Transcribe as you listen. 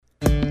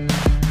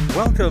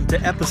Welcome to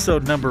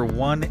episode number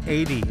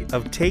 180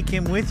 of Take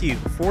Him With You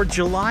for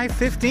July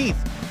 15th,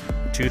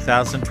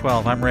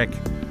 2012. I'm Rick.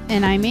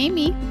 And I'm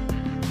Amy.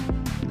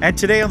 And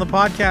today on the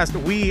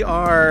podcast, we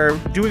are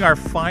doing our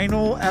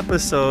final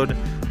episode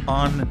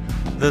on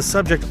the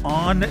subject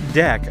On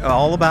Deck,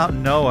 all about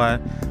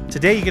Noah.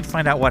 Today you get to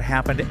find out what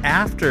happened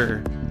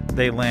after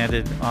they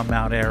landed on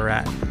Mount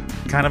Ararat.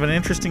 Kind of an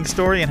interesting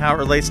story and how it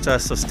relates to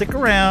us, so stick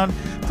around.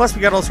 Plus,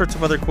 we got all sorts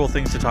of other cool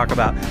things to talk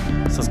about,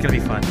 so it's going to be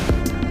fun.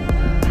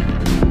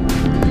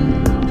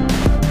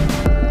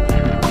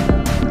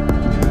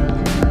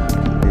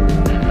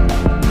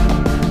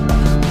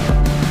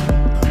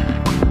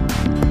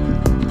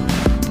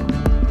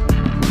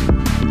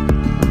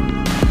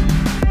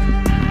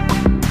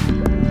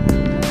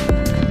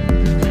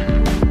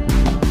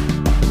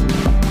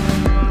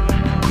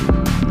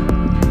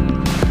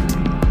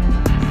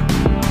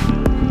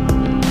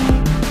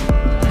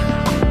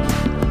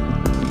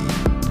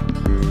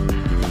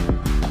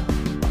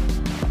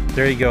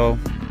 There you go.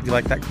 You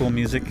like that cool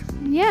music?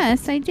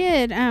 Yes, I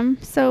did.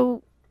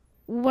 So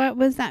what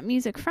was that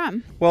music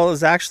from? Well, it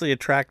was actually a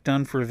track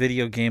done for a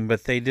video game,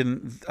 but they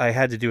didn't. I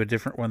had to do a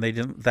different one.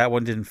 That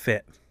one didn't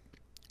fit.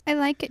 I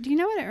like it. Do you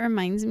know what it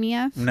reminds me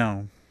of?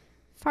 No.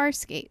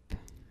 Farscape.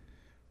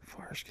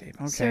 Okay.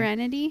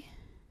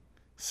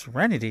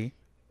 Serenity?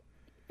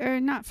 Or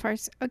not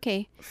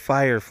Okay.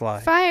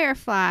 Firefly.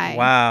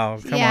 Wow.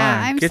 Come on.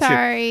 I'm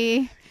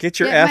sorry. Get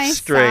your F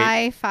straight.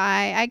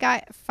 Sci-fi. I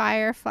got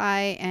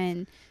Firefly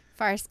and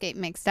Farscape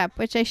mixed up,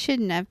 which I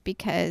shouldn't have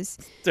because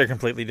they're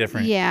completely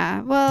different.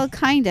 Yeah. Well,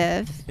 kind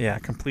of. Yeah,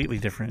 completely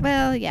different.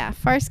 Well, yeah.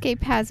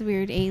 Farscape has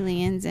weird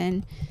aliens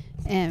and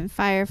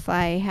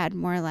Firefly had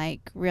more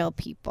like real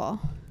people.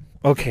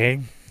 Okay.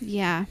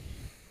 Yeah.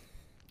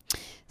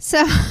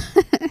 So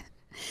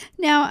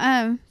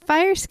now,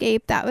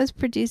 Firescape, that was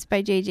produced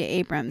by J.J.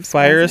 Abrams.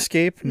 Fire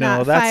Escape?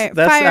 No, that's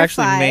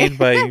actually made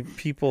by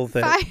people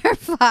that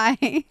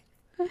Firefly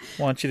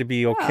want you to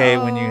be okay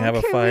when you have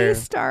a fire. Can we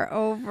start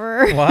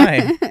over?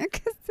 Why?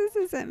 Because this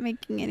isn't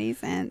making any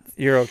sense.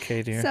 You're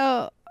okay, dear.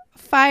 So,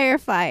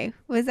 Firefly,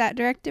 was that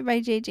directed by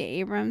J.J.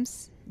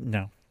 Abrams?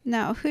 No.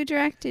 No, who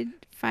directed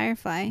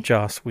Firefly?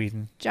 Joss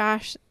Whedon.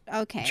 Josh,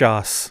 okay.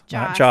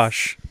 Not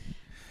Josh.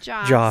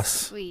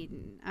 Joss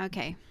Whedon,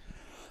 okay.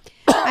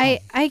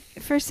 I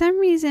for some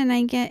reason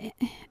I get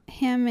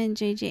him and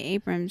J.J.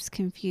 Abrams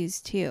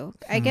confused too.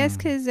 I guess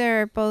because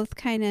they're both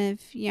kind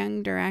of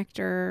young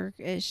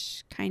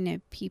director-ish kind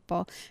of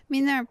people. I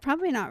mean, they're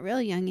probably not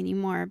real young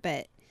anymore,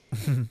 but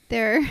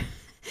they're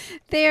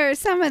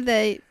some of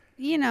the,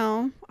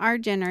 our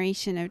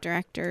generation of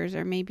directors,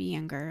 or maybe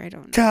younger. I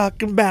don't know.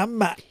 Talking about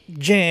my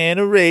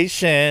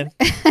generation.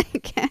 I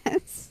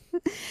guess.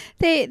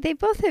 They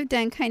both have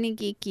done kind of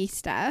geeky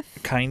stuff.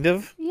 Kind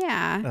of?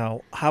 Yeah.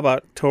 Oh, how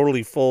about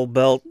totally full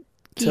belt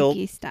tilt?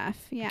 Geeky stuff,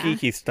 yeah.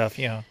 Geeky stuff,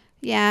 yeah.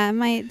 Yeah,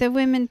 the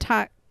Women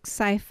Talk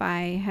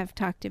Sci-Fi have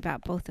talked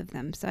about both of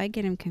them, so I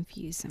get them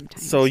confused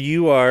sometimes. So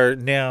you are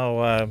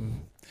now,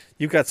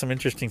 you've got some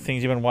interesting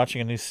things. You've been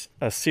watching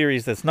a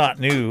series that's not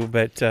new,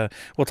 but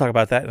we'll talk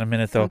about that in a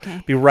minute, though.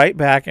 Okay. Be right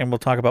back, and we'll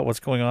talk about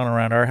what's going on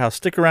around our house.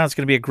 Stick around. It's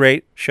going to be a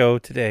great show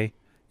today.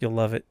 You'll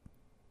love it.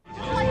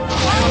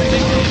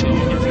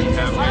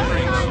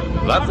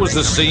 That was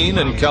the scene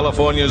in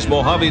California's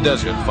Mojave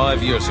Desert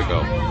 5 years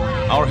ago.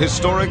 Our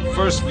historic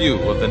first view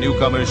of the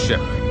newcomer's ship.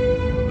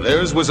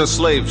 Theirs was a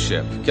slave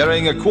ship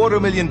carrying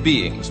 250,000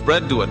 beings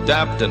bred to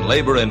adapt and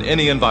labor in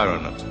any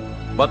environment.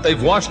 But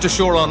they've washed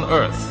ashore on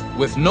Earth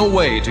with no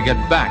way to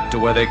get back to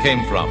where they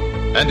came from.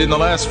 And in the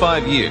last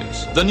 5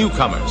 years, the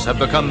newcomers have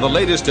become the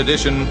latest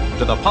addition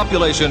to the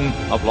population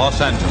of Los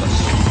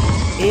Angeles.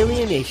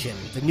 Alien Nation,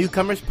 the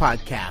Newcomers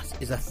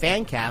Podcast, is a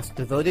fan cast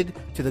devoted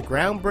to the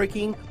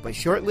groundbreaking but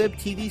short-lived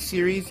TV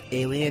series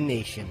Alien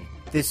Nation.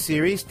 This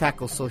series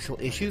tackles social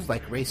issues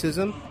like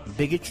racism,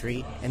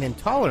 bigotry, and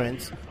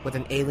intolerance with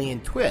an alien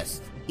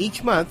twist.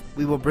 Each month,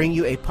 we will bring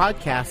you a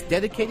podcast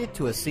dedicated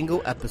to a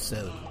single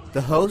episode.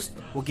 The host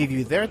will give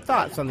you their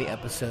thoughts on the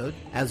episode,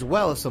 as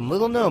well as some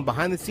little-known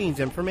behind-the-scenes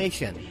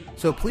information.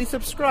 So please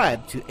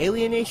subscribe to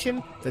Alien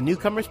Nation, the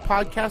Newcomers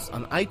Podcast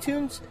on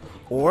iTunes,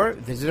 or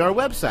visit our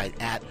website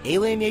at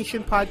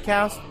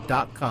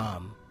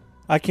aliennationpodcast.com.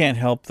 I can't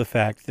help the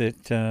fact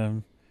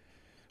that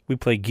we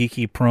play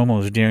geeky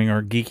promos during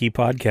our geeky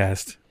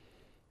podcast.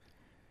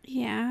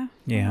 Yeah.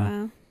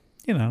 Yeah.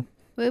 Well,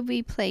 Would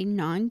we play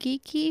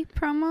non-geeky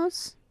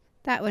promos?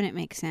 That wouldn't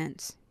make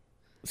sense.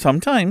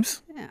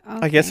 Sometimes. Okay.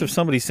 I guess if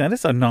somebody sent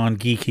us a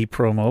non-geeky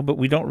promo, but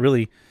we don't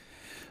really.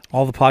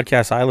 All the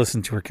podcasts I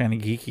listen to are kind of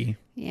geeky.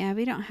 Yeah,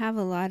 we don't have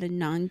a lot of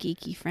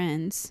non-geeky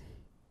friends.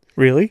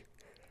 Really?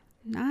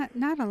 Not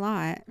a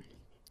lot.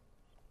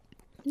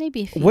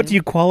 Maybe a few. What do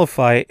you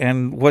qualify,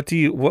 and what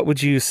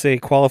would you say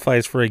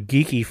qualifies for a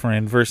geeky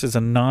friend versus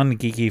a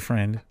non-geeky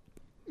friend?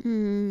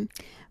 Well,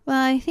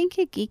 I think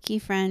a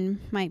geeky friend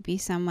might be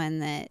someone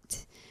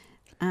that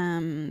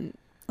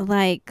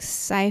likes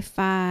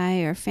sci-fi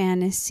or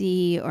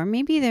fantasy, or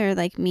maybe they're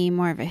like me,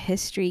 more of a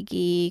history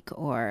geek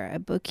or a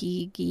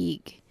bookie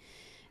geek.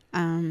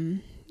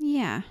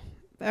 Yeah.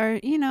 or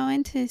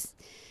into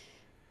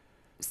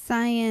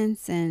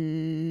science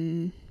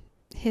and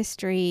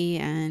history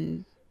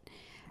and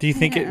do you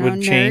think it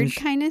would change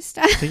kind of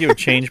stuff? I think it would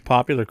change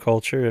popular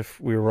culture if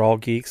we were all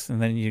geeks,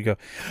 and then you go,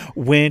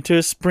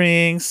 winter,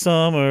 spring,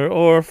 summer,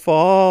 or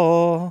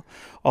fall.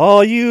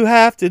 All you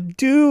have to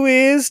do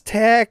is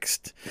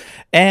text,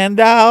 and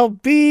I'll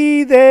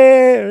be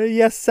there.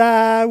 Yes,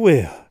 I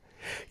will.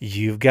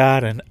 You've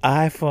got an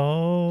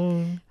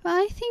iPhone.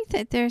 Well, I think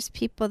that there's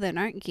people that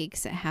aren't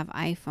geeks that have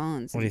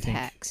iPhones and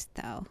text,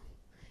 though.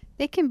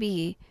 They can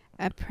be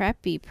a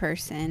preppy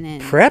person.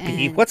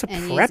 Preppy? What's a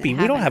preppy?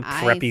 We don't have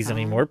preppies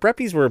anymore.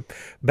 Preppies were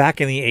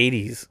back in the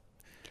 80s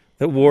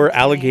that wore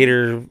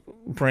alligator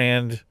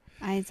brand.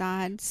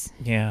 Izods.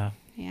 Yeah.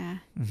 Yeah.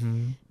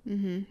 Mm-hmm.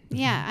 Mm-hmm.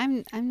 Yeah,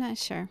 I'm not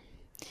sure.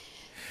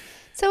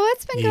 So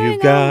what's been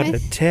going on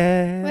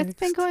what's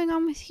been going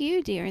on with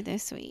you, dear,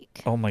 this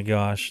week? Oh my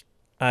gosh.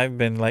 I've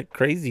been like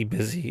crazy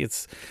busy.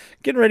 It's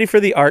getting ready for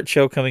the art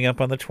show coming up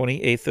on the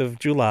 28th of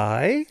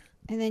July.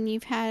 And then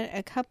you've had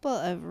a couple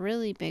of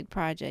really big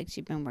projects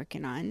you've been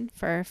working on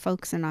for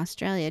folks in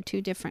Australia,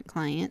 2 different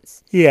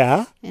clients.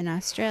 Yeah. In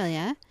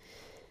Australia.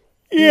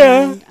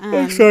 Yeah. And,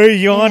 I'm sorry,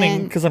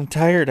 yawning because I'm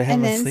tired. I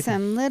haven't been sleeping.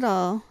 And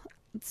then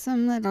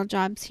some little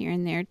jobs here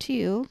and there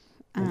too.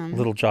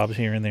 Little jobs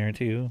here and there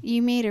too.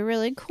 You made a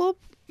really cool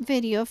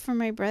video for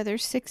my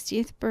brother's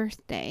 60th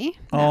birthday.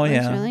 That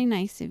was really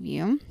nice of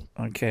you.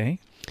 Okay.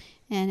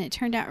 And it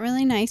turned out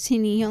really nice,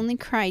 and he only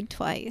cried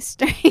twice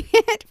during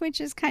it,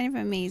 which is kind of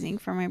amazing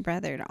for my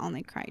brother to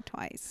only cry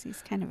twice.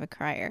 He's kind of a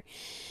crier.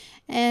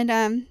 And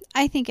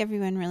I think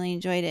everyone really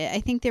enjoyed it. I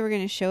think they were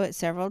going to show it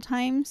several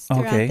times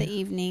throughout the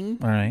evening.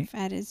 All right.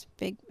 At his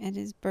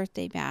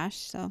birthday bash.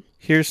 So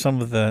here's some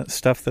of the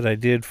stuff that I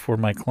did for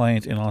my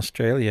client in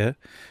Australia,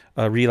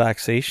 a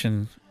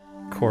relaxation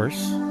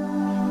course.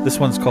 This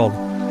one's called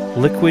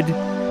Liquid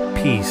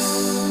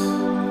Peace.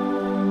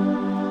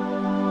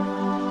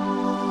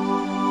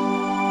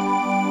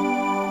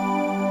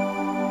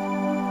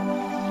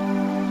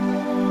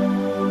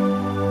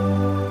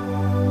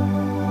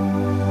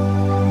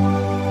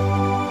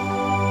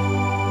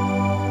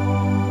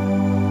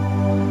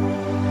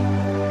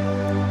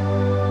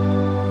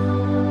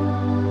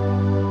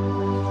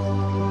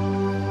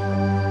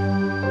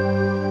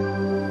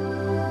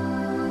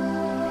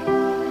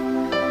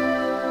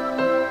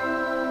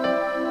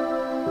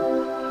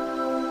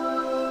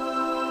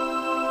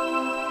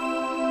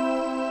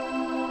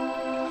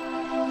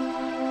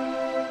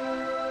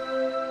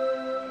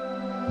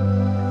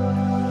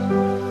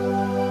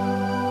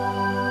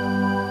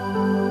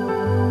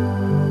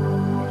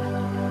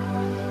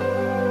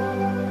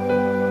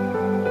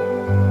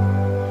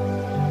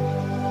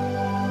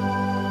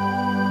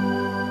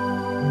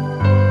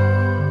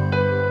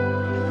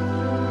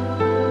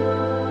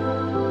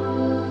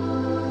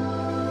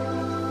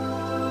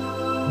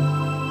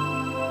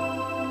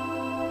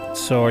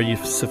 So are you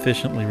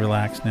sufficiently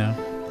relaxed now?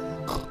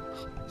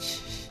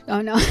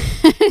 Oh, no.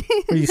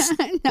 Did you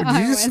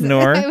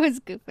snore? I was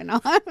goofing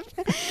off.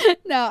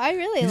 No, I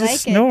really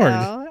like it, though.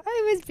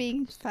 I was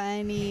being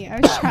funny. I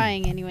was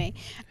trying anyway.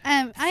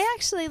 I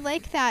actually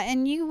like that,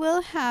 and you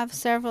will have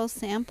several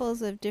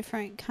samples of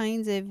different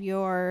kinds of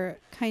your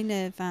kind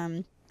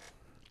of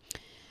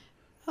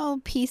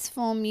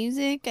peaceful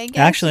music, I guess.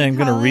 Actually,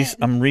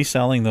 I'm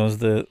reselling those.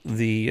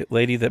 The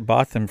lady that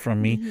bought them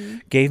from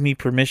me gave me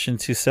permission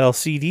to sell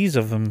CDs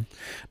of them.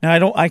 Now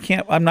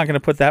I'm not going to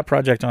put that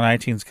project on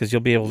iTunes because you'll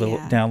be able to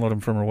download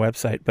them from her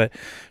website, but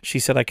she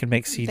said I could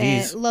make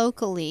CDs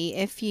locally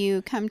if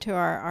you come to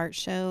our art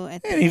show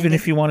even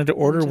if you wanted to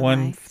order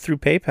one through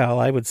PayPal,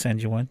 I would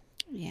send you one.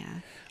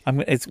 Yeah.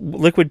 It's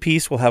Liquid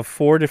Peace will have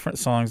 4 different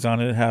songs on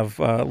it. It'll have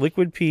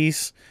Liquid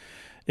Peace,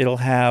 it'll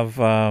have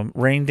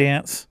Rain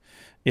Dance,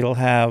 it'll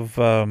have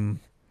the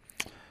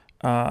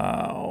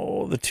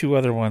 2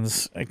 other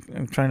ones.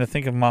 I'm trying to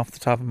think of them off the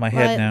top of my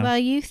head now. Well,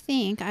 you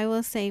think, I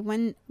will say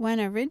one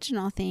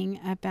original thing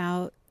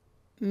about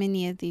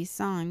many of these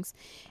songs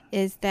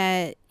is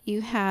that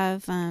you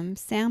have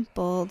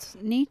sampled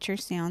nature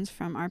sounds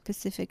from our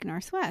Pacific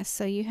Northwest.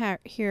 So you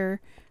hear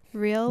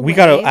real waves. We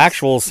got an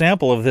actual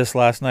sample of this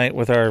last night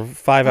with our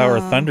 5-hour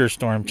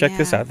thunderstorm. Check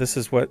this out. This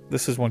is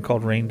one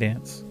called Rain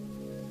Dance.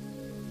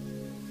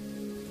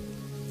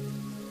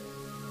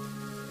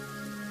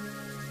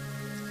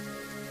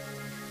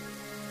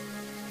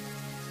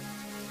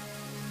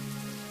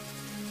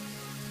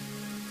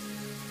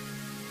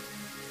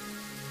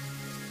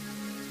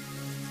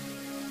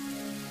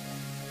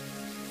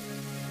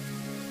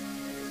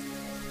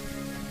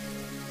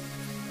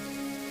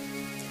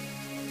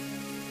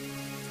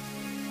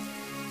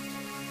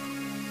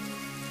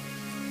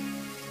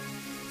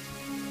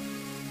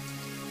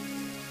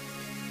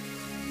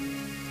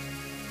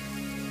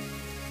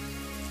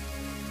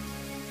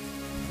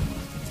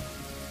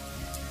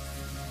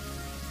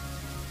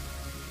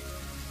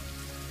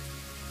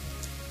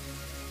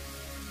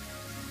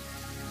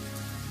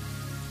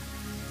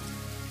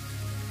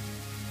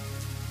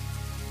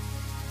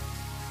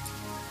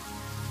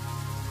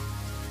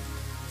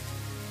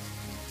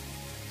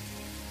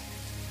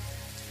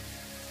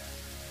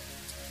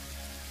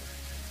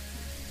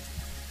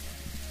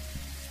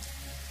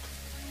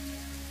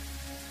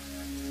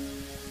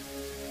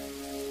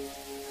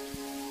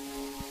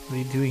 What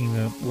are you doing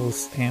the little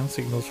hand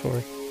signals for?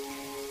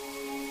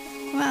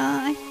 Well,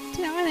 I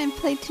didn't want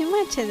to play too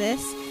much of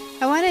this.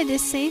 I wanted to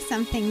say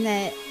something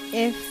that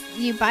if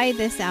you buy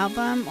this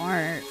album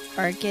or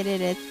get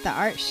it at the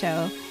art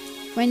show,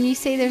 when you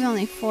say there's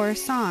only 4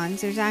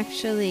 songs, there's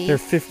actually they're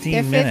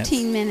 15 minutes.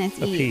 15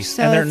 minutes a each. piece,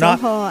 So and they're it's not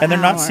a whole and they're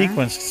not hour.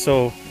 sequenced.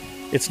 So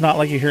it's not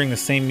like you're hearing the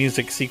same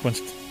music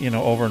sequenced,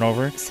 over and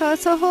over. So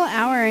it's a whole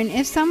hour, and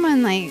if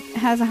someone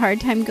has a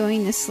hard time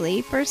going to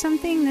sleep or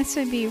something, this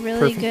would be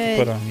really Perfect good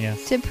to put on.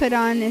 Yes. to put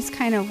on this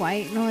kind of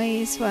white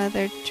noise while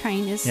they're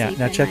trying to sleep. Yeah.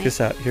 Now at check night. this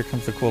out. Here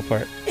comes the cool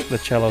part. The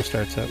cello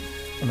starts up,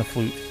 and the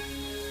flute.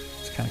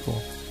 It's kind of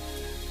cool.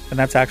 And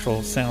that's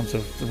actual sounds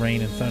of the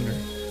rain and thunder.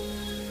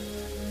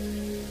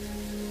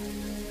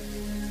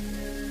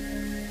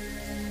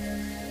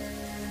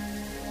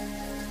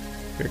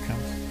 Here it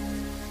comes.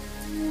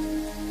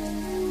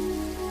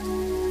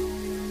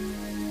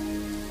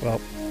 Well,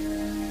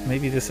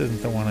 maybe this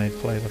isn't the one I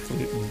play the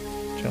flute and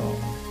cello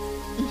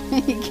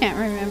on. You can't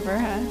remember,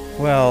 huh?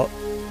 Well,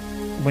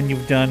 when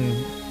you've done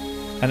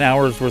an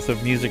hour's worth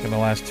of music in the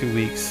last 2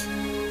 weeks,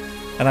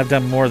 and I've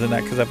done more than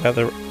that because I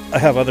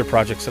have other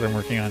projects that I'm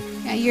working on.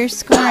 Yeah, you're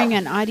scoring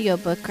an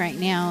audiobook right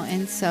now,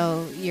 and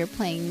so you're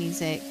playing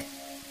music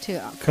for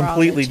all the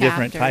Completely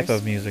different type chapters.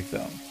 of music,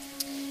 though.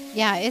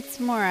 Yeah, it's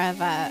more of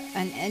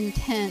an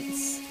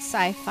intense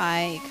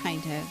sci-fi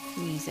kind of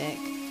music.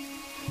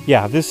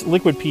 Yeah, this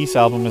Liquid Peace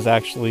album is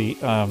actually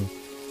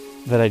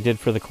that I did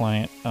for the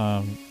client.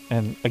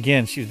 And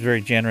again, she was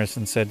very generous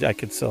and said I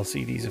could sell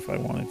CDs if I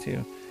wanted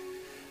to.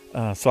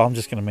 So I'm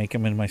just going to make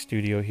them in my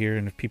studio here,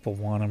 and if people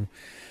want them,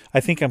 I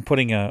think I'm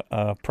putting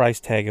a price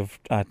tag of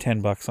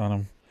 $10 on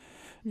them.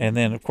 Mm-hmm. And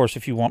then, of course,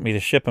 if you want me to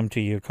ship them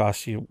to you, it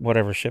costs you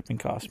whatever shipping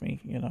costs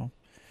me,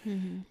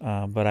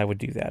 Mm-hmm. But I would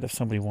do that if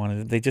somebody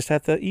wanted it. They just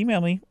have to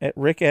email me at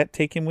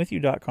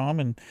rick@takehimwithyou.com,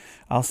 and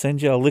I'll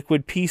send you a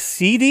Liquid Peace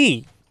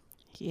CD.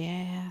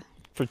 Yeah.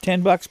 For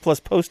 $10 plus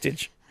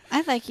postage.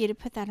 I'd like you to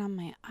put that on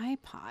my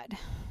iPod.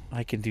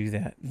 I can do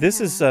that.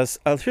 This is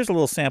here's a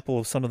little sample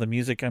of some of the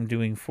music I'm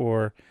doing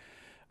for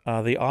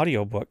the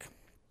audiobook.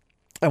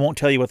 I won't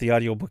tell you what the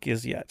audiobook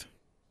is yet.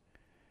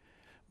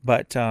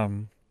 But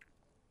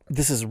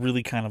this is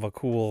really kind of a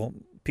cool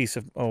piece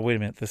of... Oh, wait a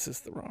minute. This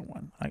is the wrong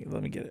one.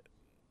 Let me get it.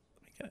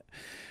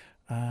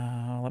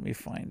 Let me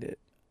find it.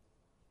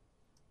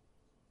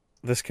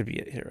 This could be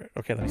it here.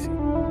 Okay, let me see.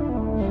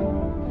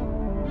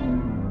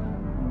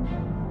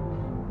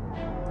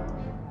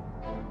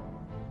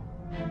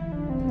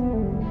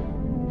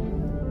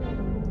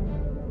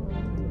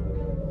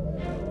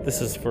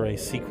 This is for a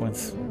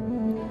sequence.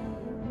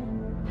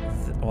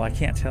 Well, I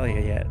can't tell you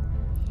yet.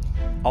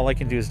 All I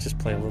can do is just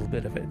play a little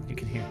bit of it. You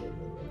can hear.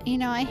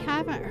 I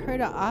haven't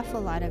heard an awful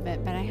lot of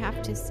it, but I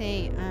have to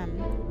say,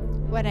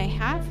 what I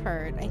have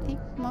heard, I think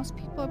most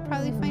people would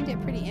probably find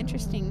it pretty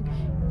interesting.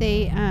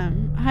 They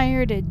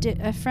hired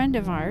a friend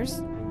of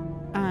ours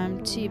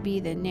to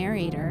be the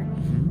narrator,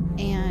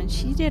 and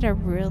she did a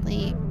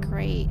really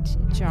great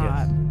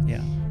job. Yes.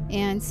 Yeah.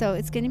 And so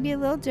it's going to be a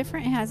little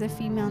different. It has a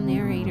female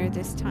narrator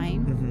this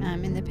time.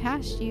 Mm-hmm. In the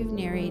past, you've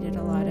narrated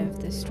a lot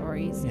of the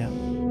stories. Yeah.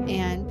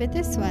 But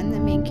this one, the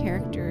main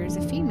character is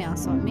a female,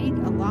 so it made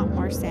a lot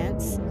more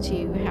sense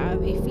to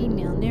have a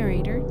female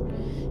narrator.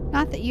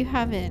 Not that you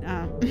haven't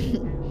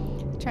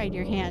tried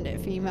your hand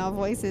at female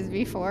voices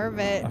before,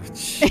 but...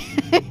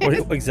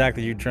 What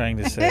exactly are you trying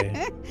to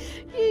say?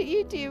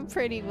 you do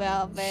pretty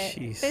well, but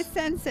Jeez.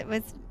 since it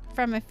was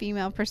from a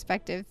female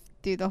perspective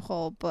through the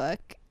whole book,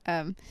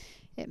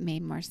 it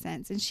made more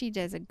sense. And she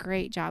does a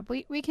great job.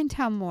 We can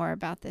tell more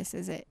about this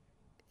as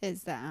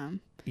the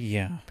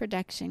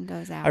production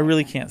goes out. I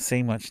really can't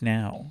say much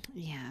now.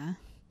 Yeah.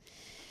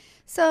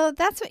 So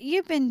that's what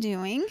you've been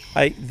doing.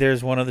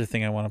 There's one other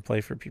thing I want to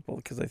play for people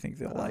because I think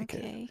they'll like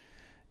it.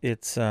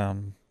 It's let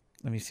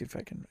me see if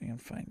I can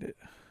find it.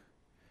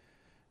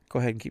 Go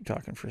ahead and keep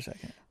talking for a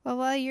second. Well,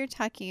 while you're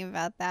talking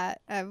about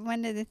that,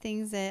 one of the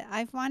things that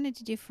I've wanted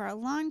to do for a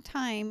long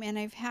time, and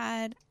I've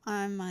had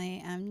on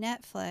my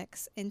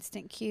Netflix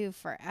Instant Queue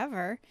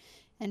forever,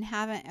 and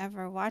haven't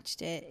ever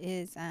watched it,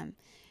 is a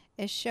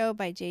show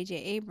by J.J.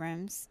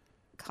 Abrams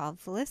called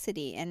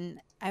Felicity, and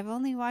I've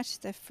only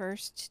watched the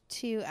first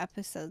 2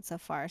 episodes so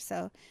far,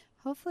 so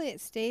hopefully it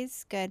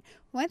stays good.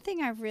 One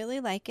thing I really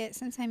like it,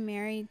 since I'm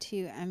married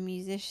to a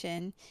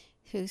musician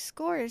who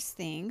scores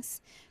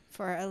things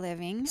for a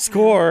living.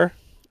 Score?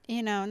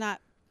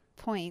 Not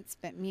points,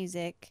 but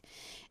music.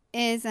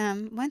 Is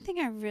one thing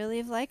I really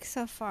have liked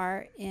so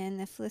far in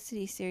the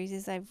Felicity series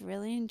is I've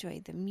really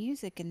enjoyed the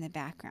music in the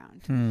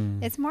background.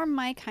 It's more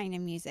my kind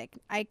of music.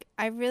 I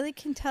really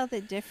can tell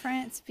the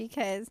difference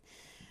because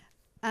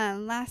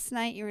last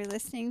night you were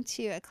listening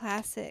to a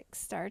classic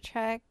Star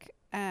Trek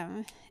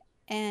and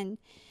and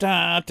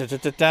I'm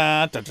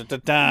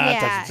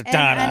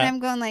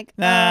going like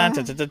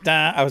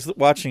I was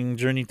watching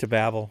Journey to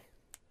Babel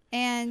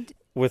and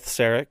with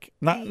Sarek.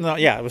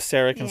 It was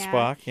Sarek and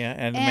Spock,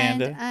 and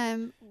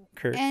Amanda.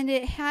 Kirk. And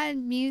it had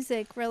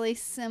music really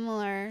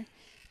similar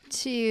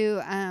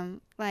to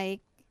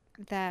like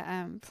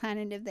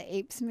Planet of the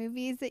Apes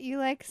movies that you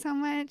like so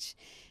much.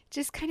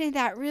 Just kind of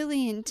that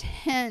really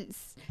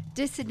intense,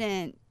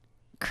 dissident,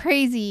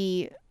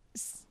 crazy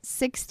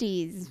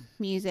 60s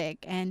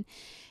music. And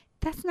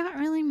that's not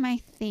really my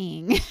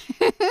thing.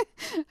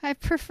 I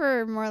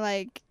prefer more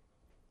like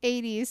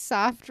 80s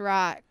soft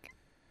rock,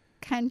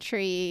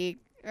 country,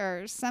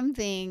 or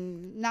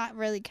something. Not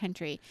really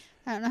country.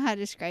 I don't know how to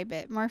describe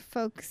it. More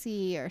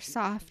folksy or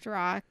soft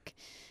rock,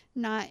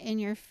 not in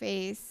your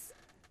face,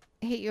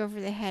 hit you over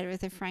the head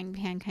with a frying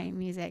pan kind of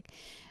music.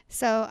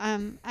 So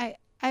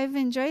I've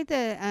enjoyed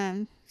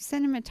the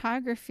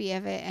cinematography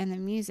of it and the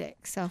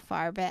music so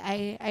far, but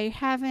I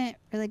haven't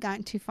really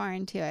gotten too far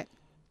into it.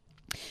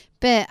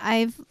 But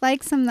I've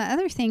liked some of the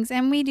other things,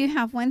 and we do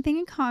have one thing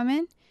in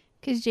common,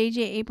 because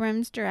J.J.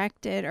 Abrams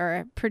directed,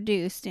 or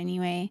produced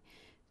anyway,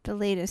 the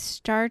latest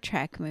Star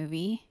Trek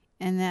movie,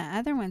 and the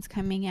other one's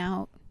coming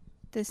out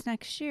this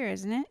next year,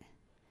 isn't it?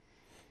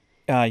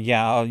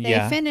 Yeah.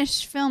 They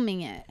finished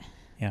filming it.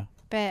 Yeah.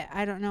 But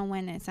I don't know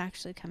when it's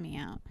actually coming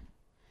out.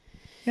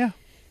 Yeah.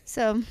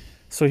 So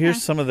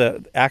here's some of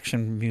the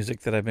action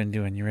music that I've been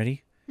doing. You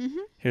ready? Mm-hmm.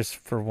 Here's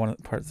for one of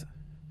the parts.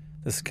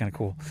 This is kind of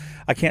cool.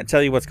 I can't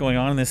tell you what's going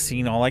on in this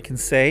scene. All I can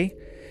say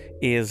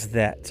is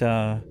that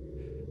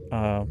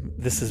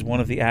this is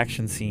one of the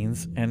action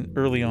scenes, and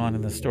early on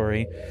in the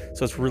story,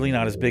 so it's really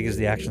not as big as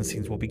the action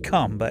scenes will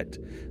become, but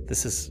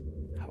this is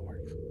how it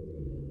works.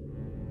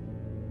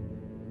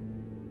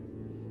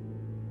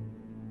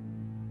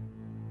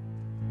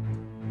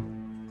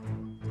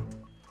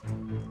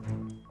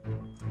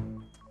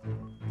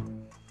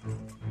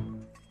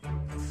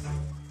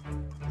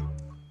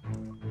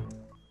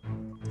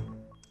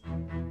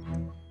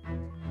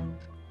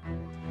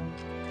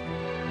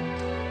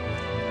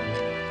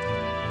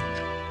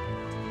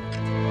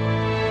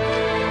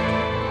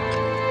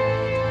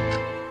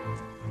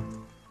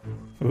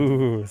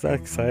 Ooh, is that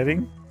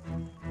exciting?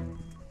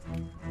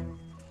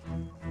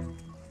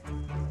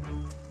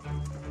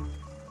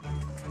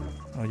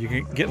 Oh, you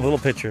can get a little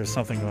picture of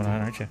something going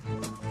on, aren't you?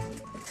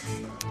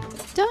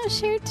 don't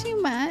share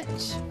too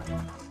much.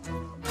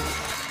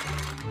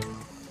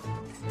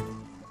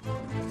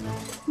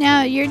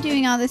 Now, you're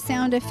doing all the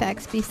sound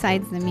effects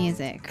besides the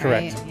music,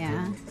 right? Correct.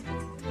 Yeah.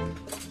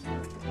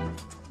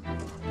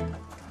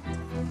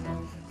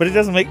 But it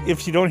doesn't make,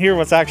 if you don't hear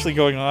what's actually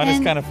going on,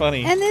 it's kind of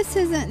funny. And this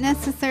isn't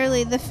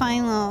necessarily the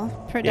final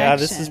production. Yeah,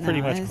 this is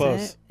pretty though, much is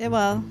close. it?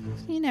 Well,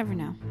 you never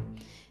know.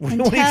 What are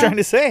you trying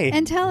to say?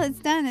 Until it's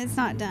done, it's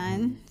not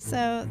done.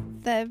 So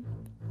the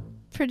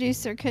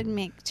producer could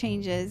make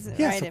changes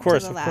right up to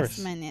the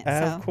last minute.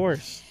 Of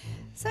course.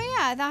 So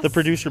yeah, that's The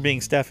producer being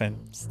Stefan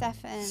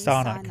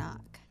Sonak.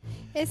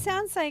 It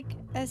sounds like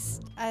This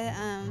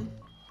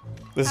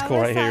is cool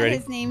right here. thought Ready?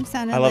 his name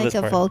sounded I love like this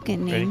a part.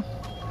 Vulcan Ready? name.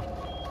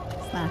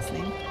 His last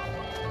name.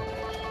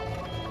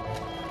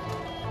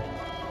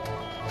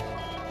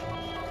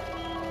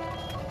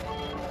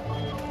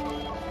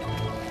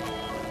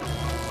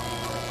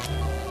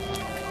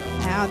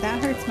 Ow,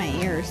 that hurts my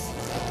ears.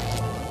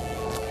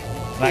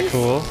 Isn't that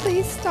cool?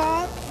 Please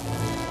stop.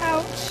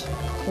 Ouch.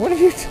 What have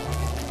you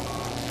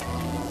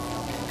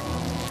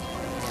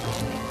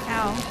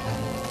Ow.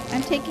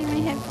 I'm taking my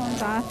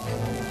headphones off.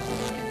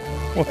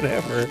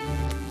 Whatever.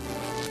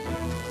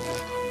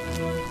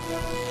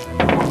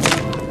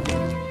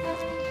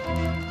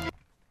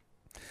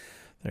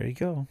 There you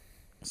go.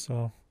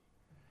 So,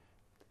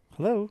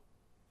 hello.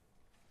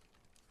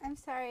 I'm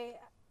sorry.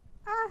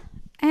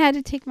 I had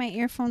to take my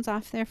earphones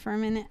off there for a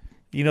minute.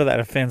 You know that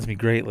offends me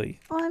greatly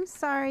Oh, I'm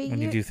sorry.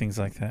 when you do things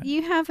like that.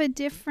 You have a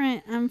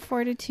different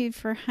fortitude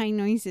for high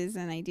noises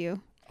than I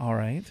do. All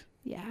right.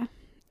 Yeah.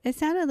 It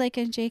sounded like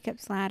a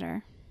Jacob's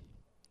Ladder.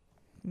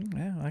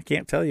 Well, I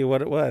can't tell you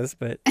what it was,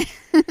 but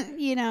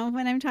You know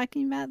what I'm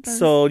talking about? Those...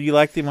 so you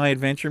like the My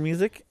Adventure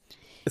music?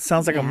 It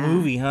sounds like a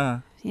movie,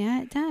 huh?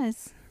 Yeah, it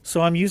does. So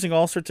I'm using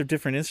all sorts of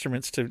different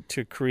instruments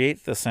to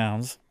create the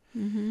sounds.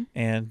 Mm-hmm.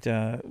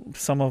 And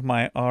some of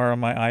my are on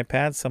my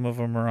iPad, some of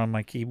them are on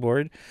my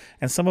keyboard,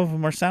 and some of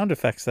them are sound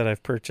effects that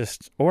I've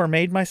purchased or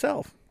made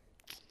myself.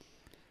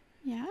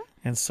 Yeah.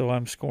 And so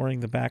I'm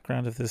scoring the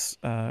background of this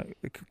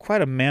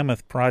quite a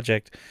mammoth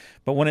project.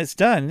 But when it's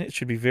done, it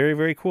should be very,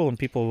 very cool, and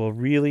people will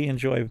really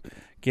enjoy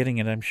getting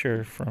it, I'm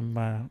sure, from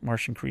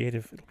Martian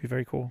Creative. It'll be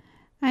very cool.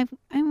 I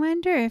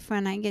wonder if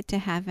when I get to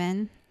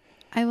heaven,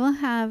 I will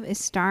have a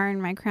star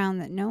in my crown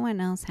that no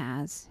one else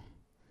has.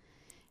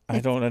 I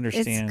don't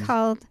understand. It's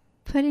called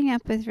Putting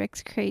Up with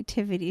Rick's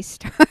Creativity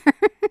Star.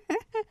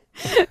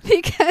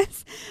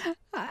 Because,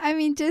 I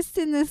mean, just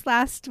in this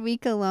last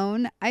week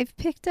alone, I've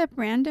picked up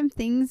random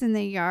things in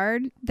the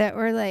yard that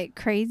were like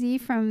crazy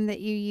from that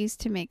you used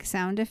to make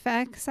sound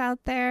effects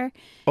out there.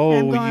 Oh,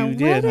 and I'm going, you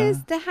did, what huh?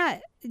 is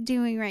that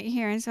doing right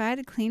here? And so I had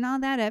to clean all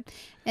that up.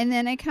 And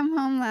then I come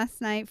home last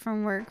night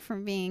from work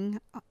from being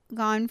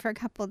gone for a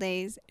couple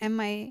days, and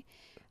my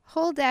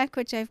whole deck,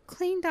 which I've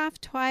cleaned off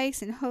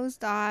twice and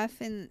hosed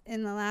off in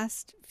the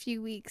last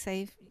few weeks,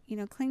 I've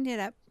cleaned it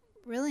up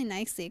really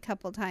nicely a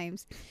couple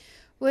times,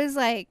 was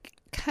like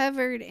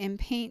covered in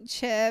paint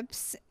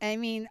chips. I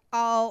mean,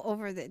 all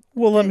over the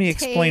Well, let the me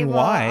explain table,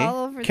 why.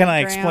 all over Can the I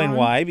explain ground.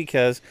 why?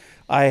 Because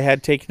I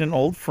had taken an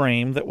old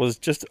frame that was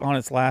just on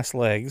its last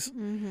legs,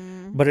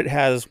 Mm-hmm. but it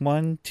has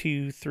 1,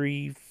 2,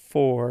 3,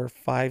 4,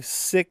 5,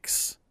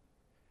 6.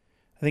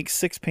 I think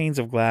 6 panes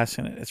of glass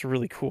in it. It's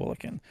really cool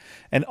looking,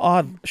 and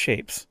odd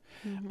shapes.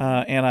 Mm-hmm.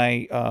 And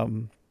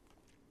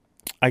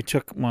I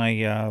took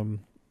my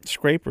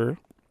scraper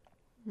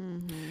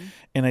Mm-hmm.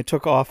 and I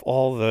took off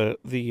all the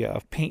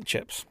paint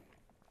chips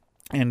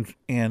and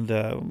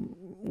not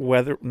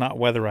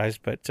weatherized,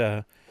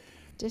 but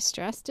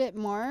Distressed it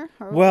more?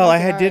 Or well, was I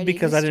it had did already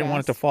because I didn't want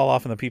it to distressed? fall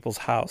off in the people's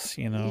house,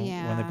 when they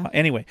Yeah.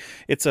 anyway,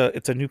 it's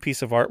a new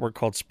piece of artwork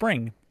called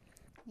Spring.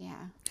 Yeah.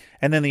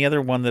 And then the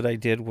other one that I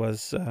did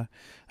was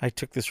I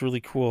took this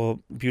really cool,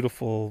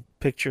 beautiful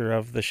picture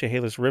of the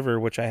Chehalis River,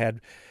 which I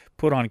had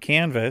put on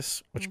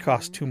canvas, which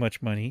cost too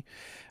much money,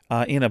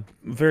 in a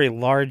very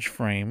large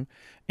frame.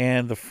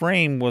 And the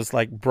frame was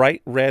like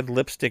bright red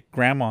lipstick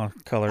grandma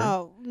color.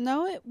 Oh,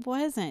 no, it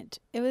wasn't.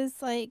 It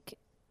was like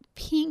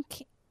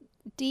pink,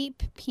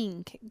 deep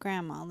pink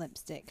grandma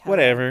lipstick color.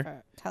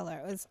 Whatever. Color.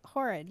 It was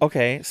horrid.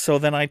 Okay, so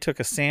then I took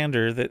a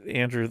sander that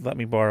Andrew let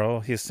me borrow,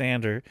 his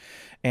sander,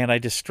 and I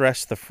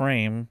distressed the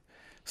frame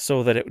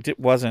so that it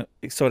wasn't,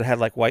 so it had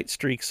like white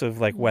streaks of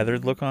like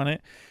weathered look on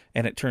it,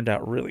 and it turned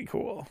out really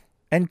cool.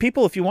 And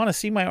people, if you want to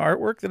see my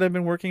artwork that I've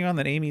been working on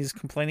that Amy's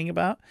complaining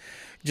about,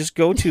 just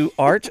go to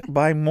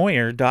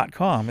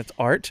artbymoyer.com. It's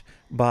art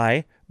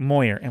by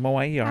Moyer,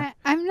 M-O-Y-E-R.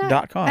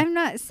 .com. I'm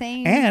not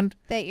saying And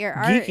that your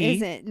art geeky.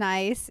 isn't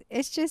nice.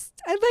 It's just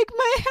I like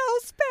my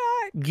house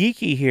back.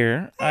 Geeky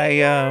here. I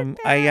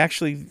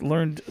actually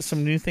learned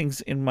some new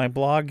things in my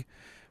blog,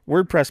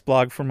 WordPress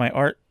blog for my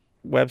art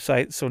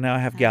website. So now I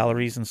have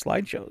galleries and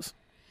slideshows.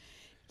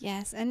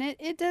 Yes, and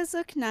it does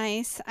look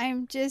nice.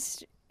 I'm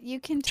just you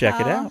can tell.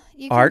 Check it out.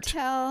 You Art can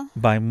tell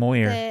by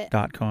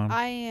Moyer.com.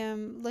 I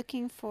am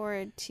looking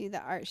forward to the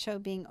art show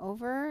being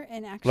over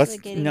and actually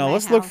getting my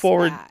Let's look house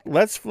forward. back.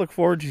 Let's look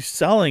forward to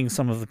selling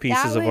some of the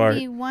pieces That of would art.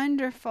 be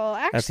wonderful.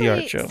 Actually, at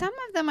the art show. some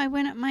of them I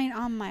wouldn't mind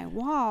on my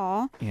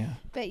wall, Yeah.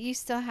 but you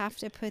still have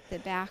to put the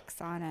backs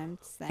on them.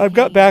 I've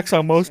got backs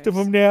on most of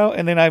them now,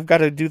 and then I've got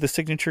to do the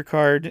signature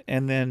card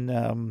and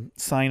then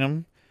sign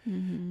them,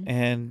 Mm-hmm.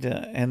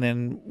 and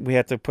then we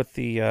have to put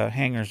the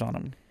hangers on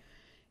them.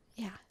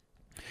 Yeah.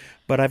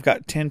 But I've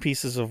got 10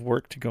 pieces of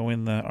work to go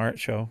in the art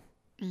show,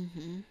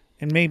 Mm-hmm.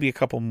 and maybe a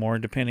couple more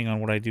depending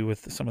on what I do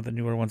with some of the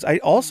newer ones. I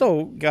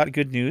also got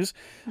good news.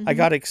 Mm-hmm. I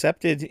got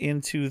accepted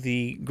into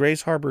the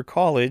Grays Harbor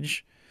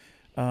College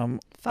Fall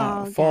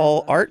Fall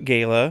Gala. Art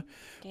Gala.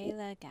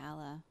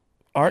 Gala.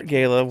 Art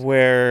Gala,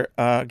 where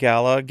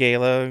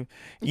gala,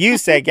 you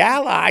say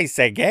gala, I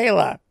say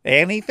gala.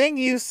 Anything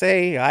you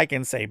say, I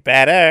can say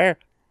better.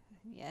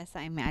 Yes,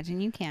 I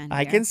imagine you can.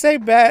 I dear. can say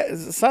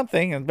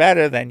something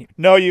better than you.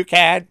 No, you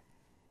can't.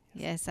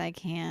 Yes, I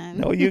can.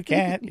 No, you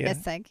can't. Yeah.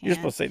 Yes, I can. You're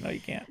supposed to say no, you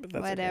can't. But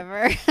that's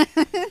okay.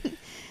 Whatever.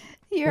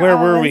 Where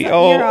were we?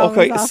 Oh,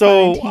 okay.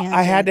 So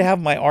I had to have.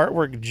 have my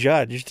artwork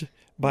judged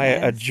by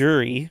a Yes.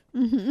 jury.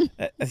 Mm-hmm.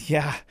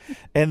 Yeah,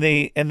 and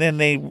then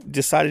they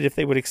decided if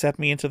they would accept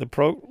me into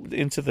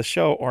the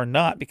show or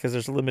not, because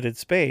there's limited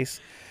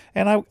space,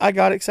 and I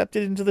got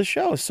accepted into the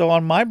show. So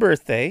on my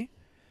birthday,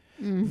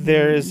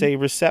 there is a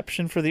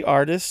reception for the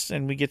artists,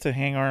 and we get to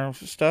hang our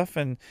stuff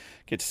and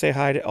get to say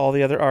hi to all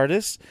the other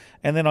artists.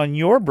 And then on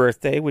your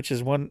birthday, which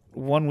is one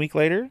week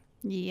later,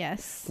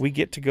 Yes. we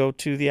get to go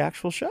to the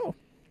actual show.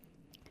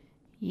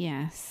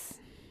 Yes.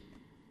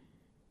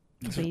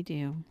 We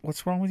do.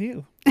 What's wrong with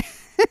you?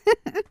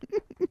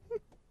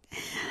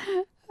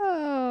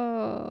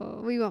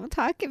 Oh, we won't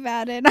talk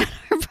about it on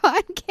our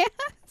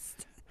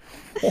podcast.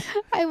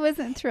 I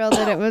wasn't thrilled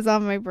that it was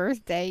on my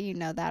birthday. You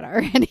know that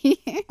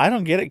already. I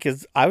don't get it,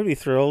 because I would be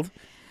thrilled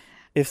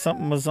if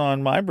something was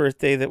on my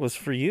birthday that was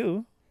for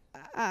you,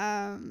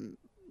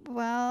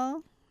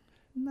 Well.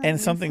 let and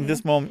me something see.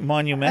 this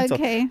monumental.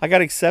 Okay. I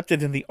got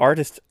accepted in the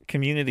artist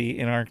community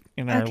in our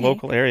Okay.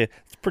 local area.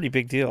 It's a pretty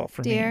big deal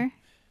for Dear,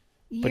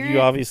 me. But you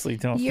obviously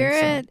don't you're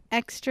think so.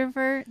 an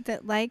extrovert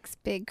that likes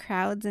big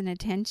crowds and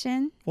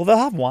attention. Well, they'll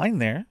have wine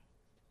there.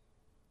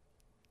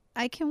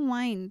 I can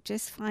whine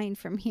just fine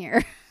from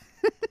here.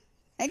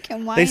 I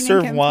can whine. They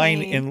serve and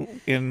wine complain.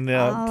 in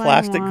All I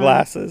plastic want.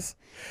 glasses.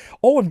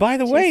 Oh, and by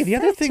the way, Just the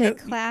other such thing a that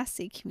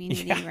classy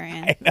community Yeah, we're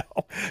in. I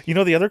know. You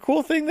know the other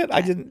cool thing that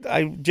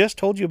I just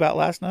told you about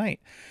last night.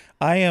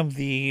 I am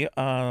the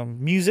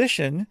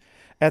musician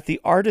at the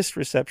artist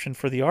reception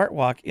for the Art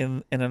Walk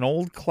in an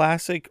old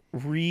classic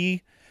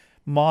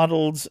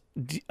remodeled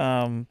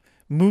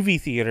movie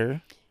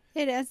theater.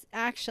 It is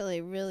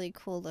actually really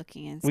cool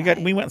looking inside.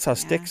 We went and saw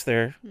Styx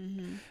there,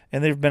 and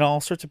there've been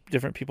all sorts of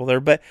different people there.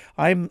 But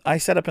I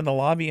set up in the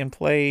lobby and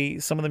play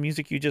some of the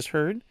music you just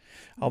heard.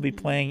 I'll be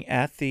playing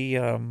at the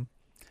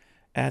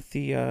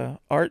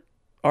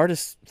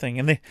artist thing,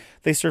 and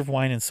they serve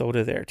wine and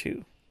soda there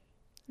too.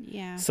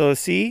 Yeah. So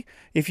see,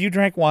 if you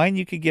drank wine,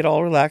 you could get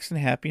all relaxed and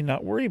happy, and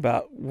not worry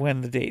about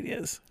when the date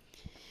is.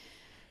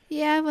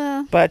 Yeah,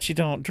 well, But you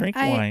don't drink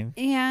wine.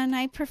 Yeah, and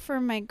I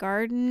prefer my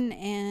garden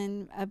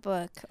and a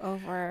book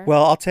over.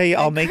 Well, I'll tell you,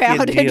 I'll make you a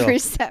crowded deal.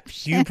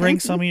 reception. You bring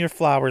some of your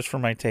flowers for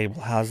my table.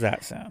 How's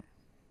that sound?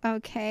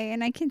 Okay,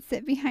 and I can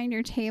sit behind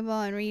your table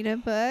and read a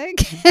book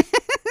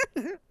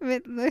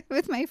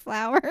with my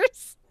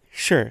flowers.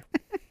 Sure.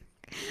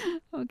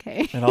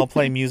 Okay. And I'll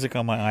play music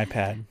on my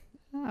iPad.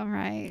 All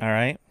right. All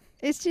right?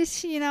 It's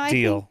just,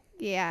 Deal.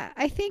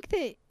 I think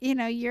that,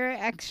 you're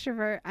an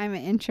extrovert, I'm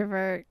an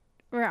introvert.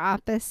 We're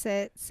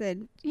opposites,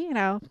 and,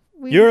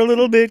 You're a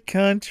little bit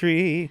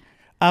country.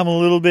 I'm a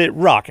little bit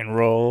rock and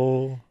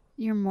roll.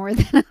 You're more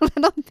than a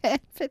little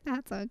bit, but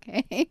that's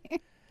okay.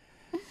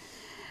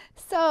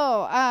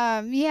 So,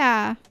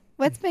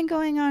 what's been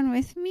going on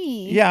with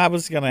me? Yeah, I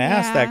was going to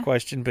ask that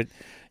question, but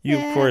you,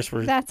 of course,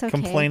 were that's okay.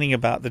 complaining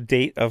about the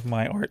date of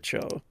my art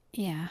show.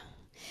 Yeah.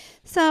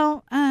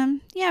 So,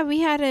 we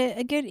had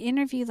a good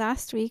interview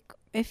last week.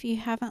 If you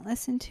haven't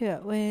listened to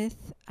it,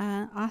 with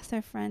an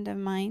author friend of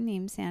mine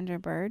named Sandra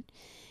Bird.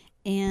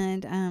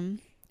 And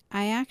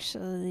I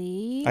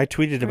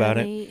tweeted about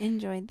it. Really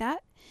enjoyed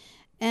that.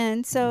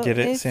 And so Get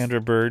it,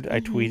 Sandra Bird? I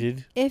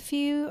tweeted. If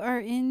you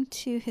are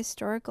into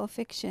historical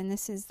fiction,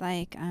 this is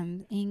like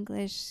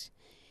English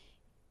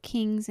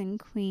kings and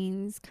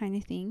queens kind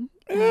of thing.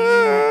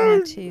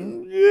 Yes,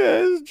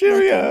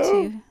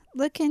 cheerio.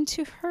 Look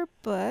into her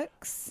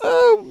books.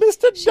 Oh,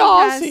 Mr.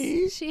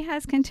 Darcy. She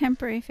has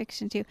contemporary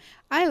fiction too.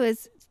 I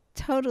was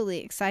totally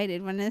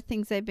excited. One of the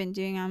things I've been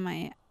doing on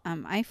my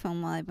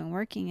iPhone while I've been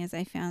working is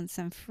I found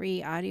some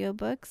free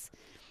audiobooks.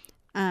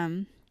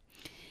 And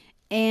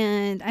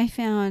I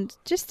found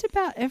just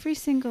about every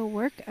single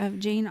work of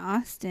Jane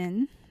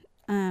Austen.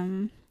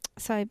 So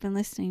I've been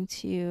listening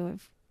to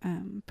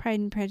Pride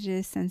and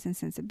Prejudice, Sense and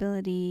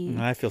Sensibility.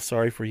 I feel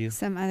sorry for you.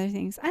 Some other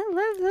things. I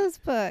love those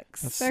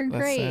books. They're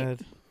great.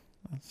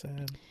 That's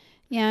sad.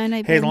 Yeah,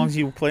 and as long as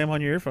you play them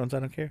on your earphones, I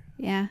don't care.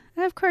 Yeah,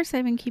 and of course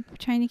I've been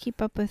trying to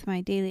keep up with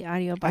my daily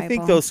audio Bible. I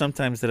think though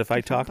sometimes that if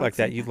I talk like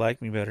that, you'd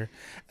like me better.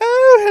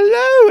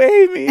 Oh, hello,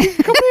 Amy.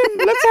 Come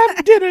in. Let's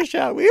have dinner,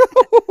 shall we?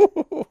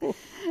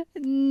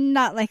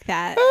 Not like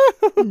that.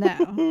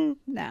 No.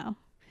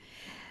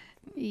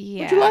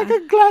 Yeah. Would you like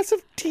a glass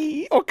of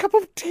tea or a cup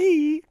of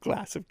tea?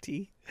 Glass of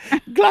tea.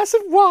 Glass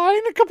of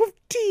wine, a cup of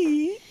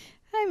tea.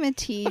 I'm a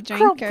tea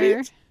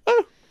drinker.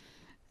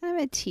 I'm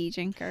a tea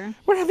drinker.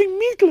 We're having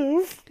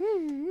meatloaf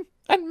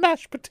and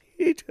mashed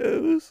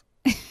potatoes.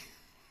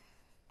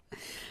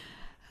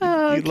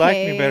 Okay. You'd like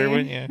me better,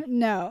 wouldn't you?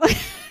 No.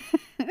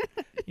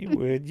 You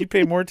would. You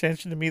pay more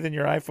attention to me than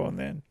your iPhone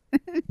then.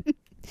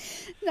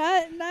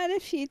 Not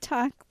if you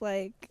talk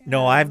like...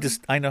 No, I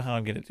know how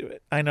I'm going to do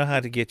it. I know how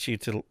to get you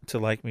to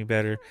like me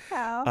better.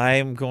 How? I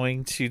am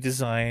going to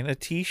design a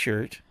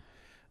T-shirt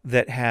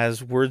that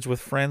has words with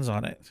friends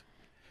on it.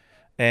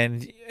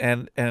 And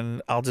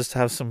I'll just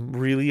have some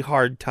really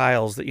hard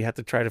tiles that you have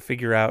to try to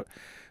figure out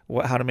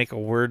how to make a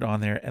word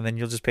on there, and then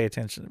you'll just pay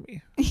attention to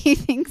me. You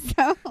think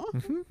so?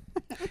 Mm-hmm.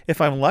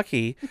 If I'm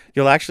lucky,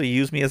 you'll actually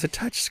use me as a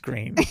touch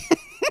screen.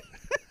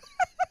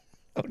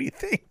 What do you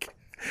think?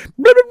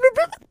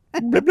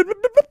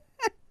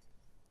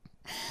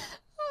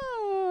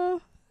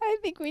 Oh, I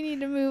think we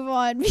need to move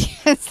on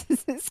because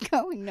this is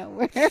going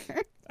nowhere.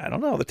 I don't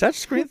know. The touch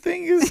screen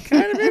thing is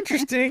kind of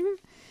interesting.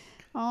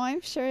 Oh,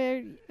 I'm sure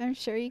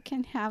you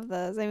can have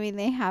those. I mean,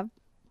 they have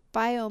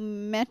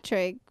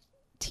biometric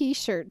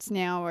T-shirts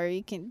now where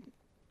you can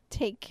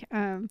take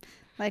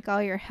like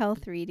all your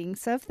health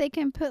readings. So if they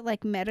can put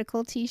like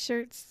medical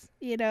T-shirts,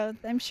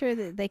 I'm sure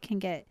that they can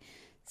get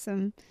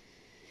some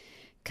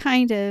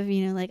kind of,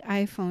 like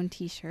iPhone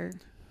T-shirt.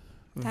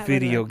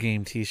 Video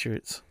game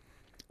T-shirts.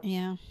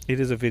 Yeah. It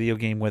is a video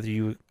game whether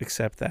you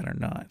accept that or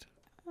not.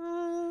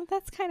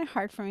 That's kind of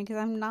hard for me because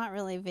I'm not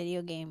really a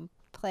video game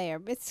player,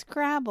 but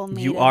Scrabble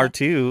You are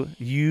too.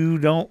 You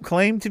don't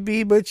claim to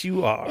be, but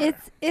you are.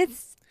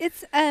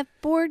 It's a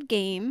board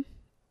game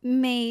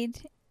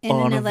made in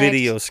on an a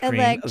video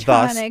screen,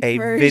 thus a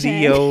version.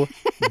 video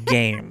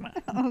game.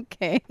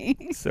 Okay.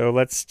 So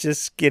let's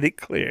just get it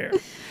clear.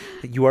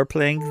 You are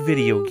playing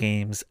video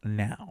games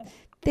now.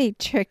 They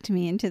tricked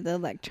me into the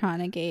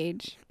electronic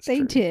age.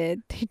 They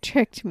did. They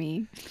tricked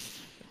me.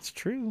 It's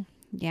true.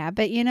 Yeah,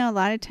 but a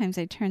lot of times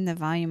I turn the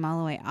volume all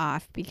the way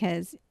off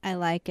because I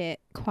like it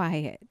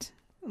quiet,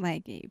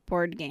 like a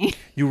board game.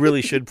 You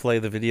really should play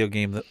the video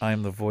game that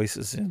I'm the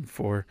voices in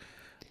for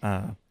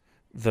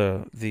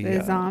the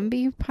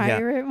zombie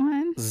pirate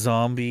one?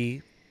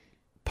 Zombie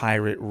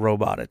pirate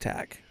robot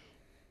attack.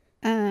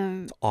 It's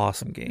an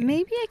awesome game.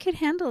 Maybe I could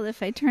handle it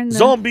if I turn the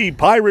Zombie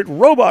pirate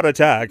robot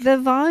attack. The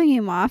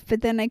volume off,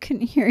 but then I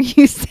couldn't hear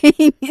you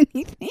saying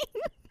anything.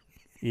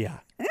 Yeah.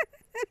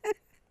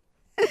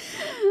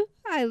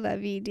 I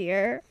love you,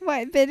 dear.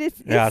 Why? But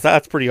it's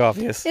that's pretty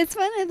obvious. It's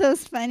one of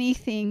those funny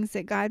things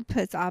that God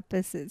puts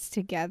opposites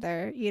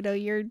together.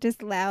 You're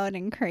just loud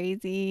and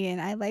crazy, and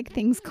I like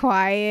things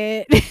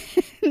quiet.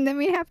 And then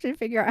we have to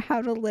figure out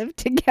how to live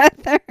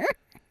together.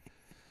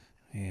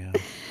 Yeah.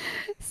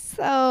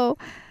 So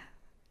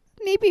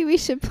maybe we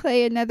should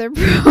play another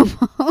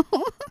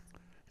promo.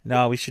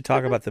 No, we should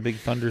talk about the big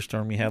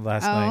thunderstorm we had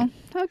last night.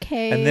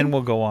 Okay. And then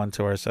we'll go on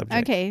to our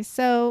subject. Okay,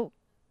 so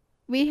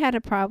we had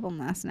a problem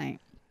last night.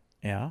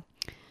 Yeah?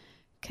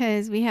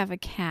 Because we have a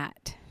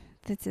cat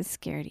that's a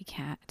scaredy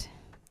cat.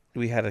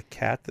 We had a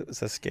cat that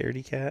was a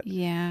scaredy cat?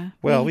 Yeah.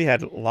 Well, we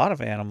had a lot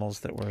of animals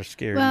that were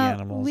scaredy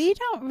animals. We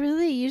don't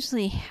really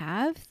usually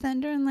have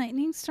thunder and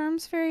lightning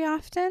storms very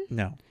often.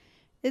 No.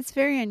 It's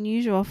very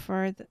unusual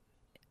for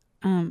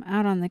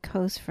out on the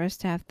coast for us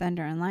to have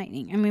thunder and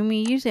lightning. I mean,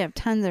 we usually have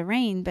tons of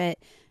rain, but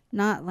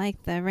not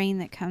like the rain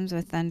that comes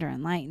with thunder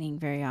and lightning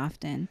very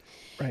often.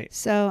 Right.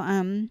 So,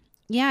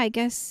 yeah, I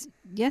guess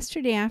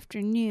yesterday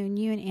afternoon,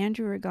 you and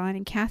Andrew were gone,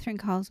 and Catherine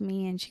calls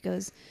me, and she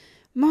goes,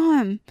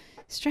 Mom,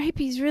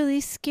 Stripey's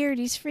really scared.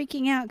 He's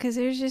freaking out because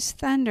there's just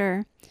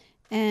thunder.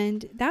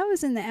 And that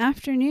was in the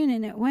afternoon,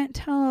 and it went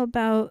till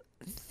about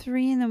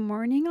 3 a.m.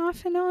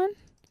 off and on.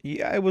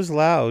 Yeah, it was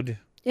loud.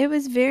 It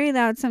was very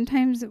loud.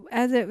 Sometimes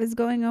as it was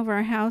going over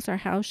our house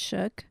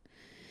shook.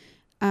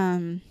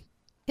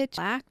 Pitch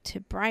black to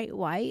bright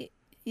white,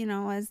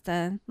 as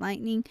the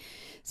lightning.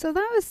 So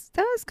that was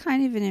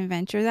kind of an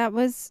adventure. That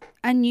was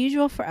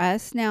unusual for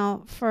us.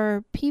 Now,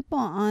 for people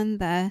on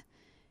the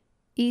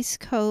East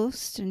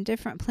Coast and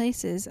different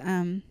places,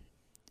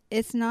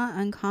 it's not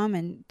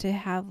uncommon to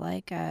have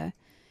like a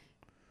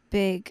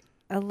big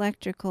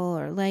electrical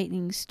or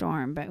lightning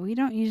storm, but we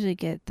don't usually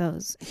get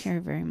those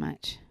here very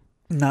much.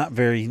 Not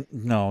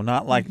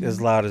like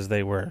as loud as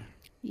they were.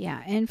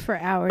 Yeah, and for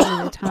hours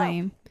at a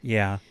time.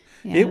 Yeah.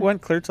 It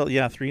went clear till 3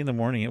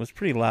 a.m. It was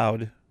pretty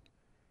loud.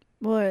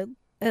 Well,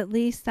 at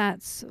least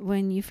that's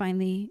when you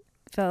finally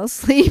fell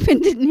asleep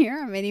and didn't hear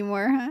them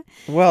anymore, huh?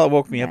 Well, it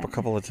woke me up a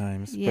couple of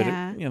times.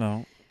 Yeah.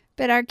 But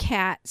But our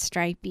cat,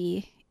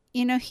 Stripey,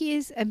 he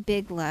is a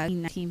big lug,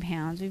 19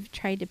 pounds. We've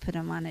tried to put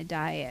him on a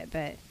diet,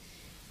 but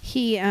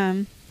he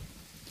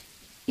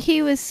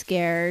was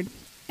scared,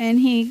 and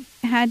he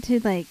had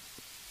to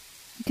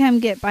come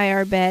get by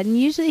our bed, and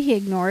usually he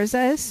ignores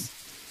us,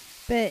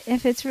 but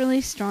if it's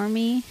really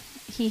stormy,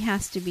 he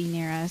has to be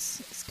near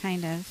us. It's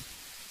kind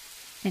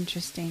of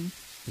interesting.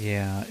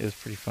 Yeah, it was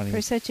pretty funny.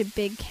 For such a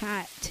big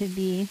cat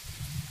to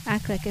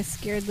act like a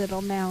scared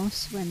little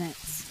mouse when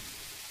it's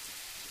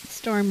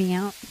stormy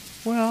out.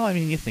 Well, I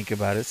mean, you think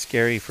about it, it's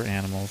scary for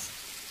animals.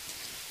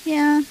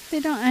 Yeah, they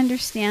don't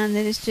understand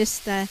that it's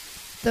just the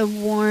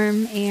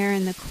warm air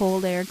and the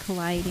cold air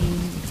colliding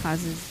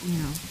causes,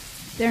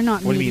 they're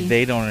not What do you mean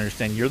they don't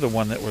understand? You're the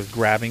one that was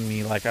grabbing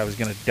me like I was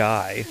going to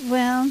die.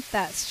 Well,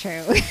 that's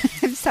true.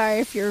 I'm sorry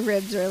if your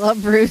ribs are a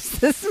little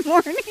bruised this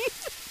morning.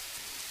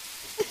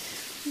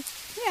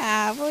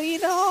 Yeah, well, you're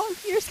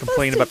supposed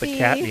Complain to about the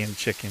cat being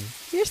chicken.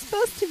 You're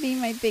supposed to be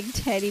my big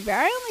teddy bear.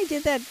 I only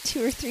did that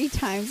 2 or 3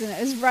 times, and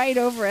it was right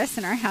over us,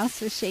 and our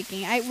house was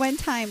shaking. One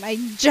time, I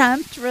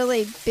jumped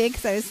really big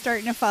because I was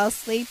starting to fall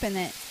asleep, and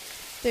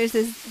there's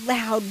this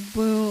loud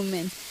boom,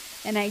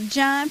 and I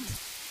jumped,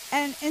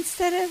 and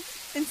instead of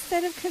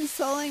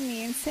consoling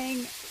me and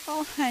saying,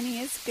 "Oh, honey,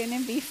 it's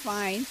gonna be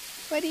fine,"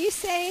 what do you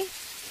say?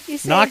 You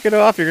say, "Knock it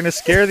off! You're gonna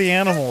scare the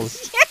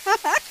animals." Yeah.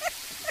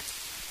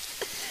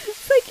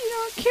 Like, you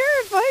don't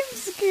care if I'm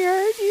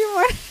scared.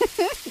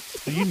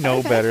 You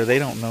know better. They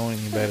don't know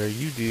any better.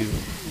 You do.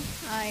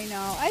 I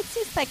know. It's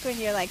just like when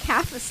you're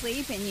half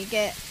asleep and you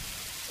get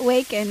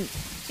wakened,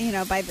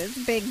 by this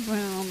big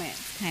boom.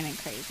 It's kind of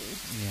crazy.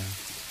 Yeah.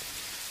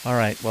 All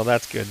right. Well,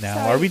 that's good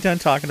now. Are we done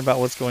talking about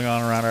what's going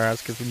on around our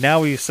house? Because now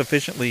we've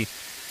sufficiently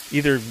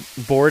either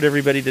bored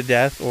everybody to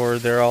death, or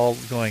they're all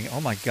going, "Oh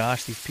my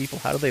gosh, these people,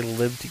 how do they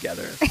live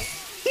together?"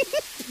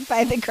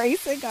 By the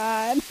grace of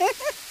God.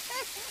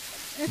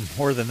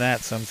 More than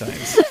that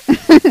sometimes.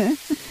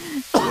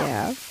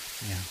 Yeah.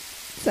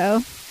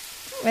 So,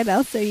 what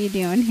else are you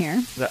doing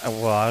here?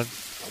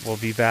 We'll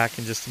be back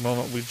in just a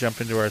moment. We jump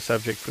into our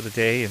subject for the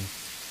day, and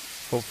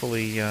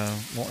hopefully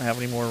won't have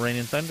any more rain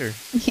and thunder.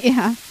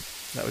 Yeah.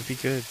 That would be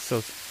good.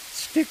 So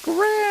stick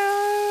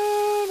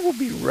around. We'll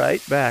be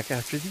right back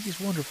after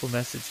these wonderful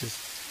messages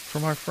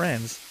from our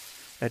friends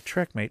at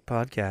Trekmate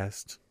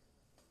Podcast.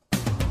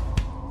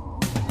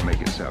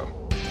 Make it so.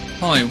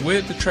 Hi,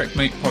 we're the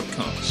Trekmate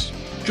Podcast.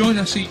 Join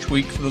us each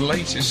week for the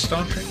latest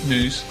Star Trek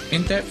news,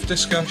 in-depth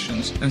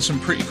discussions, and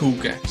some pretty cool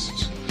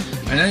guests.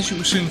 And as you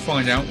will soon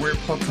find out, we're a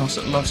podcast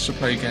that loves to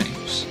play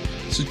games.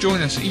 So join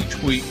us each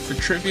week for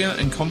trivia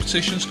and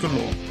competitions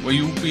galore, where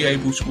you'll be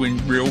able to win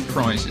real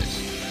prizes.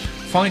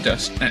 Find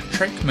us at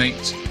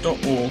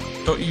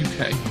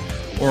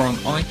trekmates.org.uk or on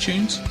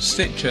iTunes,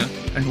 Stitcher,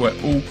 and where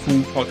all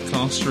cool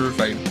podcasts are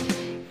available.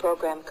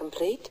 Program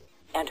complete.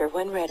 Enter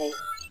when ready.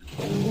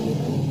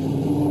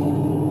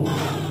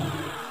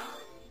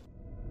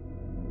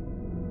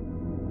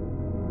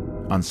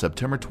 On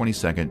September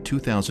 22,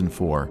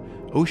 2004,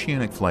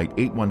 Oceanic Flight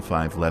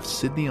 815 left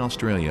Sydney,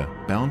 Australia,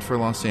 bound for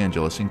Los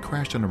Angeles, and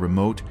crashed on a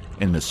remote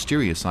and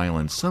mysterious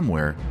island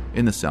somewhere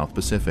in the South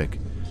Pacific.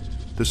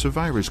 The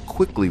survivors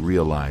quickly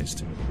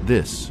realized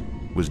this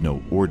was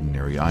no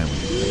ordinary island.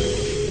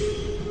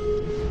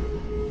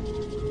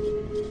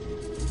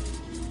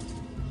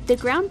 The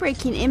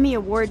groundbreaking Emmy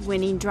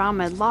Award-winning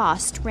drama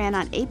Lost ran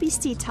on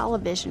ABC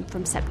television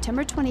from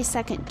September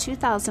 22,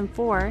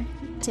 2004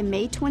 to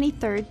May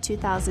 23,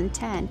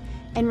 2010,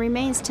 and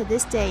remains to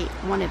this day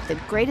one of the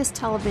greatest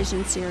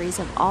television series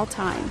of all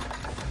time.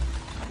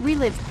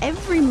 Relive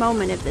every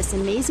moment of this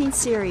amazing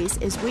series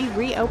as we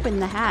reopen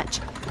the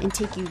hatch and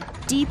take you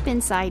deep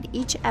inside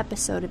each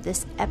episode of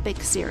this epic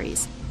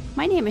series.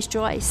 My name is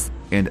Joyce.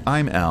 And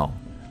I'm Al.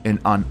 And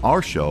on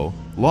our show,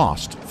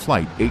 Lost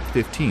Flight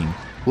 815,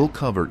 we'll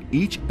cover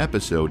each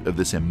episode of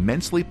this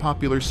immensely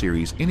popular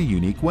series in a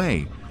unique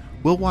way.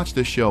 We'll watch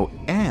the show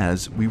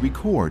as we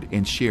record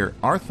and share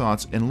our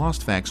thoughts and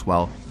Lost facts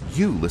while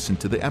you listen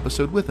to the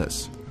episode with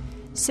us.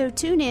 So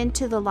tune in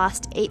to the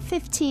Lost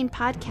 815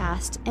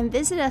 podcast and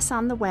visit us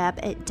on the web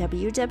at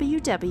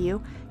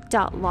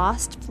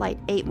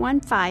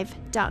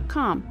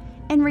www.lostflight815.com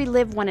and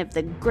relive one of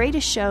the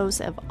greatest shows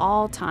of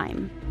all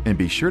time. And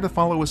be sure to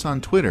follow us on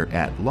Twitter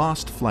at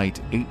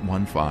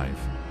LostFlight815.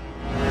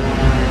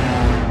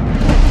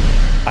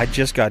 I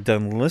just got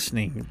done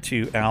listening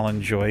to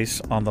Alan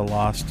Joyce on the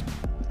Lost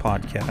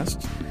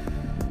podcast,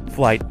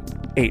 Flight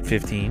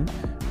 815.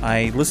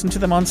 I listened to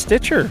them on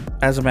Stitcher,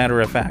 as a matter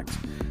of fact.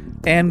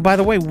 And by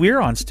the way, we're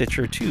on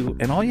Stitcher too.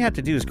 And all you have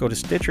to do is go to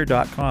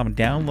Stitcher.com,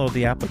 download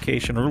the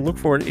application, or look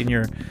for it in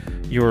your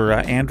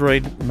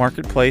Android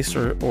marketplace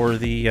or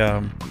the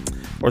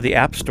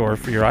App Store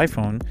for your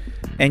iPhone,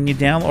 and you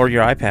download, or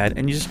your iPad,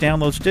 and you just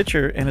download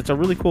Stitcher, and it's a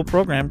really cool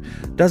program.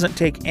 Doesn't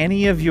take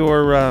any of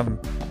your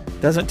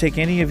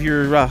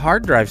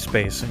hard drive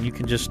space, and you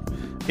can just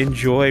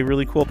enjoy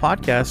really cool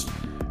podcasts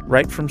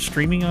right from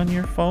streaming on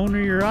your phone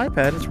or your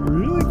iPad. It's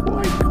really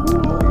quite cool.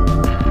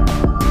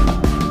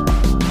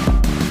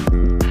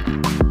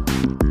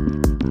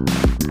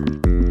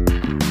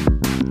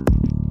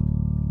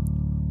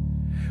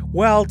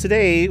 Well,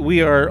 today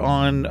we are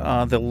on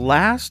the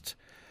last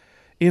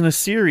in a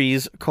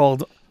series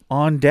called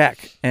On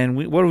Deck. And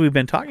what have we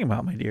been talking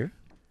about, my dear?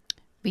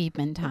 We've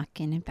been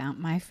talking about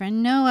my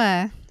friend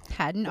Noah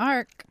had an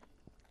ark.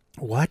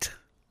 What?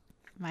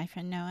 My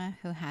friend Noah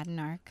who had an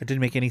ark. That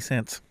didn't make any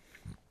sense.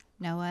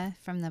 Noah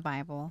from the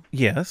Bible.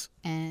 Yes.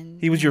 And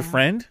he was your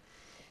friend?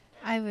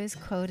 I was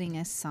quoting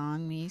a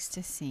song we used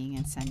to sing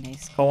in Sunday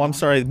school. Oh, I'm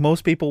sorry.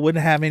 Most people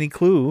wouldn't have any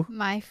clue.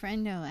 My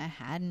friend Noah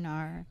had an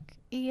ark.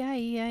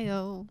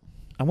 E-I-E-I-O.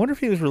 I wonder if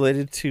he was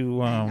related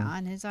to... and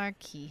on his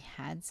ark, he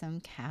had some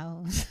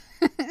cows.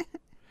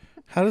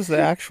 How does the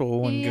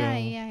actual one go?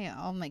 Yeah.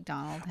 Oh,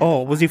 McDonald.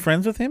 Oh, was he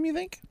friends with him, you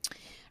think?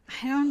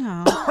 I don't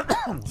know.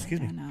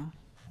 Excuse me.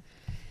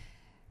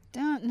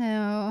 Don't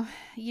know.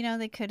 You know,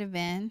 they could have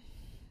been.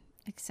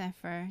 Except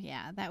for,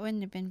 that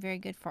wouldn't have been very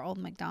good for old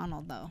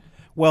McDonald, though.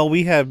 Well,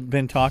 we have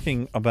been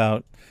talking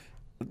about...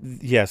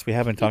 Yes, we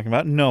have been talking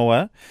about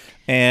Noah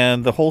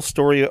and the whole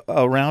story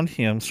around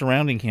him,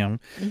 surrounding him.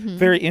 Mm-hmm.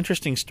 Very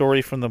interesting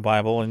story from the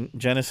Bible in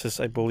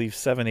Genesis, I believe,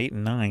 7, 8,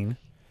 and 9.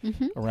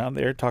 Mm-hmm. Around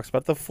there, it talks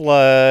about the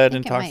flood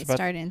and talks about. It might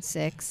start in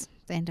 6,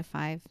 the end of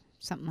 5,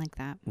 something like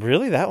that.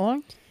 Really, that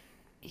long?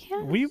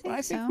 Yeah,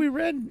 I think we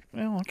read.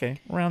 Well, okay,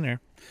 around there.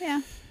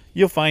 Yeah.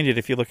 You'll find it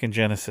if you look in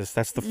Genesis.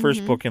 That's the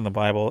first book in the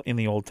Bible in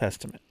the Old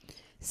Testament.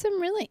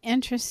 Some really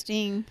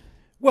interesting.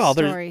 Well,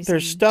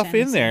 there's stuff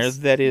in there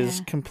that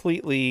is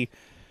completely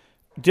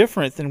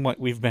different than what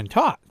we've been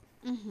taught.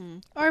 Mm-hmm.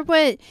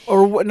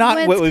 Or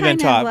not what we've been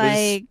taught.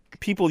 Like,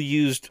 people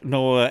used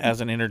Noah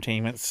as an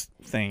entertainment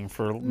thing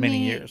for many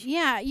years.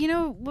 Yeah,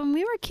 when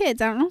we were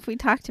kids, I don't know if we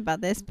talked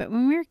about this, but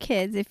when we were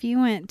kids, if you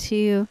went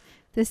to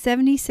the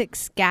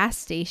 76 gas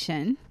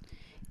station,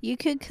 you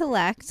could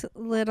collect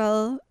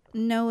little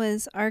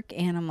Noah's Ark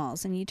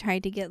animals, and you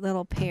tried to get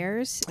little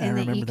pairs, and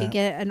then you could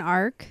get an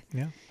ark.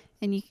 Yeah.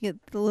 And you could get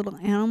the little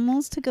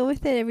animals to go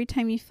with it. Every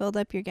time you filled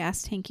up your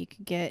gas tank, you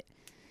could get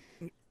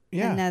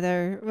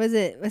another. Was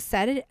it a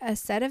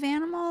set of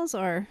animals,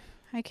 or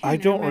I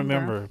don't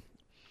remember.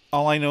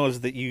 All I know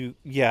is that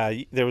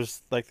there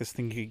was like this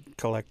thing you could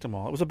collect them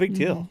all. It was a big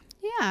deal.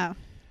 Yeah.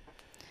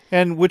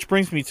 And which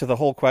brings me to the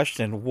whole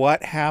question: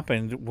 what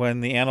happened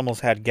when the animals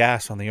had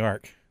gas on the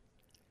ark?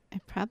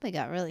 It probably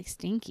got really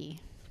stinky.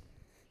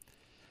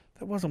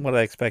 That wasn't what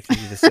I expected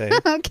you to say.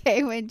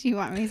 Okay, what do you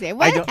want me to say?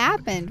 What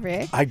happened,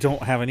 Rick? I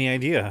don't have any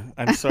idea.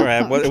 I'm sorry.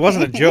 Okay. It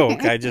wasn't a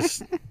joke.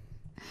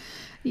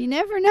 You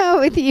never know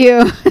with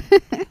you.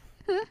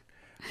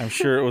 I'm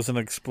sure it was an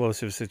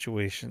explosive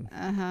situation.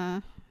 Uh-huh.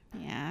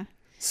 Yeah.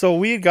 So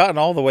we had gotten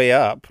all the way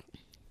up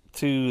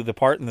to the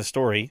part in the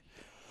story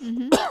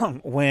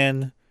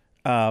when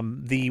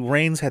the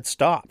rains had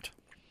stopped.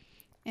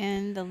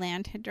 And the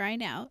land had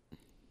dried out.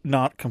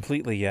 Not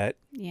completely yet.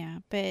 Yeah,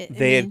 but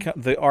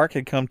the ark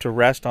had come to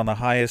rest on the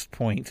highest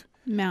point,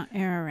 Mount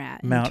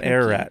Ararat.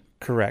 Ararat,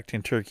 correct,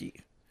 in Turkey.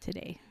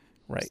 Today,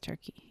 right? It's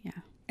Turkey, yeah.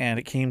 And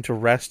it came to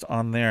rest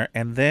on there,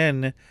 and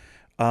then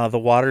the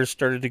waters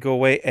started to go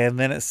away, and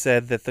then it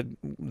said that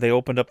they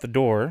opened up the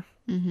door,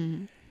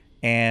 and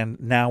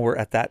now we're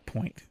at that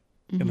point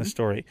in the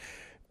story.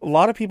 A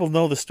lot of people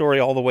know the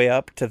story all the way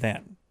up to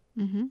then,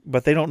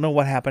 but they don't know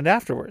what happened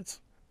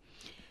afterwards.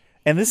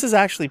 And this is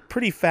actually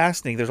pretty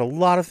fascinating. There's a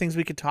lot of things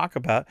we could talk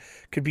about.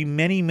 Could be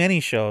many, many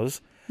shows,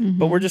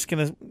 but we're just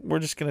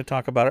gonna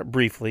talk about it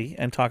briefly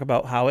and talk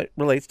about how it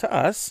relates to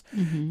us,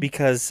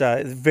 because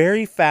it's a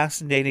very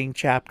fascinating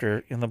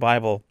chapter in the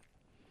Bible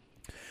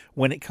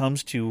when it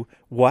comes to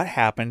what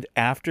happened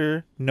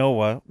after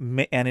Noah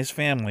and his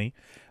family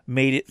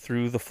made it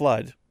through the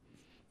flood,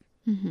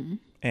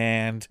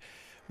 and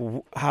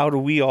how do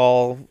we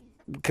all,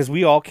 because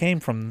we all came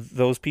from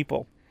those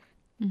people,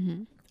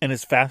 and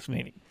it's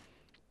fascinating.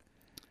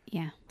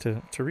 Yeah.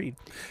 To read.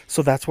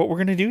 So that's what we're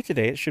going to do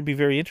today. It should be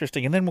very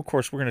interesting. And then, of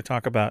course, we're going to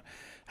talk about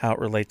how it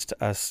relates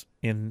to us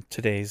in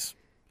today's,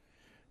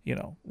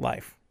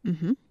 life,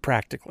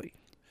 practically.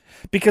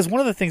 Because one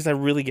of the things I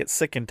really get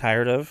sick and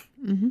tired of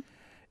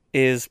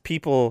is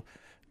people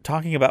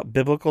talking about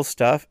biblical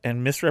stuff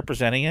and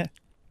misrepresenting it,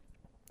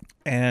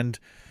 and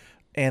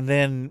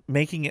then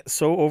making it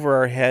so over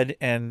our head.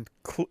 And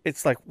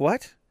it's like,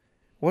 what?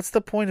 What's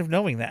the point of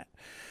knowing that?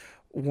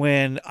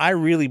 When I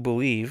really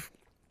believe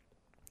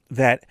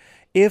that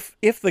if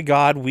the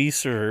God we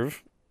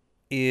serve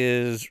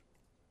is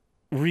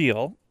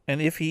real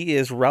and if he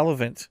is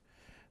relevant,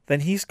 then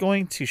he's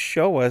going to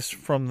show us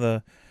from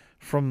the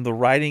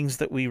writings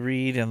that we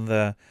read and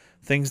the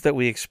things that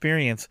we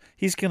experience,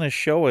 he's going to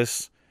show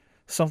us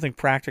something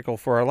practical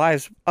for our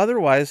lives.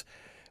 Otherwise,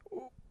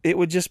 it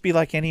would just be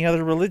like any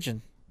other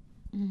religion.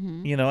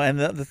 And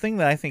the thing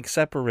that I think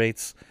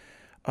separates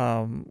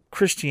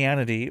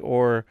Christianity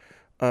or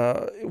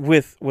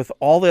with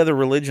all the other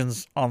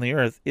religions on the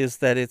earth is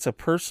that it's a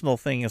personal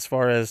thing, as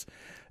far as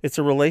it's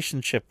a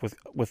relationship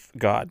with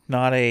God,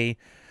 not a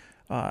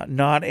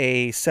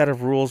set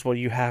of rules where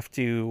you have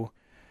to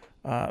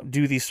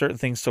do these certain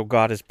things so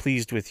God is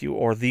pleased with you,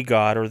 or the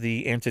God or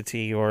the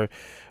entity or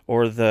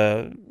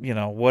the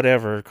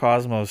whatever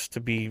cosmos to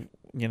be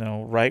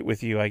right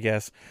with you. I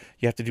guess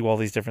you have to do all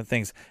these different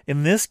things.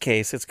 In this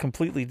case, it's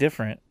completely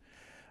different.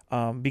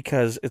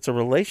 Because it's a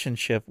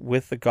relationship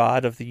with the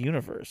God of the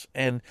universe.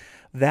 And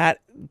that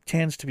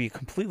tends to be a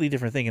completely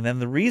different thing. And then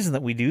the reason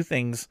that we do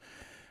things,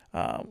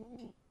 good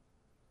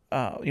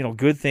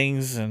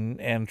things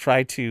and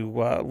try to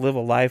live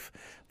a life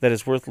that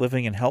is worth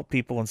living and help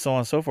people and so on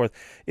and so forth,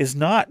 is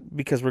not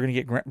because we're going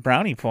to get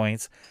brownie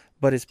points,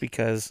 but it's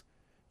because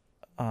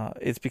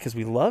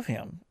we love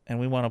him and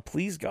we want to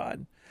please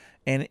God.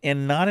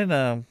 And not in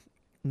a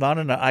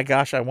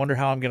I wonder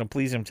how I'm going to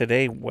please him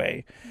today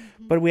way.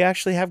 But we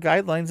actually have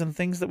guidelines and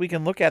things that we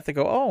can look at that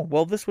go, oh,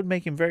 well, this would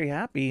make him very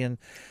happy. And,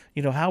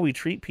 how we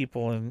treat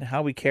people and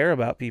how we care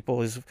about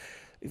people is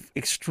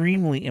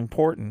extremely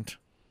important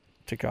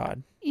to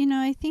God.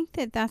 I think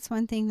that that's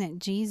one thing that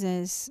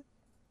Jesus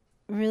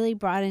really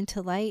brought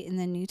into light in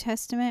the New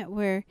Testament,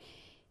 where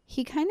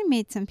he kind of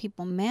made some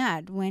people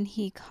mad when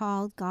he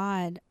called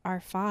God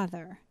our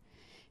Father,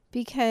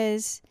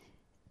 because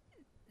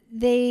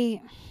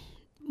they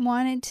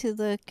wanted to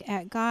look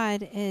at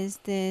God as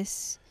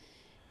this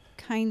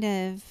kind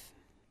of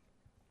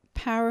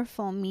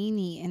powerful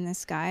meanie in the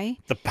sky.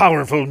 The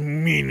powerful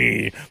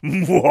meanie.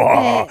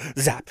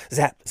 Zap,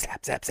 zap,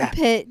 zap, zap, zap.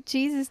 But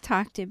Jesus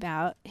talked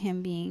about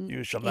him being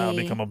You shall now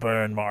become a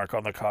burn mark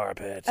on the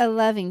carpet. A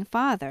loving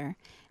father.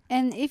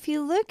 And if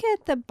you look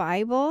at the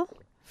Bible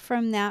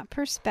from that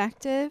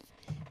perspective,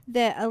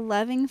 that a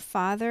loving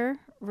father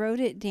wrote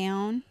it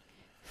down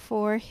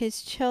for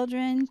his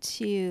children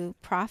to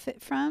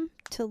profit from,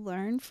 to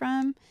learn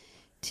from,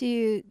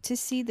 to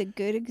see the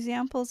good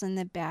examples and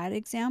the bad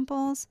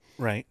examples.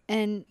 Right.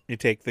 And you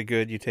take the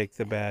good, you take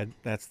the bad.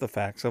 That's the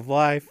facts of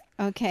life.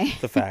 Okay.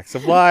 The facts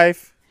of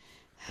life.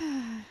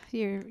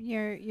 You're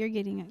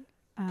getting it.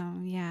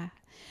 Yeah.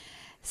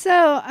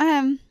 So,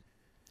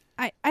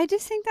 I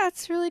just think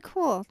that's really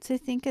cool to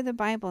think of the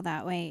Bible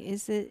that way,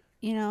 is that,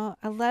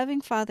 a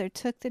loving father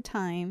took the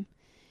time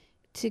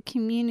to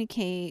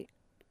communicate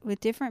with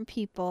different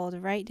people, to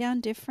write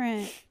down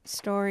different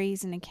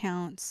stories and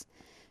accounts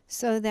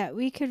so that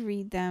we could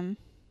read them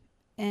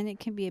and it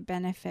can be a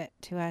benefit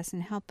to us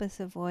and help us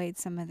avoid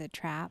some of the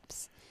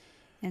traps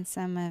and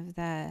some of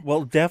the...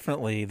 Well,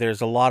 definitely,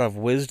 there's a lot of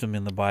wisdom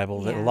in the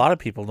Bible that a lot of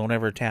people don't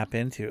ever tap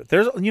into.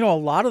 There's, a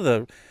lot of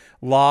the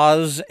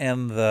laws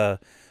and the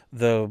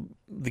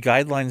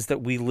guidelines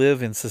that we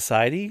live in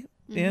society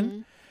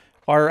in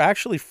are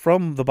actually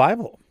from the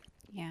Bible.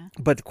 Yeah.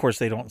 But of course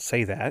they don't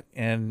say that.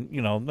 And,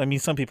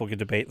 some people could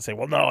debate and say,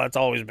 well, no, that's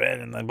always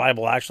been, and the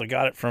Bible actually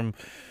got it from,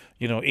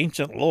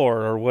 ancient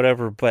lore or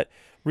whatever. But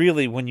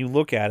really, when you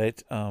look at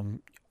it,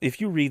 if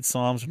you read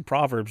Psalms and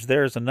Proverbs,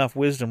 there's enough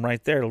wisdom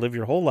right there to live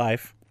your whole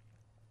life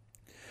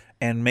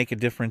and make a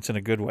difference in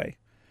a good way.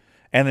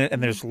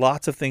 And there's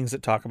lots of things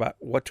that talk about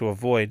what to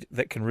avoid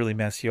that can really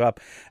mess you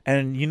up.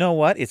 And you know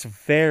what? It's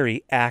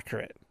very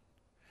accurate.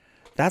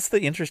 That's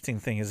the interesting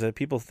thing, is that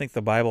people think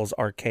the Bible is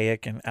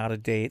archaic and out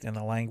of date and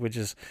the language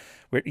is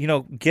weird.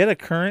 Get a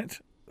current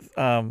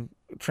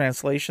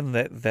translation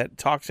that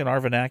talks in our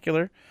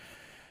vernacular.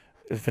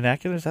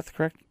 Vernacular, is that the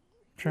correct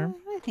term?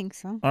 I think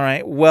so. All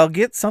right. Well,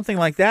 get something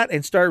like that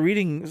and start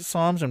reading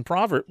Psalms and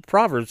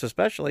Proverbs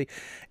especially,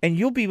 and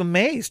you'll be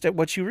amazed at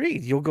what you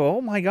read. You'll go,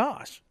 oh my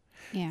gosh.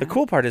 Yeah. The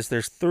cool part is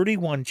there's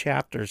 31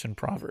 chapters in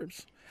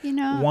Proverbs. You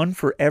know, one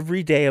for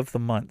every day of the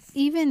month.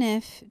 Even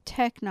if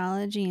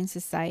technology and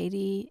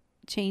society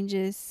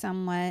changes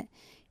somewhat,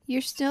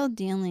 you're still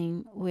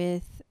dealing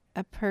with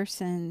a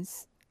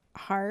person's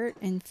heart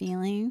and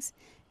feelings.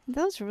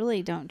 Those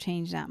really don't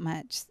change that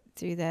much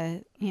through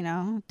the,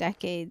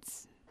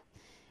 decades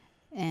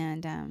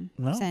and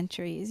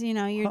centuries.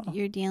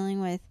 You're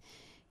dealing with,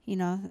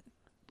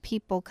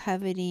 people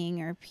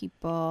coveting or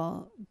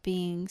people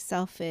being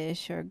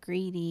selfish or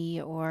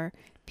greedy or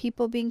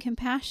people being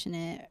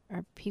compassionate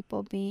or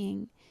people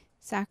being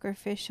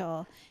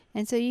sacrificial.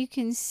 And so you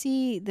can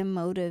see the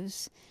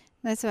motives.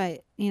 That's why,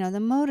 the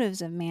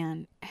motives of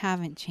man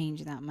haven't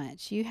changed that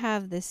much. You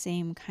have the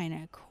same kind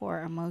of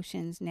core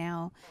emotions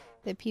now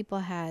that people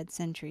had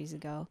centuries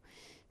ago.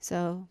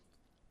 So,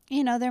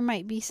 there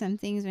might be some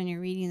things when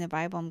you're reading the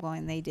Bible, I'm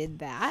going, they did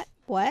that?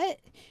 What?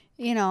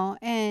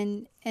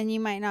 And you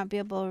might not be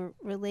able to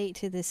relate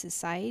to the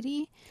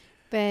society,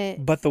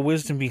 but the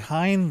wisdom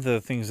behind the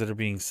things that are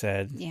being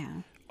said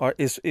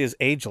is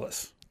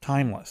ageless,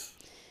 timeless.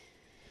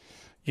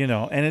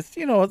 And it's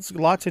a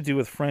lot to do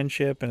with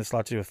friendship, and it's a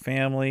lot to do with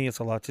family. It's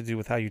a lot to do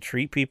with how you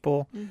treat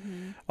people.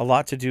 Mm-hmm. A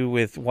lot to do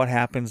with what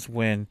happens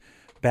when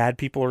bad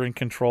people are in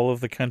control of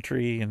the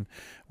country and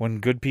when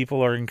good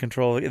people are in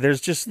control.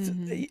 There's just,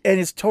 and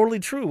it's totally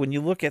true. When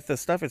you look at the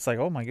stuff, it's like,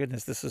 oh my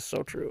goodness, this is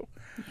so true.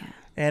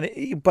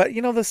 Yeah. But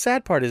the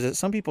sad part is that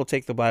some people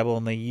take the Bible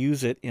and they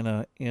use it in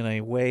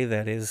a way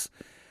that is,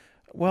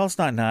 well, it's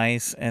not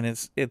nice, and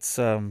it's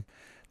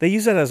they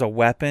use it as a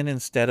weapon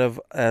instead of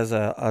as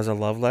a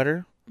love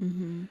letter.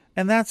 Mm-hmm.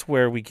 And that's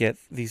where we get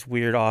these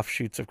weird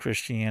offshoots of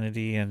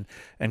Christianity and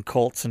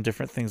cults and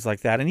different things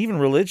like that. And even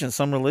religions,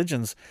 some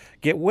religions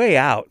get way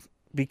out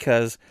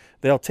because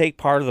they'll take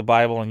part of the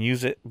Bible and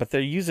use it, but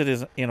they use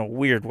it in a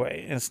weird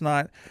way. And it's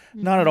not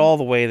at all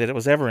the way that it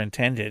was ever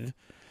intended,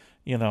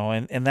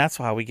 and that's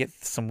how we get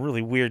some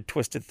really weird,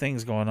 twisted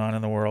things going on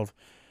in the world.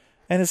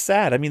 And it's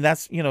sad. I mean,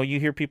 that's, you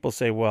hear people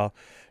say, well,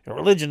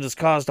 religion has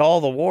caused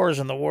all the wars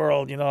in the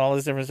world, all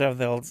this different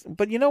stuff.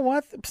 But you know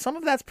what? Some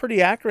of that's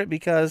pretty accurate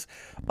because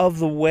of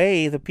the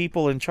way the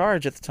people in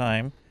charge at the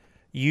time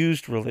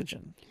used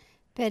religion.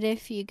 But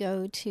if you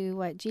go to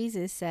what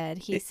Jesus said,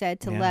 he said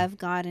to love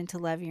God and to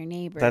love your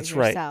neighbor as That's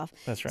yourself.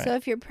 Right. That's right. So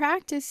if you're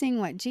practicing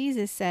what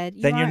Jesus said,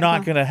 then you're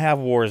not going to have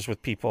wars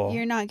with people.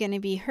 You're not going to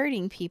be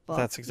hurting people.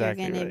 That's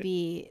exactly right. You're going to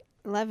be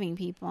loving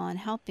people and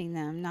helping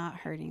them, not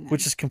hurting them.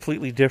 Which is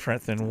completely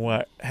different than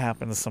what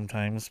happens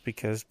sometimes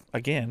because,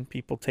 again,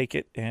 people take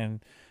it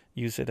and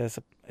use it as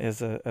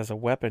a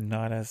weapon,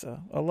 not as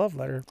a love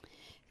letter.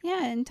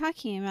 Yeah, and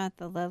talking about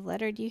the love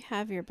letter, do you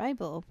have your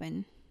Bible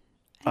open?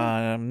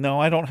 No,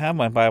 I don't have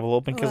my Bible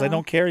open because I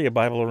don't carry a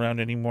Bible around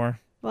anymore.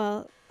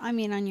 Well, I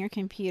mean on your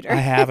computer. I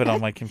have it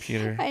on my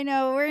computer. I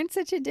know, we're in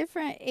such a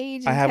different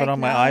age. I have it on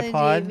my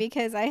iPod.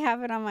 Because I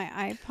have it on my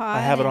iPod.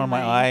 I have it on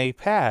my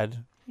iPad.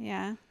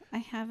 Yeah, I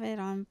have it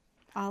on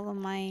all of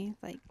my,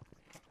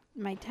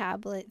 my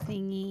tablet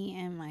thingy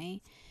and my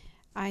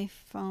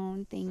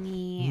iPhone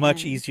thingy.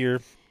 Much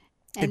easier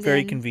and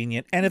very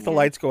convenient. And if the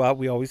lights go out,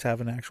 we always have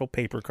an actual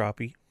paper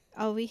copy.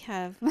 Oh, we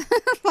have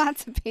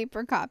lots of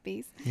paper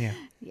copies. Yeah.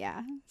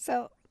 Yeah.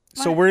 So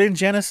we're in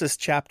Genesis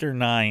chapter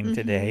 9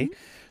 today.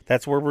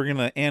 That's where we're going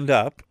to end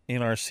up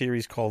in our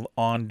series called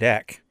On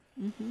Deck.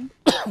 Mm-hmm.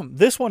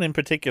 This one in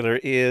particular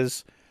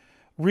is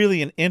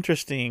really an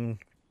interesting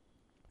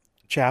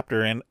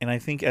chapter, and I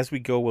think as we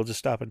go, we'll just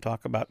stop and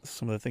talk about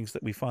some of the things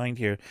that we find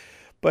here.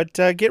 But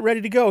get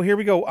ready to go. Here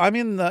we go. I'm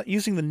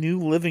using the New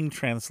Living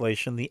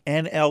Translation, the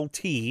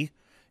NLT,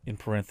 in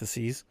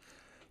parentheses,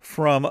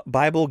 from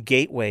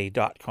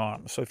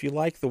BibleGateway.com. So if you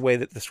like the way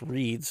that this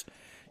reads,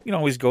 you can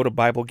always go to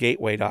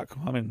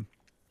BibleGateway.com and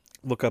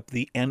look up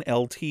the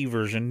NLT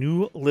version,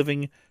 New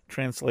Living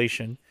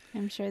Translation.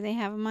 I'm sure they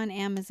have them on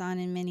Amazon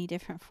in many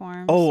different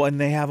forms. Oh, and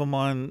they have them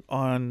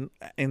on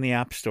in the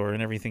App Store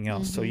and everything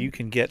else, so you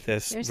can get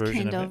this version Kindle of it.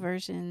 There's Kindle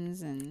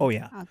versions and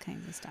all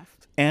kinds of stuff.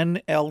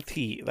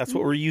 NLT, that's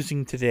what we're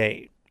using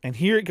today. And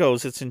here it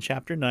goes. It's in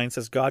chapter 9. It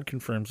says, God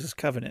confirms his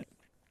covenant.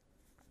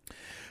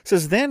 It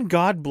says, then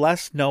God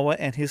blessed Noah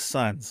and his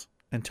sons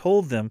and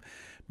told them,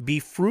 be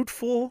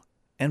fruitful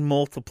and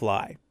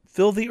multiply.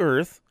 Fill the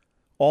earth,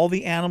 all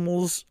the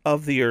animals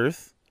of the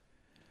earth,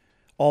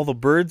 all the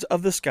birds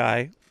of the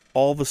sky,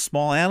 all the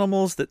small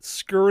animals that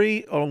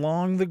scurry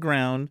along the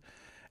ground,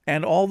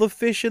 and all the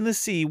fish in the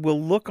sea will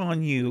look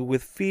on you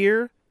with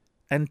fear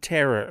and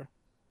terror.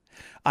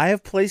 I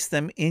have placed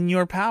them in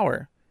your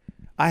power.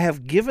 I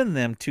have given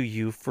them to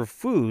you for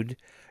food,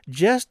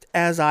 just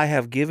as I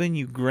have given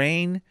you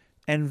grain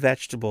and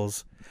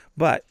vegetables.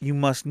 But you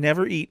must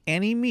never eat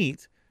any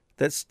meat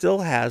that still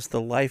has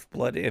the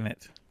lifeblood in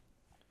it.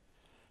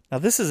 Now,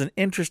 this is an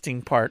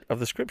interesting part of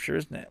the scripture,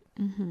 isn't it?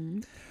 Mm-hmm.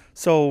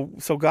 So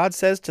God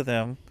says to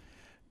them,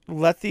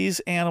 let these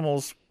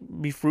animals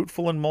be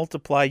fruitful and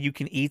multiply. You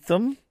can eat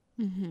them,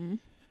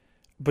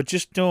 but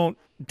just don't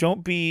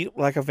be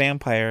like a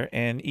vampire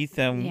and eat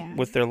them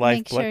with their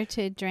Make lifeblood. sure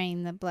to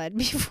drain the blood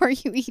before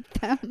you eat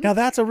them. Now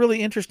that's a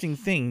really interesting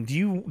thing. Do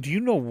you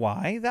know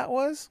why that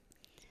was?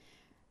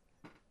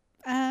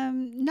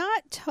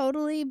 Not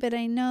totally, but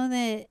I know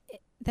that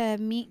the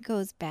meat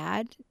goes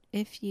bad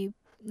if you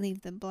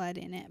leave the blood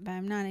in it, but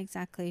I'm not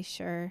exactly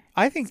sure.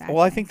 I think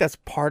that's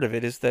part of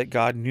it, is that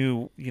God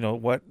knew,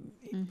 what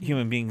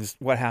human beings,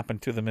 what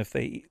happened to them if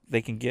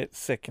they can get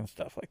sick and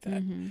stuff like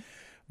that.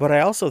 But I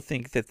also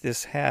think that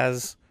this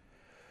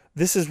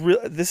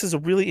is a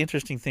really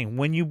interesting thing.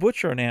 When you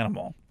butcher an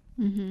animal,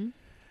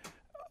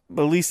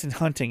 at least in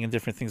hunting and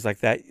different things like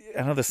that,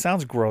 I know this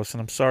sounds gross,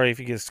 and I'm sorry if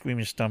you get a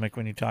squeamish stomach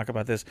when you talk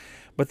about this,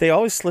 but they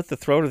always slit the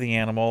throat of the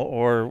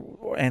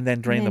animal and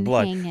then drain the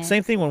blood.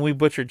 Same thing when we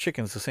butchered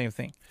chickens, the same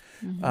thing.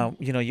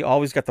 You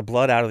always got the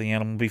blood out of the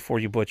animal before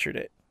you butchered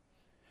it.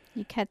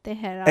 You cut the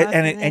head off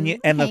and hang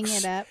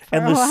it up for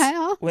a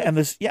while. And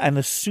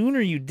the sooner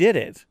you did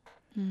it,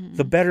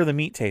 the better the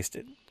meat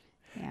tasted.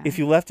 Yeah. If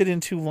you left it in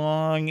too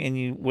long and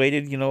you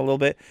waited, a little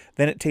bit,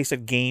 then it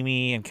tasted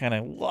gamey and kind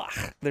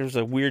of, there's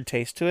a weird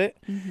taste to it.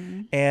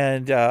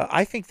 And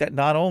I think that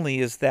not only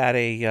is that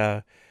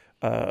a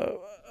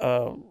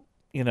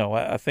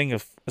thing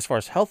of, as far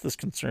as health is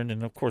concerned,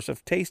 and of course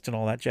of taste and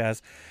all that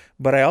jazz,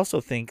 but I also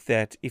think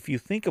that if you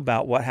think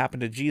about what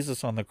happened to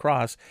Jesus on the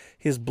cross,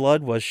 his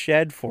blood was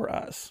shed for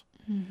us.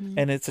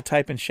 And it's a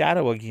type and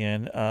shadow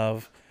again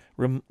of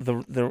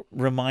the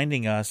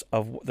reminding us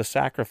of the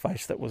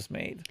sacrifice that was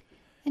made.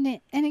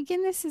 And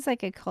again, this is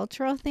like a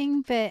cultural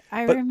thing, but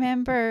I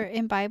remember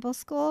in Bible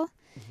school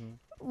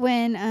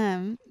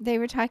when they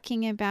were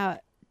talking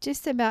about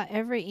just about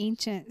every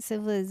ancient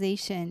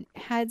civilization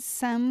had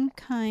some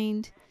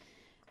kind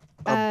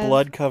of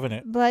blood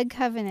covenant. Blood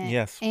covenant.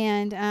 Yes.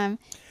 And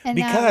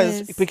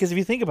because if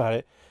you think about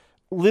it,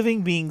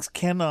 living beings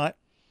cannot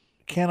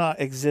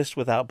exist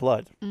without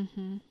blood.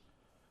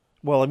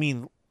 Well, I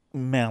mean,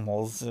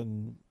 mammals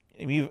and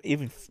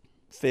even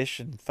fish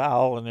and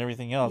fowl and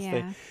everything else.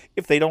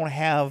 If they don't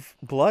have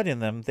blood in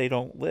them, they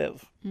don't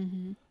live.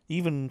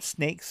 Even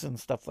snakes and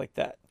stuff like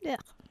that.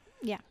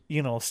 Yeah.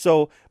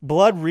 So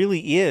blood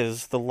really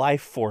is the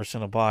life force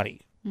in a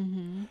body.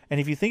 And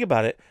if you think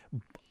about it,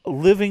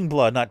 living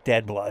blood, not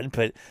dead blood,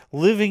 but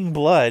living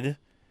blood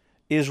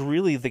is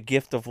really the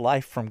gift of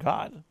life from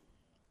God.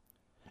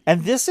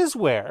 And this is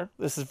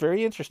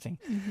very interesting.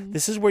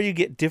 This is where you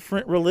get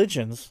different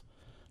religions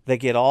that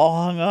get all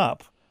hung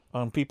up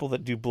on people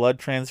that do blood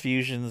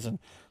transfusions, and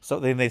so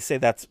then they say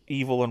that's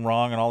evil and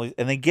wrong and all these,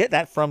 and they get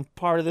that from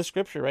part of the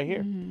scripture right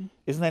here.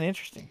 Isn't that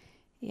interesting?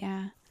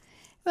 Yeah.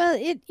 Well,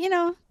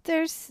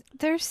 there's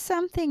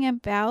something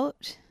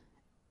about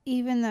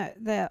even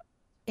the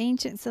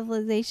ancient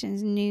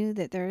civilizations knew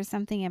that there was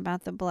something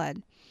about the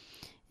blood,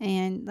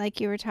 and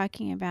like you were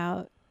talking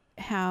about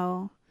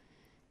how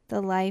the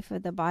life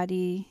of the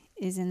body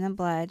is in the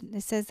blood.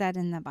 It says that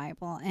in the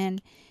Bible, and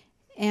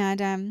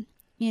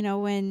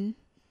when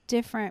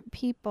different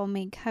people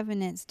made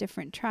covenants,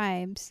 different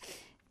tribes,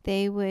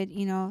 they would,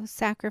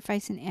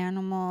 sacrifice an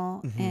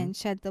animal and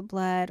shed the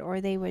blood,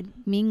 or they would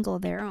mingle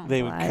their own blood.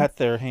 They would cut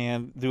their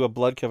hand, do a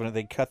blood covenant.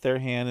 They'd cut their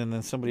hand, and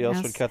then somebody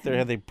else would cut their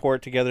hand. They'd pour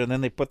it together, and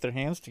then they put their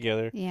hands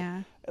together.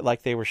 Yeah.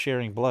 Like they were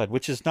sharing blood,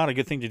 which is not a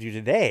good thing to do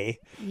today.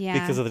 Yeah.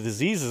 Because of the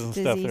diseases and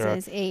stuff.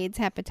 Diseases, AIDS,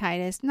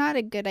 hepatitis, not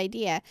a good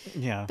idea.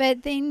 Yeah.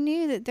 But they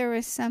knew that there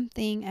was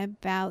something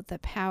about the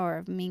power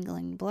of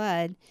mingling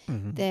blood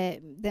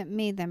that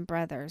made them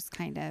brothers,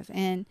 kind of.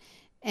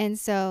 And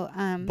so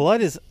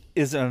blood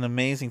is an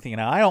amazing thing.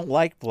 Now, I don't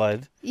like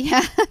blood.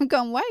 Yeah, I'm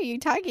going, why are you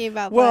talking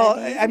about blood?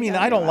 Well, I mean,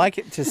 I don't like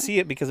it to see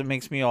it because it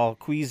makes me all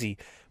queasy.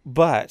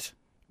 But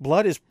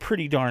blood is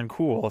pretty darn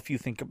cool if you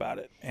think about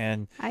it.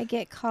 And I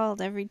get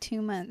called every 2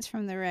 months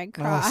from the Red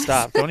Cross. Oh,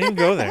 stop. Don't even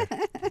go there.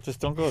 Just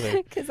don't go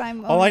there. Because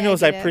I'm all I know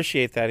is I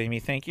appreciate that, Amy.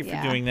 Thank you for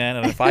doing that.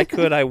 And if I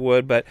could, I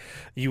would. But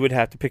you would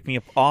have to pick me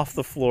up off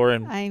the floor,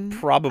 and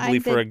for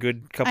a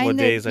good couple of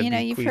days, I'd be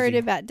you've queasy. heard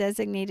about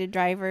designated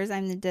drivers.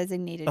 I'm the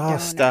designated donor. Oh,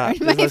 stop.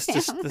 Let's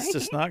family.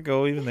 just not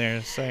go even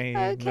there. Say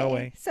okay. No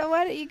way. So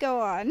why don't you go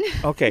on?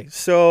 Okay.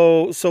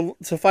 So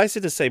suffice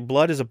it to say,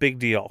 blood is a big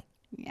deal.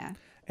 Yeah.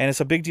 And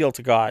it's a big deal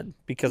to God,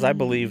 because I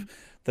believe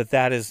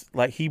that is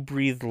like He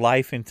breathed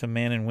life into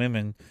men and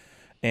women,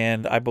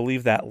 and I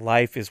believe that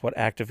life is what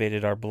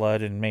activated our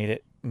blood and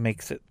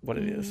makes it what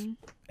it is.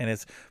 And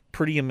it's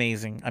pretty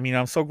amazing. I mean,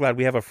 I'm so glad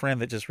we have a friend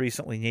that just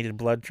recently needed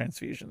blood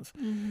transfusions,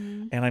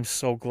 and I'm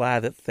so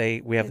glad that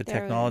we have the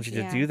technology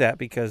to do that,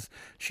 because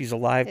she's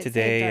alive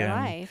today. Saved her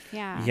life.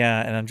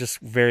 Yeah, and I'm just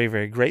very,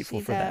 very grateful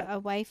for that. She's a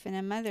wife and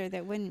a mother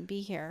that wouldn't be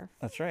here.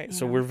 That's right.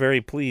 So we're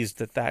very pleased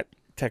that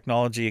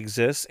technology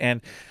exists.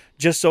 And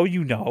just so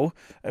you know,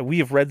 we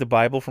have read the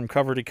Bible from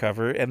cover to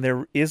cover, and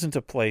there isn't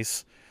a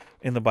place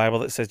in the Bible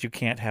that says you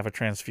can't have a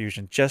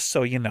transfusion, just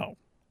so you know.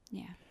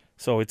 Yeah.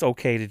 So it's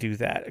okay to do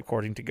that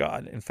according to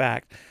God. In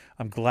fact,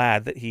 I'm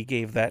glad that He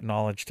gave that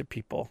knowledge to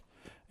people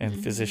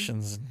and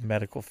physicians and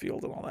medical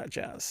field and all that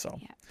jazz. So,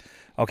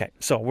 okay,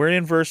 so we're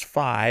in verse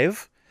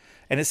 5.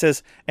 And it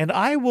says, "And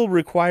I will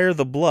require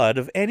the blood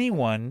of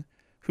anyone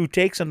who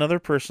takes another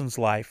person's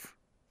life.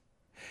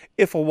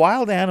 If a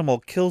wild animal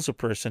kills a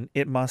person,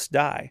 it must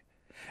die.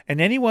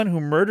 And anyone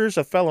who murders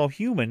a fellow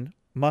human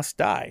must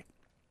die.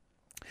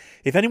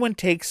 If anyone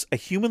takes a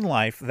human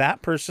life,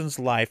 that person's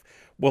life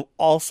will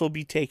also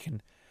be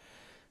taken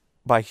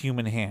by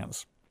human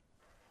hands.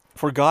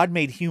 For God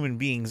made human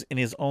beings in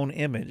his own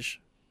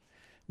image.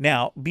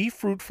 Now be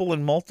fruitful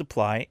and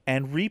multiply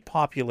and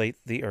repopulate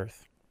the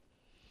earth."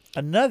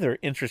 Another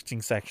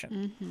interesting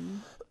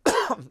section.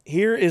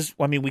 Here is,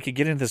 I mean, we could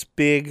get into this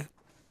big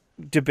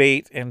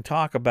debate and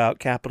talk about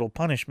capital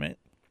punishment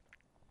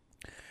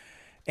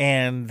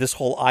and this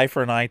whole eye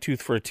for an eye,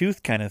 tooth for a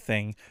tooth kind of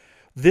thing.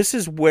 This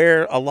is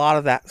where a lot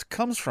of that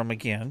comes from,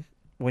 again,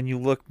 when you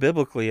look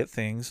biblically at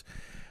things.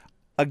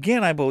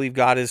 Again, I believe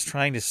God is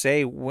trying to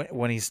say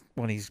when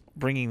he's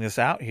bringing this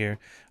out here,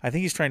 I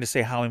think he's trying to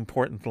say how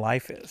important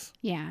life is.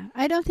 Yeah.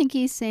 I don't think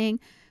he's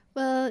saying,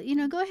 well,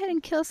 go ahead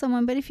and kill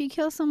someone, but if you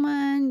kill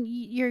someone,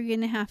 you're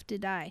going to have to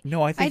die.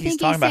 No, I think he's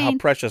talking about how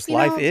precious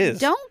life is.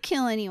 Don't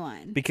kill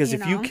anyone. Because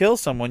if you kill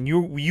someone,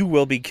 you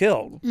will be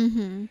killed.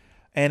 Mm-hmm.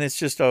 And it's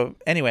just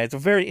anyway, it's a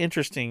very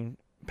interesting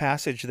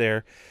passage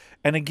there.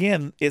 And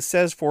again, it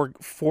says,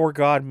 for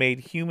God made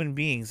human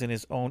beings in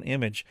his own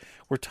image.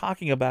 We're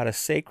talking about a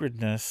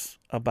sacredness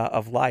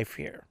of life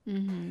here.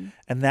 Mm-hmm.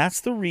 And that's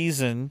the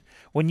reason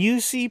when you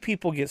see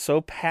people get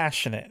so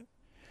passionate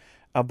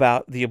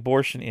about the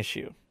abortion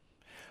issue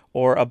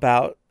or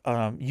about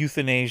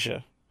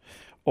euthanasia,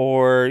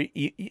 or,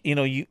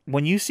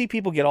 when you see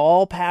people get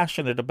all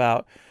passionate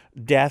about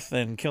death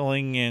and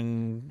killing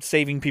and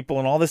saving people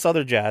and all this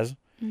other jazz,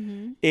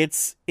 mm-hmm.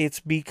 it's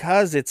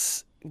because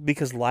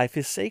life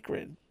is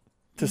sacred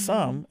to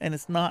some and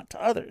it's not to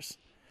others.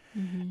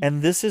 Mm-hmm.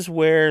 And this is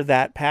where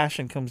that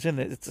passion comes in.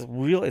 It's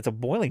a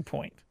boiling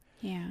point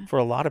for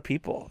a lot of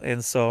people.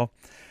 And so,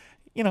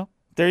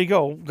 there you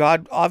go.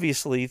 God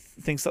obviously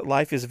thinks that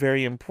life is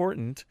very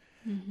important,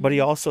 but he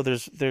also,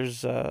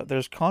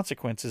 there's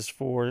consequences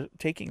for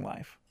taking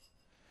life.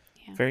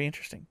 Yeah. Very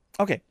interesting.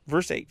 Okay.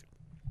 Verse 8.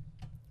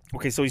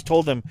 Okay. So he's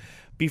told them,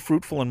 be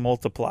fruitful and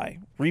multiply,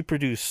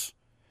 reproduce,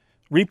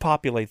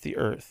 repopulate the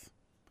earth.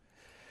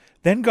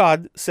 Then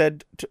God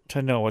said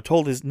to Noah,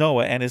 told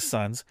Noah and his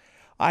sons,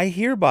 I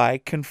hereby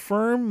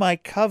confirm my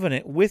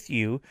covenant with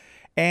you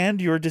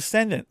and your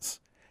descendants,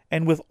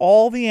 and with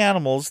all the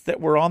animals that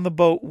were on the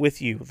boat with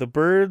you, the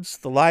birds,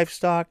 the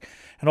livestock,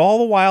 and all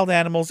the wild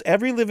animals,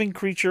 every living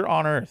creature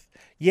on earth.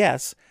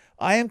 Yes,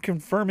 I am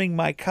confirming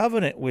my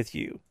covenant with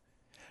you.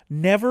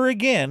 Never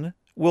again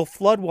will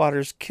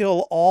floodwaters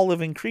kill all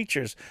living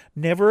creatures.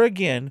 Never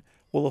again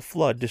will a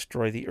flood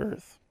destroy the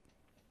earth.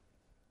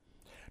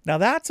 Now,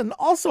 that's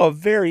also a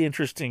very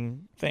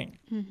interesting thing.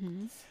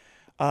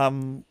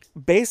 Mm-hmm.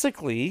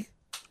 Basically,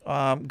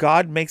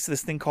 God makes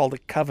this thing called a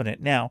covenant.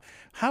 Now,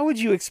 how would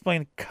you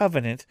explain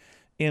covenant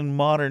in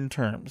modern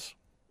terms?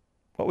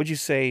 What would you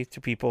say to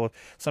people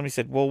if somebody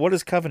said, well, what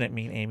does covenant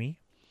mean, Amy?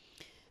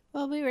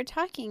 Well, we were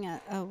talking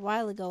a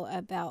while ago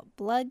about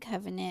blood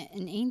covenant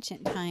in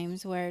ancient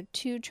times where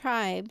two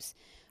tribes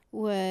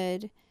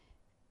would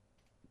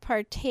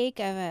partake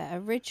of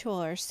a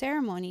ritual or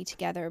ceremony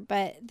together,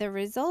 but the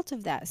result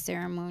of that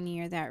ceremony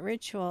or that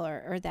ritual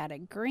or that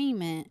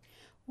agreement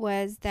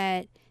was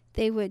that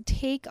they would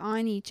take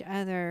on each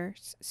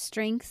other's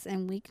strengths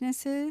and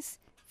weaknesses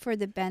for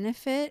the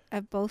benefit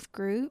of both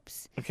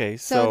groups. Okay,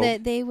 so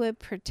that they would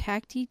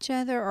protect each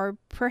other, or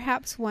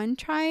perhaps one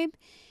tribe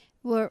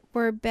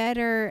were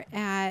better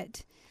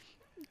at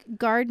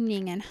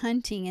gardening and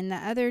hunting and the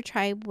other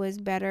tribe was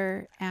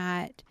better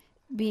at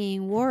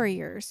being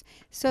warriors.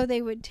 So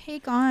they would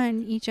take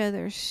on each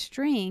other's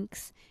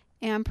strengths,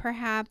 and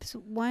perhaps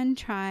one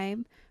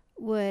tribe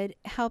would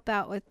help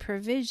out with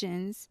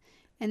provisions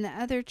and the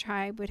other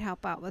tribe would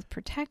help out with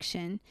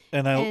protection.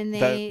 And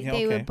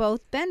they would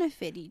both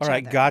benefit each other. All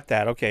right, got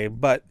that. Okay,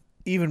 but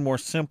even more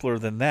simpler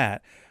than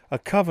that, a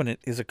covenant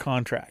is a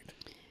contract.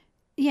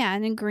 Yeah,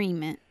 an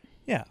agreement.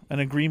 Yeah, an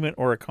agreement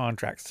or a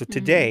contract. So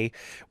today,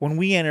 when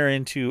we enter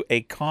into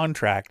a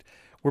contract,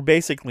 we're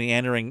basically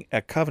entering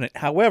a covenant.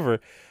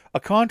 However,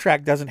 a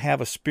contract doesn't have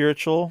a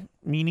spiritual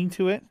meaning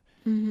to it.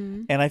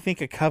 Mm-hmm. And I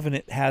think a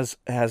covenant has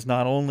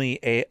not only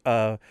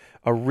a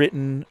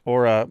written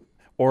or a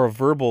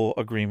verbal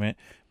agreement,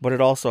 but it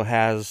also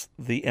has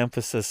the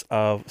emphasis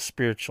of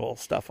spiritual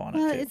stuff on it.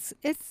 Well, too.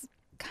 it's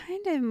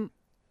kind of,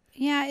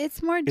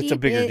 it's more deep. It's a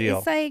bigger deal.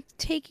 It's like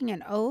taking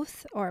an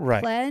oath or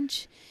a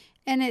pledge.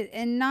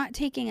 And not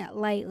taking it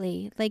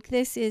lightly. Like,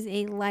 this is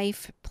a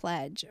life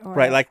pledge.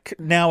 Right. Like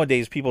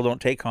nowadays, people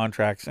don't take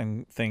contracts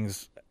and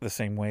things the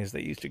same way as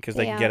they used to because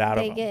they can get out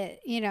of them. They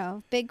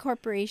get, big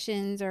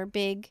corporations or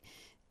big,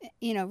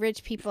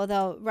 rich people,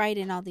 they'll write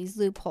in all these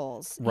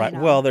loopholes. Right.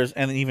 Well,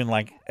 and even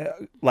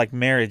like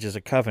marriage is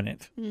a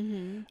covenant.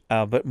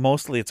 Mm-hmm. But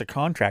mostly it's a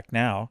contract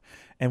now.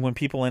 And when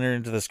people enter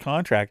into this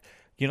contract,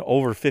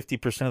 over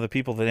 50% of the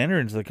people that enter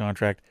into the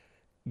contract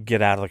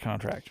get out of the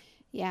contract.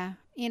 Yeah.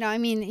 I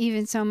mean,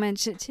 even so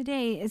much that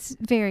today, it's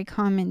very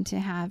common to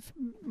have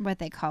what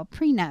they call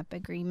prenup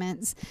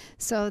agreements,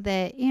 so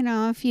that,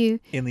 if you...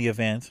 In the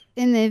event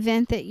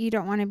that you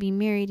don't want to be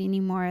married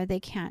anymore, they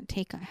can't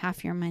take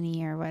half your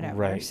money or whatever.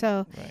 Right.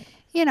 So,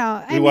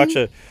 right. We watch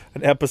an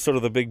episode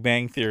of The Big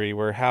Bang Theory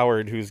where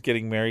Howard, who's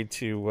getting married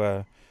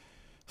to,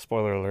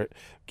 spoiler alert,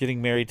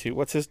 getting married to,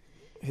 what's his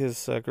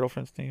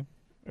girlfriend's name?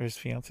 Or his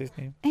fiance's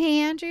name? Hey,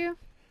 Andrew.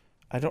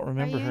 I don't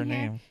remember her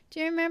name. Do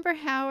you remember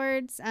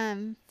Howard's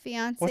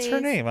fiance? What's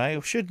her name? I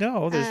should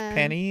know. There's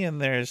Penny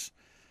and there's...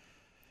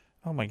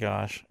 Oh my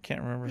gosh. I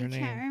can't remember her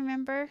name. Can't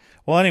remember?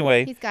 Well,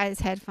 anyway. He's got his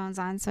headphones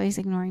on, so he's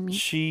ignoring me.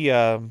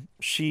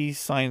 She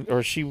signed,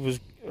 or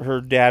her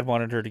dad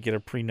wanted her to get a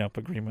prenup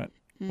agreement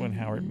when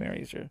Howard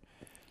marries her.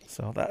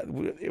 So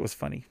it was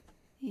funny.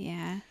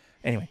 Yeah.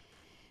 Anyway.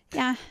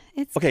 Yeah,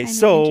 it's okay.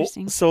 So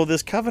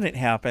this covenant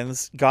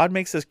happens. God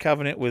makes this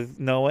covenant with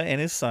Noah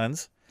and his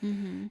sons,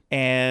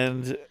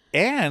 and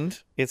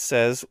it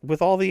says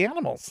with all the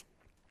animals.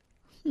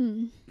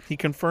 He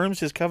confirms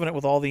his covenant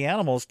with all the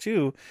animals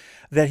too,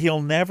 that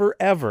he'll never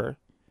ever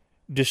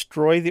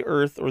destroy the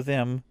earth or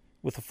them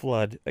with a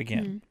flood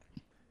again.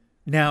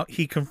 Now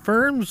he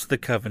confirms the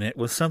covenant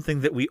with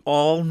something that we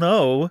all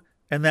know,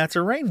 and that's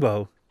a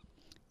rainbow.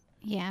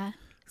 Yeah.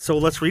 So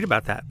let's read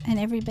about that. And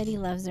everybody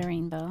loves a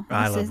rainbow.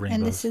 I love rainbows.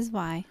 And this is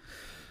why.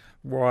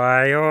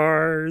 Why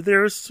are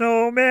there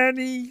so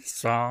many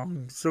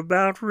songs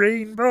about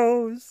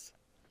rainbows?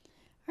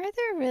 Are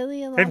there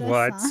really a lot of songs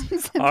about And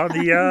what's on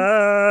the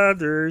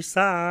other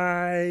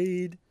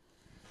side?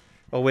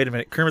 Oh, wait a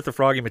minute. Kermit the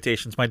Frog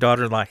imitations. My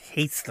daughter-in-law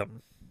hates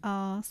them.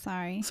 Oh,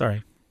 sorry.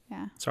 Sorry.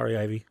 Yeah. Sorry,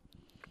 Ivy.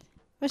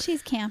 Well,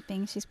 she's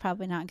camping. She's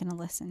probably not going to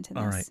listen to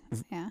this. All right.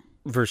 Yeah.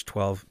 Verse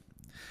 12.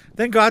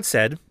 Then God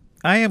said,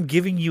 I am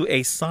giving you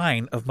a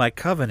sign of my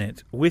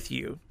covenant with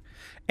you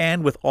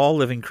and with all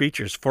living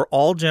creatures for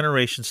all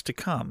generations to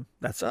come.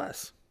 That's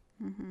us.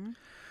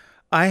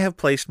 I have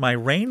placed my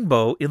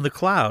rainbow in the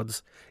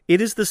clouds.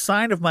 It is the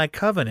sign of my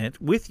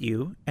covenant with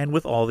you and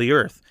with all the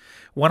earth.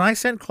 When I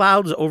send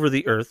clouds over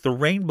the earth, the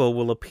rainbow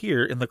will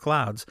appear in the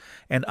clouds,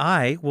 and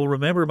I will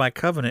remember my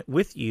covenant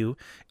with you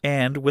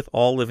and with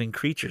all living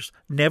creatures.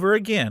 Never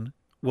again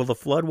will the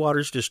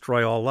floodwaters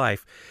destroy all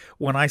life.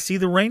 When I see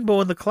the rainbow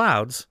in the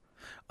clouds,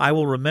 I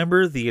will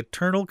remember the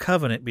eternal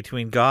covenant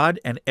between God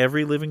and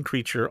every living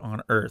creature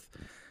on earth.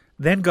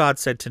 Then God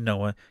said to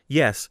Noah,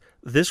 yes,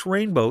 this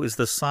rainbow is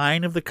the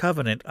sign of the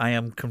covenant I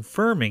am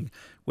confirming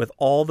with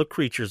all the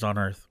creatures on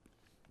earth.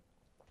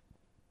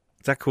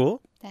 Is that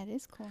cool? That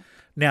is cool.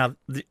 Now,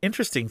 the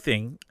interesting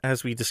thing,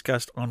 as we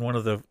discussed on one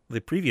of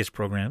the previous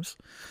programs,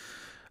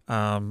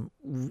 a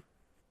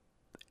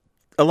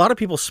lot of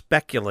people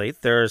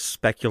speculate, there's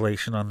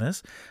speculation on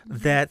this,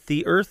 that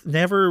the earth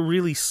never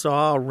really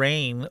saw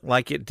rain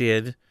like it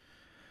did.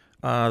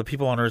 The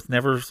people on earth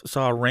never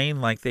saw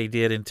rain like they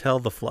did until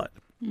the flood.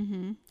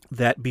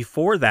 That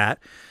before that,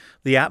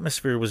 the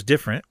atmosphere was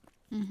different,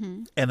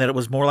 and that it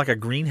was more like a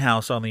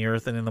greenhouse on the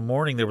earth. And in the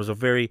morning, there was a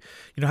very,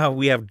 how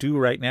we have dew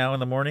right now in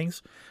the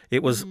mornings?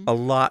 It was a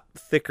lot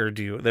thicker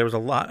dew. There was a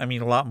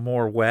lot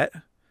more wet,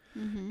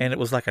 and it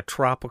was like a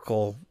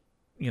tropical,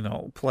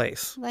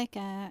 place. Like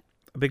a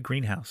big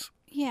greenhouse.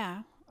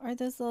 Yeah, or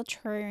those little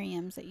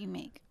terrariums that you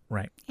make.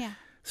 Right. Yeah.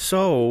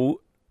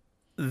 So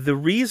the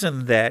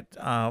reason that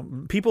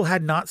people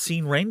had not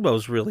seen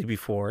rainbows really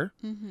before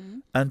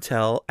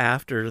until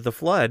after the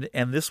flood,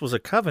 and this was a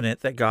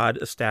covenant that God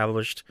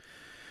established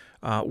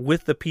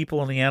with the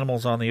people and the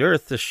animals on the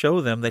earth to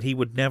show them that he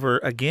would never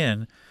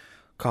again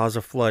cause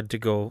a flood to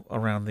go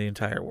around the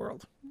entire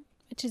world.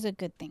 Which is a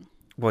good thing.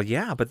 Well,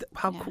 yeah, but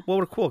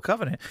what a cool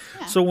covenant.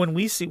 Yeah. So when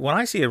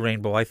I see a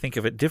rainbow, I think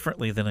of it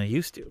differently than I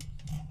used to.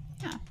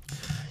 Yeah.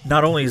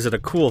 Not only is it a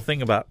cool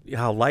thing about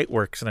how light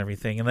works and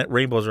everything, and that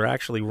rainbows are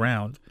actually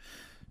round.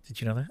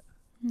 Did you know that?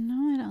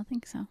 No, I don't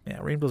think so. Yeah,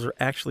 rainbows are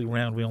actually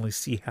round. We only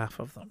see half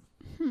of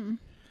them.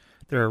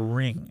 They're a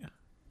ring.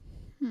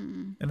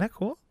 Isn't that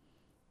cool?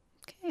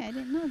 Okay, I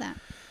didn't know that.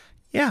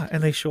 Yeah,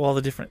 and they show all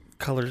the different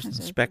colors and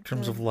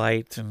spectrums of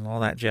light and all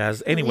that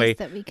jazz. Anyway,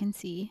 that we can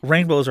see.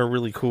 Rainbows are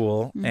really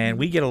cool, and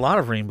we get a lot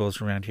of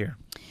rainbows around here.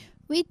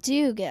 We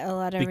do get a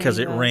lot of because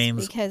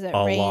rainbows. It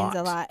rains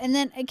a lot. And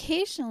then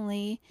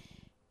occasionally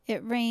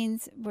it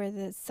rains where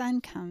the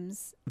sun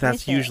comes.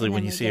 That's usually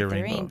when you see a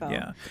rainbow.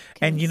 Yeah.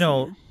 And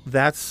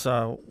that's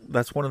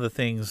one of the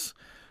things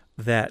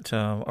that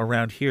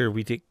around here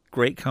we take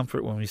great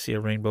comfort when we see a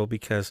rainbow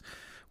because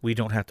we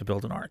don't have to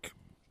build an ark.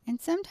 And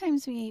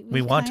sometimes we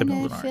want to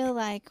build an ark. Feel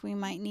like we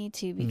might need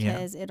to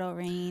because it'll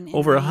rain.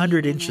 Over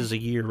 100 inches a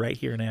year right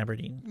here in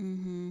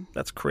Aberdeen.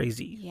 That's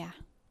crazy. Yeah.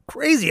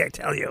 Crazy, I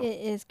tell you.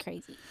 It is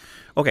crazy.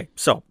 Okay,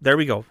 so there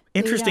we go.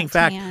 Interesting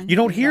fact. We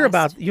don't hear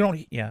about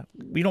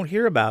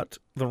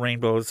the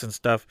rainbows and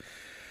stuff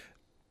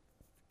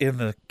in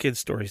the kids'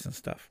 stories and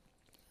stuff.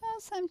 Well,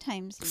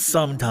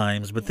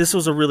 sometimes, but this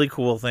was a really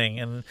cool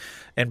thing,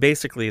 and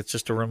basically it's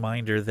just a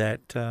reminder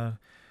that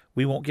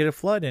we won't get a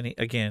flood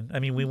again. I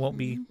mean, we won't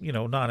be,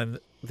 not in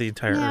the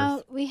entire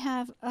earth. We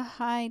have a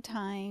high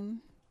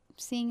time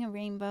seeing a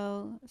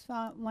rainbow. It's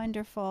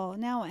wonderful.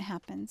 Now what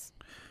happens?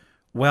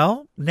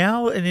 Well,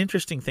 now an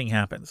interesting thing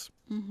happens.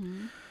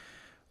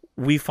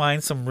 We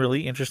find some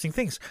really interesting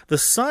things. The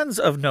sons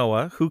of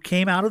Noah who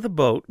came out of the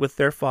boat with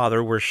their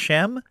father were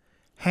Shem,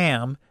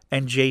 Ham,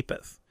 and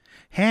Japheth.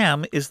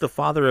 Ham is the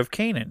father of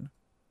Canaan.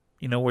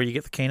 You know where you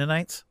get the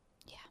Canaanites?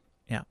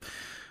 Yeah.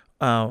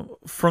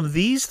 From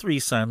these three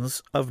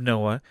sons of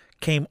Noah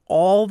came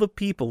all the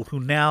people who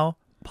now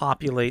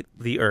populate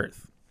the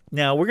earth.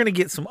 Now, we're going to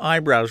get some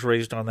eyebrows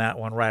raised on that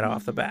one right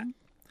off the bat.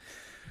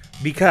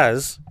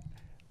 Because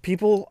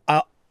people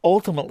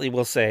ultimately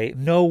will say,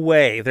 no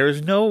way,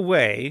 there's no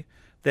way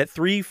that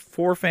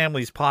 4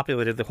 families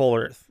populated the whole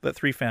earth, that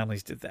 3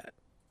 families did that.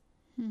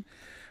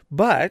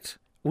 But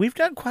we've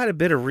done quite a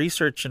bit of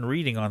research and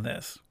reading on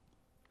this.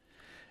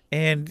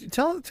 And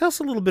tell us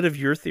a little bit of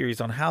your theories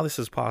on how this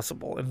is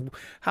possible and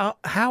how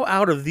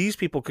out of these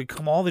people could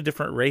come all the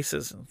different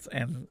races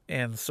and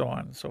so on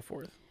and so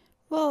forth.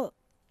 Well,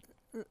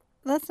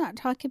 let's not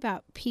talk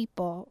about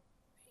people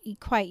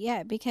quite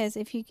yet, because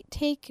if you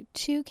take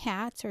 2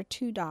 cats or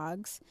 2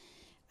 dogs,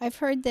 I've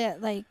heard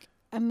that like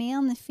a male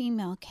and a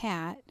female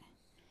cat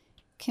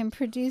can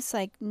produce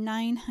like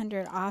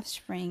 900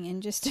 offspring in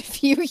just a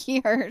few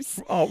years.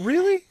 Oh,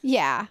 really?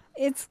 Yeah,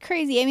 it's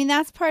crazy. I mean,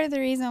 that's part of the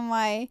reason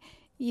why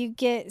you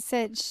get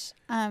such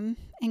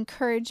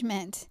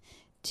encouragement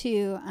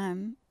to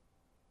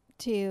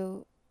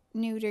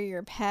neuter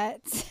your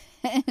pets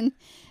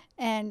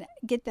and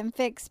get them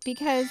fixed,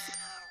 because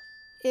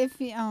if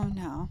you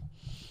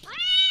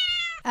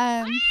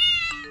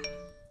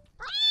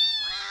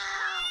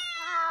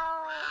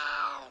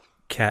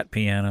cat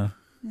piano.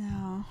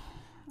 No.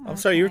 I'm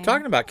sorry, you were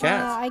talking about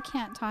cats. Well, I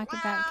can't talk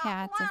about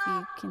cats if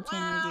you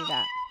continue to do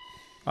that.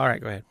 All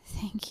right, go ahead.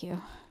 Thank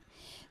you.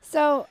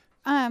 So,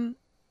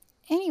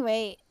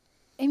 anyway,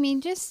 I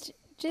mean, just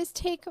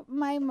take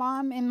my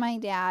mom and my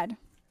dad,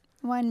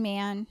 1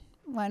 man,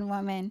 1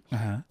 woman.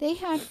 They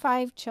had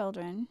 5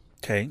 children.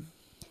 Okay.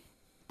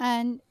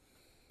 And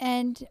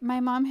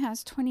my mom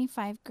has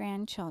 25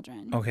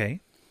 grandchildren.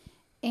 Okay.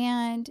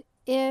 And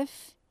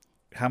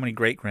how many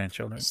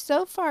great-grandchildren?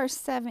 So far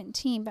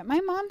 17, but my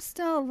mom's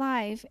still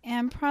alive,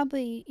 and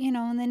probably, in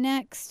the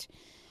next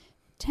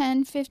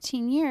 10,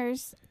 15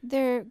 years,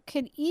 there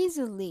could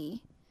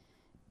easily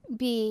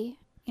be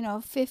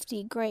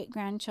 50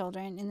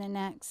 great-grandchildren in the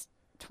next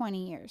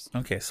 20 years.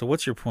 Okay, so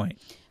what's your point?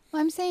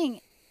 Well, I'm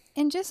saying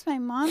in just my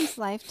mom's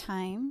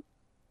lifetime,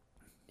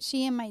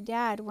 she and my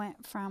dad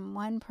went from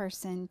 1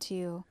 person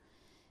to,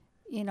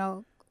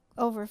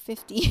 over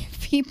 50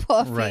 people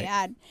if we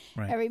add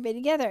everybody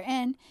together.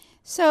 And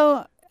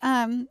so,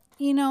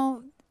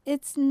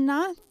 it's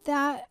not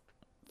that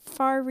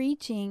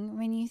far-reaching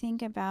when you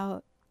think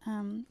about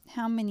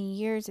how many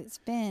years it's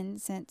been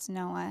since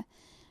Noah.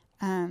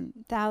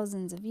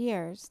 Thousands of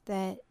years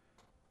that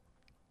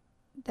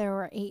there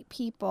were 8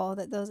 people,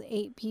 that those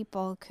 8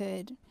 people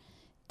could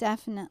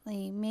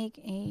definitely make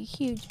a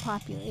huge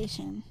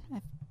population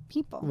of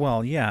people.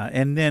 Well, yeah,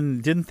 and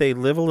then didn't they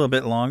live a little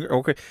bit longer?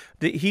 Okay,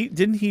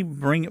 didn't he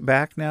bring it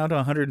back now to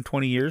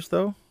 120 years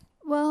though?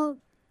 Well,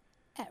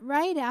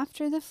 right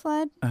after the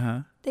flood,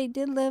 they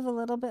did live a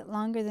little bit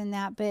longer than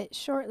that, but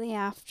shortly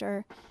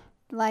after,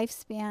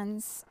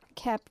 lifespans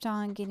kept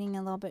on getting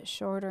a little bit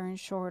shorter and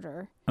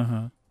shorter.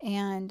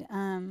 And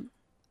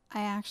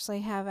I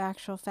actually have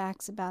actual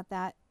facts about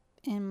that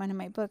in one of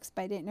my books,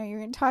 but I didn't know you were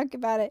going to talk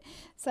about it,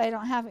 so I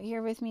don't have it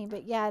here with me.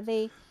 But yeah,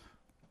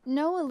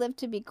 Noah lived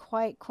to be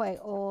quite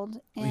old.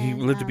 And, he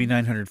lived to be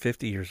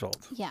 950 years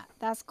old. Yeah,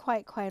 that's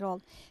quite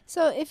old.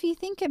 So if you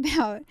think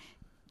about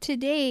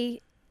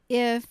today,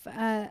 if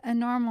a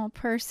normal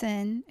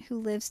person who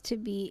lives to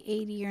be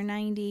 80 or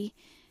 90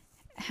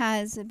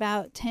 has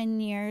about 10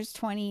 years,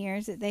 20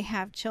 years that they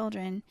have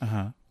children,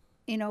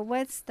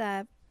 what's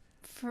the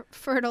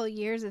fertile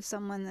years of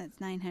someone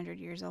that's 900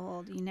 years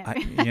old? You never,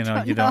 you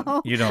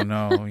don't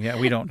know. Yeah,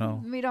 we don't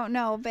know. We don't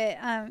know, but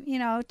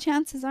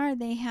chances are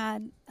they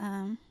had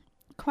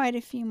quite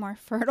a few more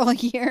fertile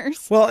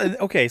years. Well,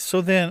 okay, so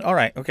then, all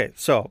right, okay,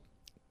 so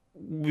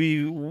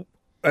we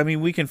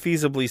can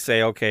feasibly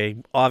say, okay,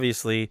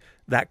 obviously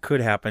that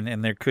could happen,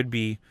 and there could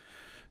be,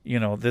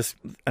 this.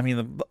 I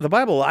mean, the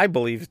Bible, I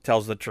believe,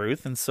 tells the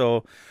truth, and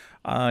so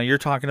you're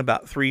talking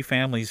about 3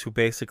 families who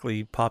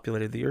basically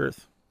populated the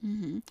earth.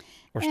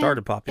 Or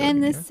started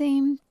populating. And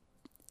same,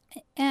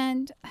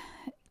 and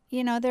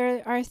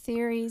there are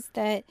theories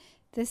that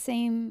the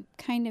same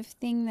kind of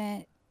thing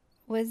that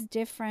was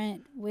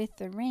different with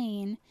the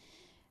rain,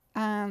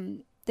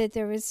 that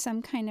there was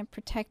some kind of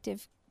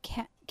protective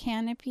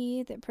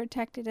canopy that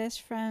protected us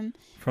from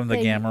the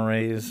gamma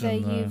rays, the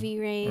UV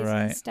rays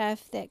and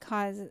stuff that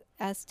caused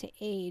us to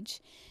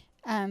age,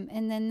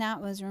 and then that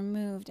was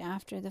removed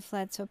after the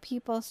flood. So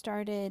people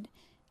started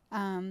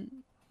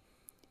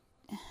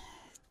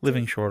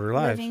living shorter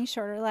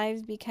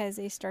lives because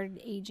they started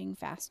aging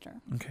faster.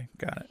 Okay,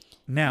 got it.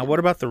 Now, what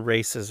about the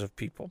races of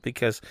people?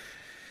 Because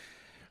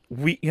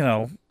we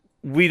don't.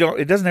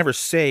 It doesn't ever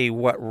say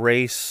what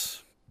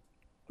race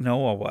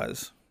Noah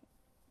was.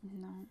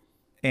 No.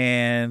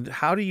 And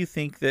how do you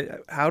think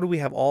that? How do we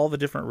have all the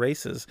different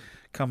races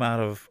come out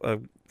of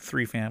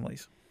 3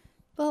 families?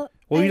 Well,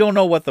 we don't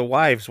know what the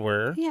wives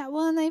were. Yeah,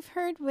 well, and I've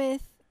heard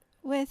with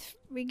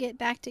we get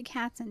back to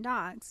cats and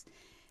dogs,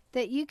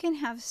 that you can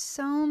have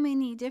so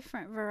many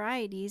different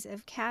varieties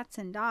of cats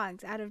and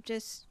dogs out of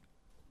just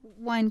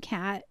one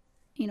cat,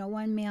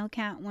 one male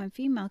cat, one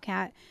female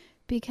cat,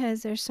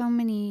 because there's so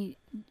many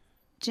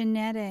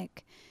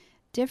genetic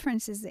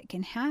differences that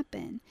can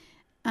happen.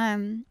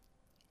 And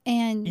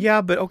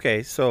yeah, but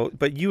okay,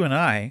 but you and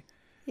I,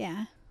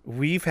 yeah,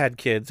 we've had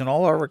kids, and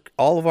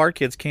all of our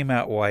kids came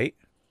out white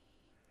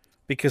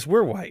because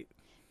we're white.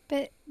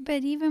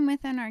 But even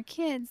within our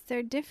kids,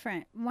 they're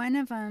different. One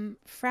of them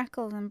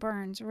freckles and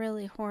burns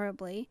really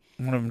horribly.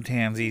 One of them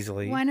tans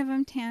easily.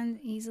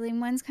 And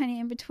one's kind of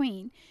in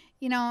between,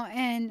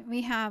 and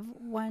we have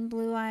one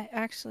blue-eyed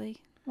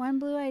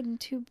and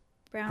 2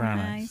 brown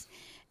eyes.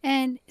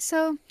 And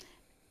so,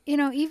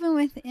 even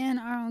within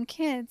our own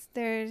kids,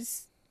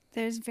 there's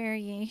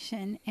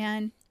variation,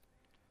 and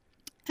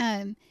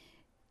I,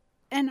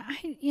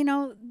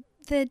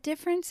 the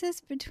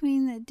differences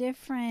between the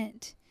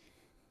different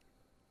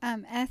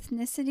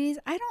ethnicities.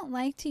 I don't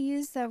like to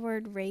use the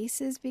word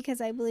races because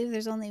I believe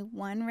there's only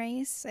one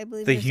race. I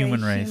believe there's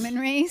human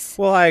race.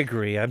 Well, I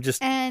agree. I'm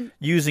just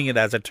using it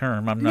as a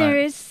term. I'm not. There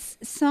is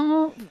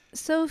so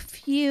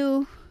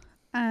few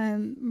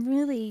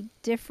really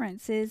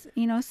differences.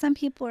 Some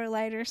people are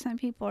lighter, some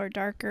people are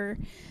darker.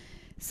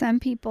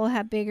 Some people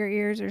have bigger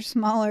ears or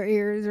smaller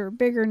ears, or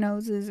bigger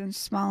noses and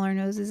smaller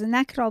noses, and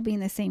that could all be in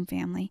the same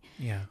family.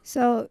 Yeah.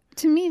 So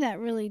to me, that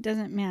really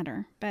doesn't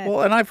matter. But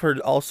and I've heard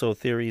also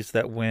theories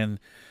that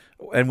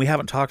and we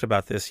haven't talked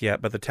about this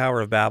yet, but the Tower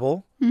of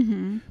Babel,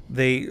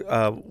 there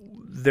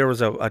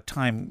was a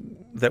time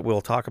that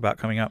we'll talk about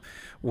coming up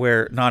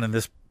where, not in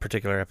this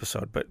particular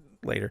episode, but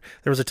later,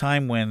 there was a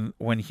time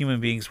when human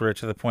beings were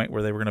to the point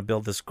where they were going to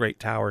build this great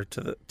tower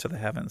to the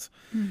heavens,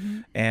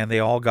 and they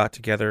all got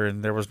together,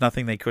 and there was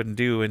nothing they couldn't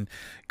do, and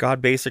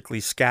God basically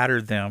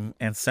scattered them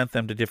and sent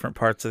them to different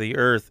parts of the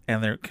earth,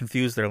 and they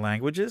confused their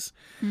languages.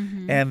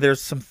 And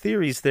there's some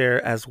theories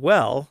there as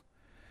well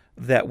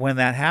that when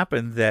that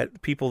happened,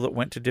 that people that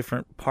went to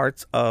different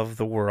parts of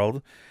the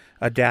world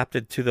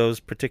adapted to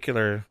those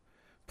particular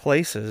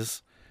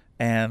places,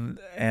 and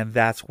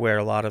that's where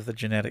a lot of the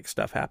genetic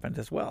stuff happened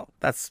as well.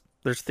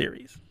 There's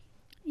theories.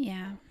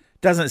 Yeah.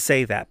 Doesn't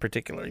say that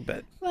particularly,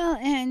 but well,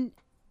 and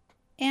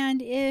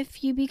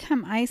if you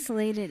become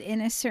isolated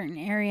in a certain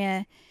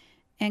area,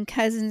 and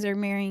cousins are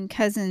marrying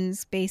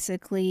cousins,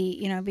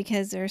 basically,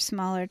 because they're a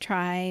smaller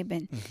tribe,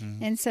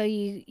 and so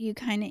you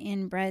kind of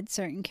inbred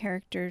certain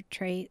character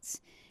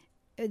traits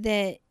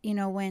that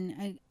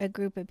when a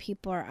group of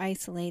people are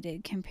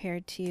isolated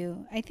compared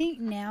to, I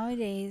think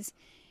nowadays,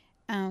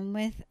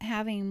 with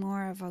having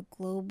more of a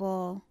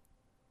global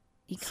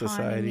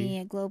economy,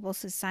 a global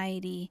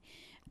society,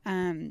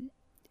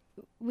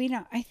 we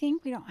don't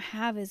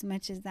have as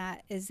much as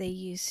that as they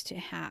used to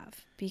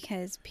have,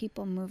 because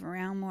people move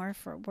around more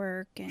for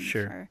work and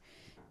for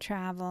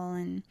travel,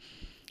 and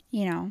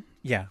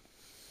yeah,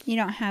 you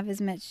don't have as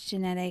much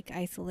genetic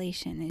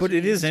isolation. But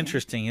it is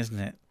interesting, isn't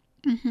it?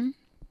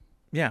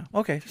 Yeah.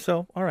 Okay.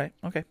 So, all right.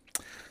 Okay.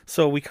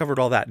 So we covered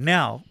all that.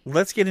 Now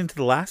let's get into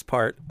the last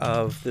part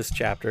of this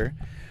chapter,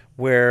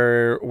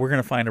 where we're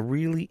going to find a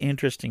really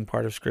interesting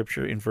part of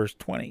Scripture in verse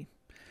 20. It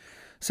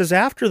says,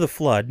 after the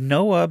flood,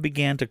 Noah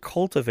began to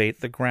cultivate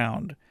the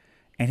ground,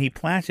 and he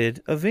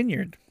planted a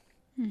vineyard.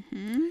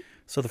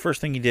 So the first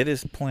thing he did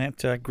is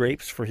plant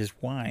grapes for his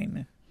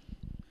wine.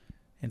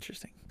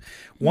 Interesting.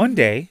 One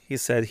day, he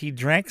said, he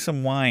drank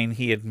some wine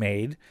he had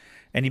made,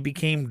 and he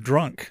became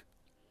drunk.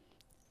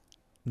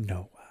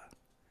 Noah.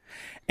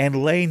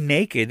 And lay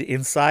naked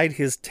inside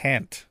his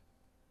tent.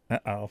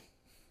 Uh-oh.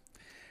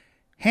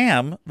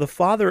 Ham, the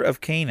father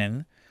of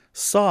Canaan,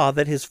 saw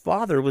that his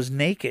father was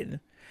naked,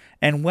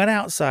 and went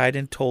outside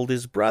and told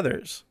his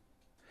brothers.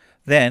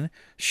 Then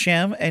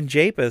Shem and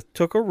Japheth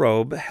took a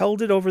robe,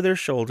 held it over their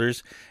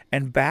shoulders,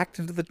 and backed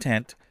into the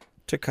tent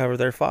to cover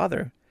their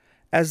father.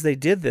 As they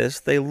did this,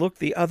 they looked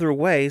the other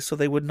way so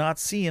they would not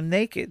see him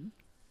naked.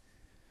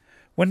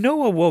 When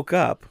Noah woke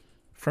up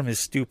from his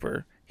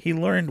stupor, he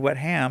learned what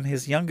Ham,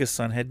 his youngest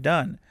son, had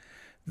done.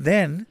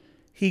 Then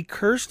he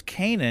cursed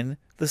Canaan,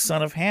 the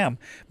son of Ham.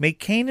 May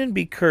Canaan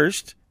be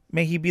cursed.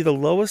 May he be the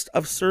lowest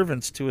of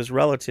servants to his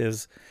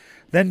relatives.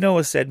 Then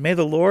Noah said, may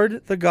the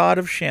Lord, the God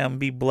of Shem,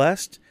 be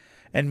blessed,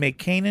 and may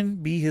Canaan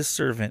be his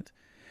servant.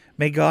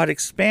 May God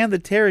expand the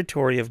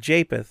territory of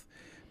Japheth.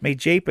 May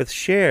Japheth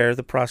share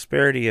the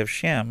prosperity of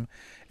Shem,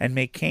 and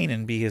may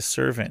Canaan be his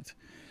servant.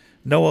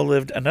 Noah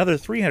lived another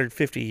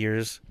 350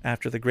 years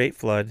after the great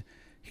flood.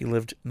 He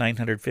lived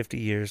 950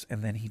 years,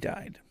 and then he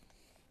died.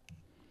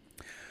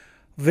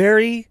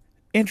 Very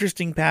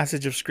interesting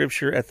passage of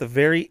Scripture at the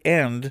very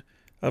end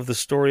of the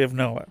story of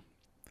Noah.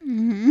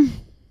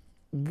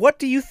 What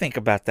do you think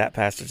about that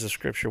passage of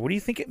Scripture? What do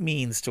you think it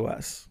means to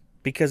us?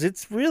 Because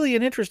it's really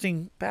an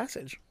interesting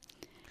passage.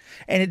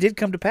 And it did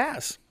come to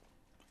pass.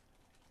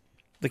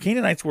 The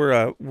Canaanites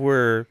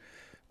were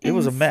It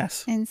was a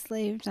mess.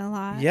 Enslaved a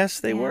lot. Yes,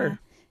 they were.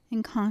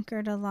 And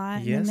conquered a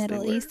lot Yes, in the they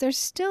Middle were. East. There's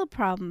still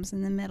problems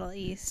in the Middle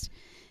East.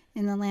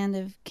 In the land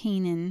of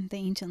Canaan, the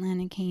ancient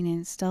land of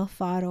Canaan, still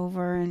fought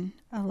over and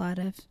a lot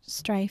of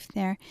strife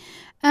there.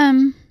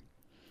 Well,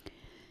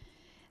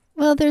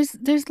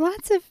 there's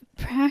lots of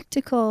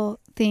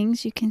practical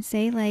things you can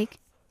say, like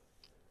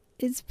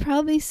it's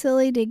probably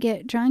silly to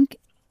get drunk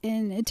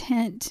in a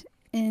tent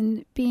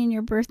and be in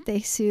your birthday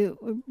suit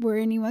where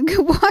anyone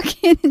could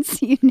walk in and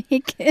see you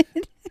naked.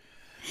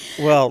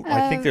 Well,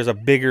 I think there's a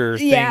bigger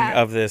thing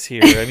of this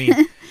here. I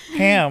mean,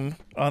 Ham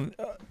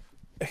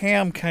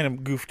kind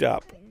of goofed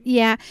up.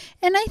 Yeah,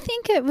 and I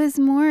think it was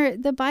more,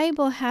 the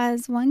Bible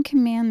has one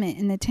commandment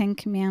in the 10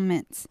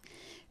 Commandments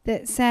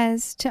that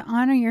says to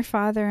honor your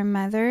father and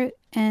mother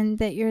and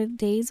that your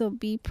days will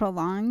be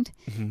prolonged,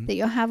 that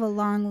you'll have a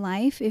long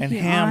life if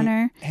you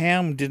honor.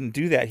 Ham didn't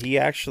do that. He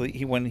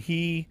actually, when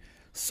he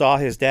saw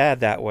his dad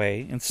that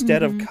way,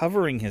 instead of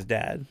covering his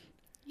dad,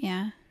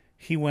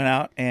 he went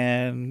out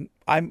and,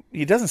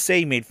 he doesn't say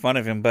he made fun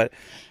of him, but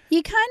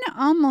you kind of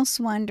almost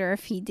wonder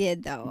if he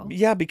did, though.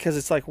 Yeah, because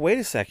it's like, wait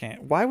a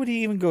second. Why would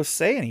he even go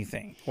say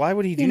anything? Why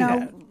would he do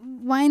that?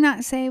 Why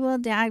not say, well,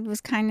 Dad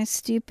was kind of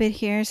stupid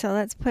here, so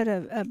let's put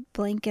a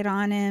blanket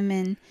on him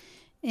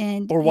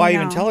and or why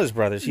even tell his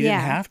brothers? He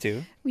didn't have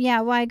to.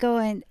 Yeah, why go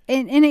and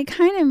it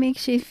kind of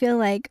makes you feel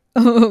like,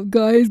 oh,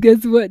 guys,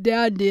 guess what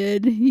Dad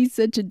did? He's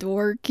such a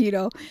dork, you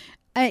know.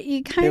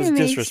 It was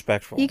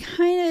disrespectful. You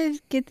kind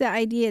of get the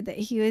idea that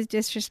he was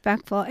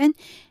disrespectful.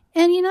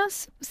 And you know,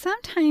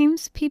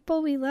 sometimes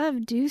people we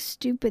love do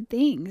stupid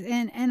things.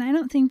 And I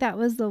don't think that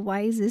was the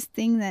wisest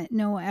thing that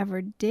Noah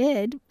ever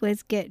did,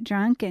 was get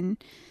drunk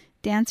and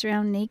dance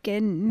around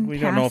naked and we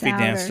don't know if he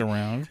danced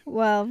around.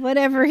 Well,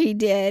 whatever he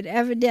did,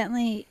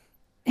 evidently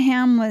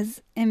Ham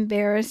was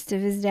embarrassed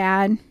of his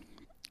dad.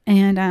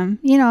 And,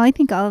 you know, I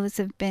think all of us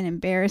have been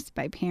embarrassed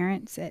by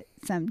parents at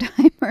some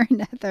time or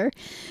another.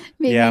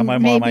 Maybe, my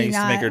mom, I used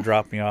to make her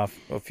drop me off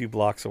a few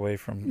blocks away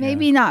from.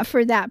 Maybe not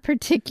for that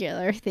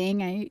particular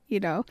thing,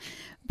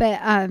 but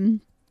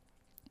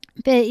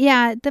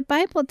yeah, the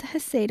Bible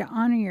does say to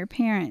honor your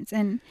parents.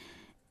 And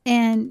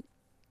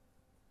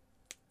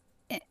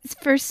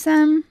for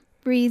some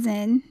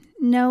reason,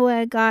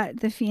 Noah got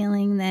the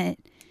feeling that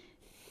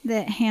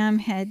Ham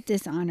had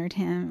dishonored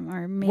him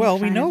or made fun of him. Well,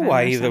 we know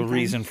why the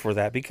reason for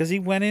that, because he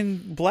went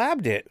and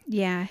blabbed it.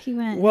 Yeah, he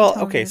went. Well,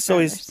 okay, so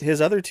his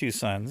other two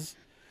sons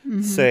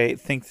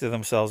think to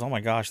themselves, "Oh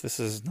my gosh, this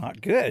is not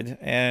good."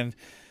 And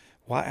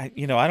why?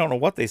 I don't know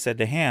what they said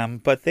to Ham,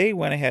 but they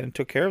went ahead and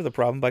took care of the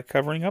problem by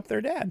covering up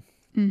their dad.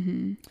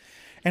 Mm-hmm.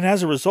 And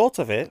as a result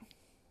of it,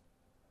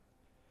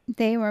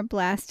 they were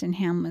blessed, and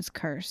Ham was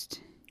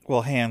cursed.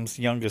 Well, Ham's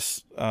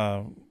youngest,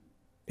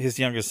 his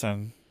youngest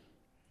son,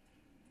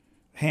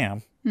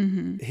 Ham,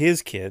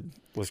 his kid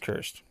was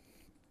cursed.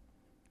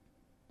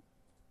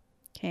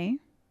 Okay.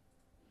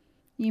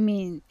 You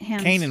mean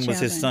Ham's Canaan children. was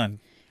his son.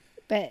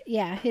 But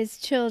yeah, his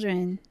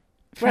children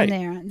from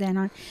then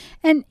on.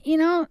 And,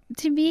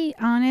 to be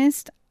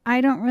honest,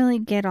 I don't really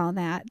get all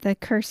that, the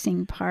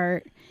cursing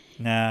part.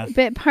 Nah.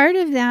 But part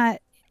of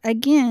that,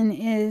 again,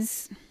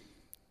 is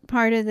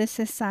part of the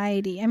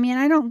society. I mean,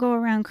 I don't go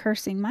around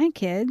cursing my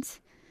kids.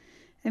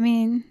 I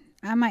mean,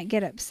 I might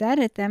get upset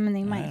at them and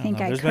they might think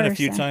I curse. There's been a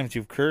few times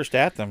you've cursed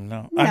at them.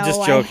 No, I'm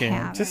just joking. I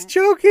haven't. Just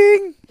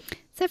joking.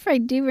 Except for I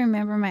do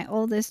remember my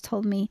oldest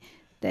told me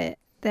that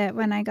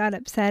when I got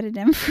upset at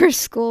him for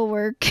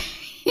schoolwork,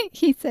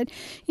 he said,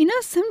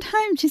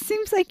 sometimes it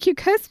seems like you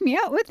cuss me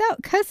out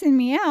without cussing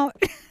me out.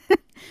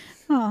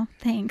 Oh,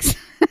 thanks.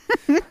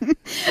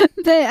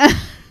 But,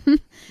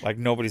 like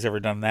nobody's ever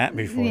done that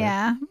before.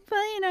 Yeah.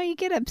 Well, you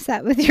get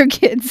upset with your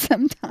kids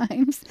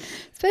sometimes,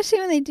 especially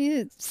when they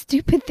do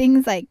stupid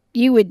things like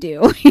you would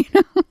do,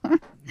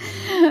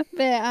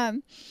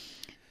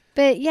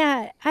 But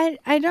yeah,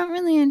 I don't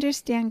really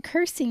understand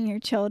cursing your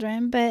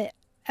children, but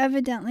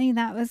evidently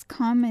that was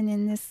common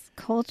in this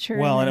culture.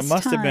 Well, and it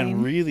must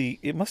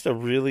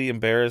have really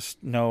embarrassed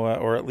Noah,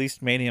 or at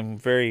least made him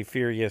very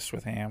furious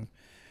with Ham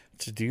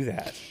to do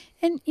that.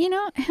 And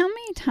how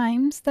many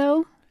times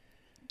though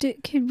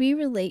could we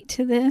relate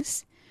to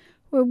this,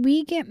 where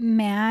we get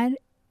mad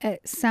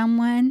at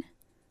someone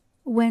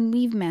when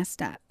we've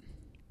messed up?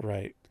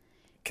 Right.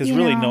 Because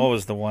really, Noah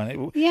was the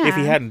one. If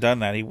he hadn't done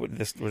that,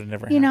 this would have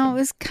never happened. It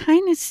was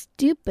kind of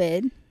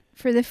stupid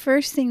for the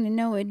first thing that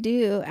Noah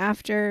do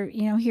after,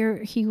 here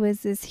he was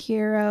this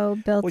hero,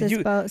 built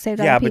this boat, saved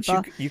all the people.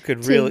 Yeah, but you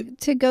could really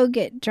to go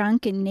get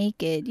drunk and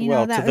naked.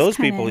 To those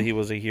people, he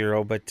was a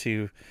hero. But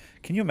can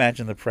you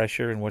imagine the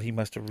pressure and what he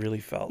must have really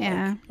felt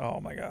like?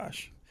 Oh my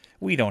gosh,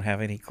 we don't have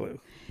any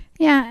clue.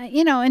 Yeah,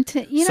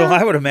 So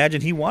I would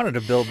imagine he wanted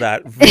to build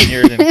that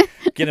vineyard and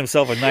get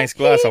himself a nice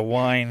glass of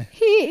wine.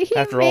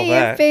 After all that, he may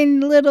have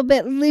been a little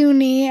bit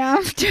loony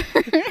after.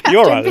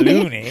 You're a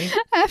loony.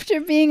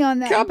 After being on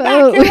that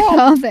boat with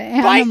all the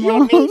animals. Bite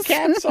your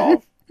kneecaps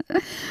off.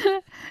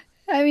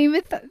 I mean,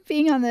 with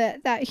being on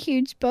that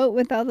huge boat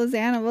with all those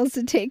animals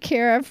to take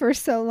care of for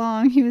so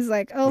long, he was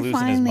like, "Oh, losing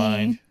finally." his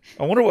mind.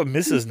 I wonder what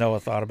Mrs. Noah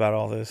thought about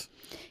all this.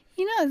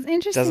 It's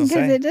interesting Doesn't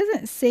because say. it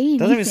doesn't say anything.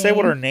 Doesn't even say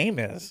what her name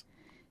is.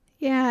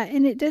 Yeah,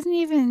 and it doesn't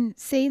even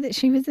say that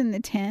she was in the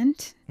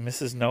tent.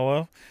 Mrs.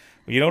 Noah.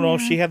 You don't know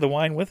if she had the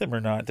wine with him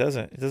or not, does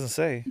it? It doesn't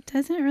say. It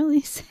doesn't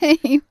really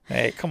say.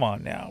 Hey, come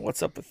on now.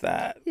 What's up with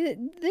that?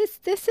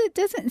 It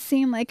doesn't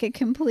seem like a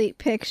complete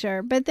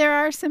picture, but there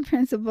are some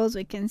principles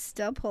we can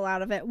still pull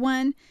out of it.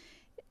 One,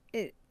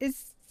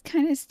 it's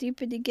kind of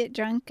stupid to get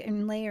drunk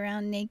and lay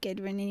around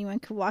naked when anyone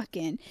could walk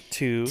in.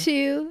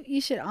 Two,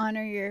 you should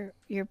honor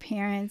your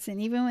parents,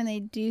 and even when they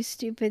do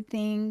stupid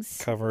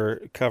things, cover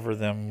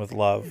them with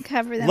love.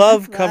 Cover them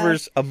love with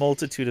covers a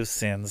multitude of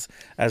sins,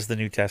 as the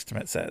New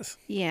Testament says.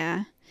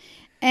 Yeah.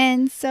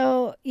 And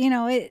so,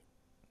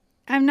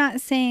 I'm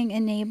not saying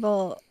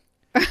enable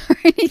or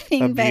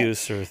anything,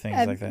 abuse or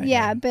things like that.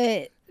 Yeah,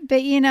 but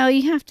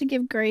you have to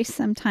give grace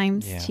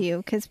sometimes too,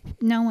 because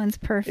no one's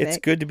perfect. It's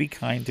good to be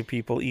kind to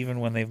people even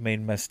when they've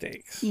made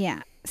mistakes.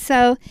 Yeah.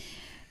 So,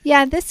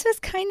 yeah, this was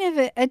kind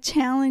of a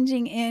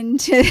challenging end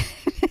to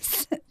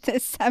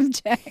this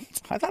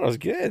subject. I thought it was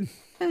good.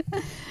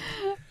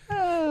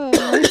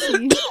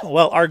 Mercy.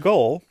 Well, our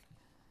goal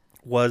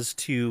was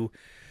to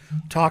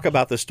talk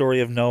about the story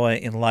of Noah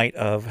in light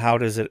of how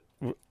does it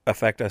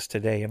affect us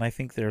today. And I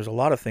think there's a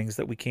lot of things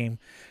that we came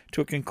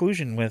to a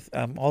conclusion with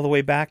all the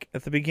way back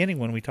at the beginning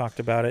when we talked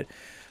about it.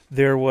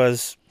 There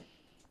was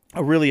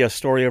really a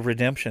story of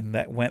redemption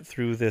that went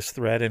through this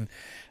thread, and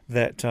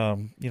that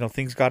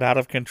things got out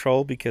of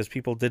control because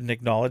people didn't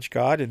acknowledge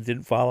God and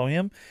didn't follow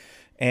him.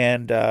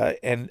 And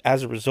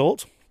as a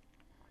result,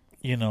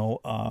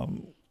 Noah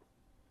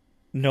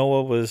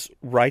was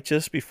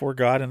righteous before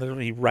God and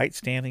literally right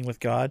standing with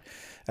God.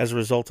 As a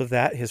result of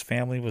that, his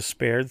family was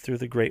spared through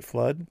the great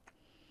flood.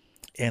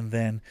 And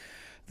then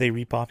they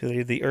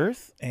repopulated the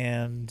earth,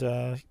 and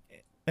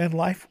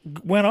life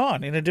went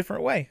on in a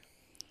different way.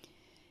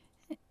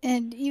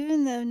 And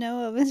even though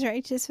Noah was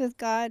righteous with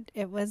God,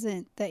 it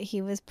wasn't that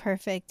he was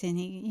perfect and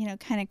he,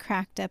 kind of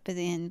cracked up at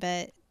the end,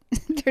 but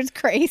there's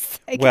grace,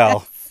 I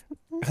guess.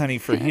 Honey,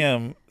 for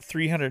him,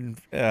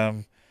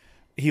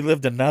 he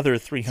lived another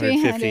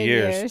 350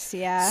 years.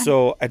 Yeah.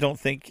 So I don't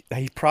think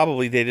they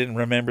didn't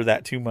remember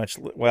that too much.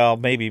 Well,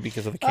 maybe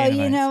because of the Canaanites.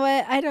 Oh, you know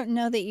what? I don't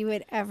know that you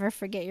would ever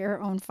forget your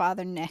own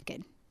father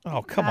naked.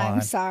 Oh, come on.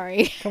 I'm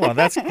sorry. Come on,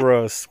 that's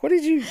gross. What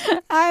did you...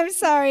 I'm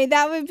sorry.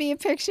 That would be a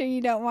picture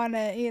you don't want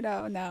to,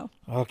 no.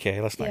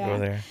 Okay, let's not go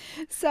there.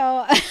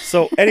 So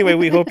anyway,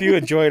 we hope you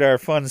enjoyed our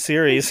fun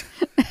series.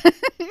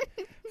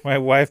 My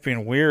wife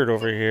being weird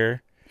over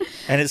here.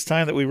 And it's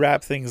time that we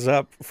wrap things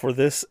up for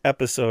this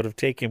episode of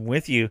Take Him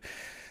With You.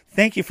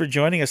 Thank you for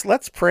joining us.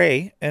 Let's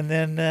pray, and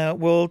then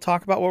we'll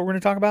talk about what we're going to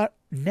talk about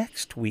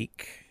next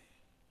week.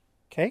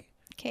 Okay?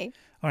 Okay.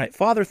 All right.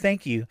 Father,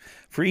 thank you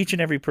for each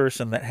and every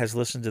person that has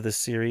listened to this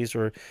series,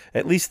 or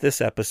at least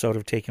this episode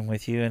of Take Him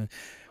With You. And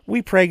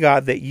we pray,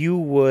 God, that you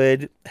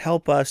would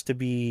help us to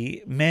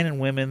be men and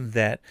women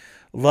that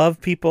love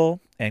people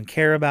and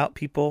care about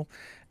people,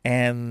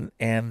 and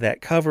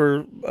that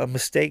cover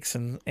mistakes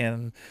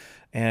and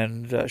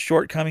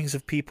shortcomings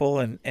of people,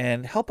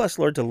 and help us,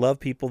 Lord, to love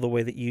people the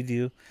way that you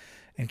do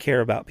and care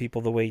about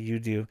people the way you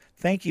do.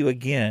 Thank you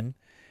again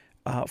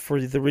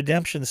for the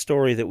redemption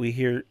story that we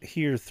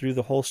hear through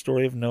the whole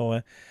story of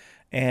Noah.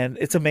 And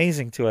it's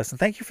amazing to us. And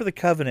thank you for the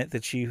covenant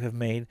that you have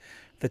made,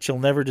 that you'll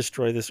never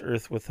destroy this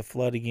earth with a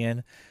flood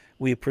again.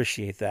 We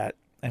appreciate that.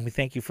 And we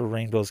thank you for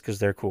rainbows because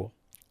they're cool.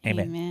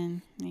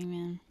 Amen.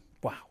 Amen.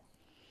 Wow.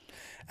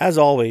 As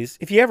always,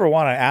 if you ever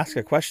want to ask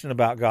a question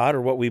about God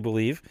or what we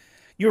believe,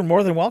 you're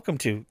more than welcome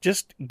to.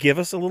 Just give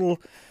us a little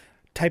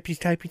typey.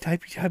 Type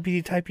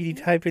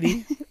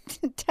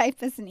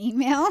us an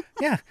email.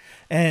 Yeah.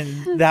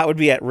 And that would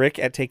be at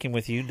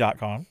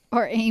rick@takehimwithyou.com.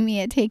 Or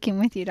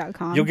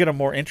amy@takehimwithyou.com. You'll get a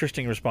more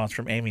interesting response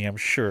from Amy, I'm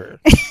sure.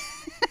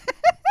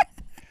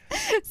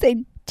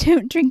 Say,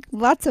 don't drink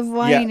lots of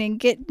wine and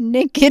get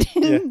naked.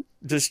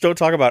 Just don't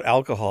talk about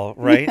alcohol,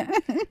 right?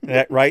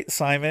 Right,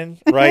 Simon?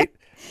 Right,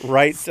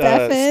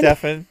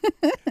 Stefan?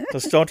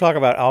 Just don't talk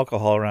about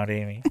alcohol around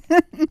Amy.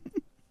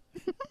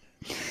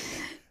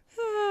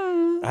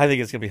 I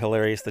think it's going to be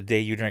hilarious the day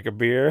you drink a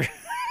beer.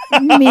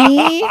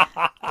 Me?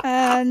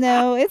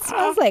 No, it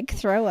smells like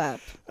throw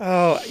up.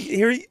 Oh,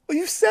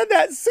 you've said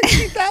that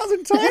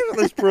 60,000 times on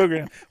this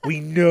program. We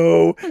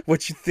know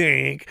what you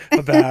think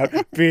about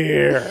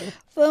beer.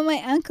 Well,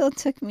 my uncle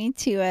took me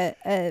to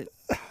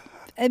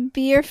a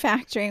beer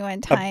factory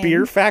one time. A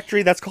beer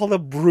factory? That's called a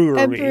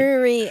brewery. A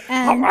brewery.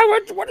 And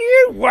what do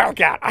you work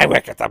at? I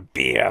work at the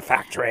beer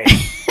factory.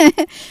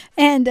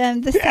 And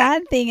the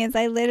sad thing is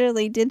I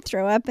literally did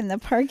throw up in the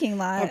parking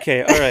lot.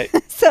 Okay, all right.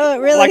 So it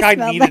really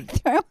smelled like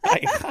throw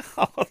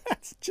up.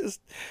 That's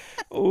just,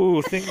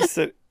 things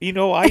that,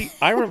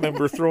 I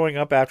remember throwing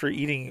up after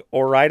eating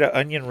Ore-Ida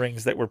onion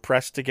rings that were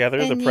pressed together.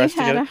 And you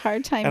had a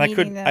hard time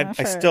eating them.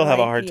 I still have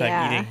a hard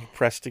time eating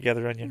pressed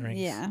together onion rings.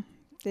 Yeah.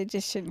 They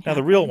just shouldn't Now,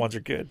 the real ones are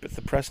good, but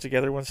the pressed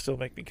together ones still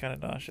make me kind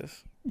of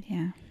nauseous.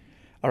 Yeah.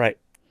 All right.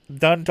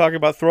 done talking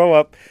about throw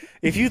up.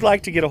 If you'd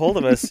like to get a hold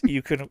of us,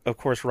 you can, of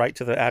course, write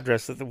to the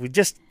address that we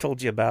just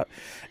told you about.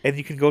 And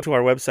you can go to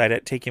our website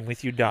at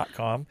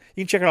takehimwithyou.com.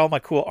 You can check out all my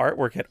cool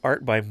artwork at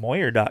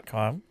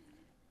artbymoyer.com.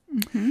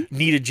 Mm-hmm.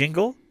 Need a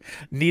jingle?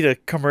 Need a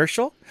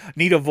commercial?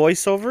 Need a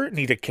voiceover?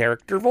 Need a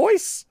character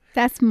voice?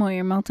 That's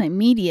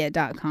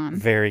MoyerMultimedia.com.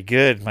 Very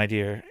good, my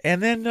dear.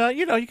 And then,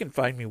 you can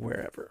find me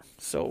wherever.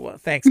 So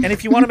thanks. And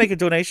if you want to make a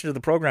donation to the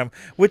program,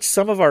 which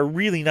some of our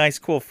really nice,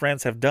 cool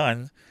friends have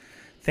done,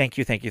 thank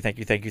you. I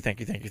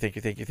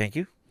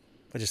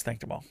just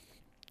thanked them all.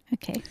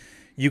 Okay.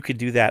 You could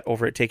do that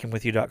over at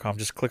takehimwithyou.com.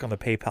 Just click on the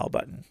PayPal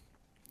button.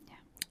 Yeah.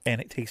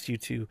 And it takes you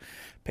to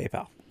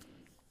PayPal.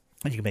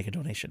 And you can make a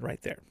donation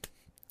right there.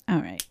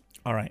 All right.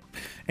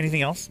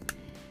 Anything else?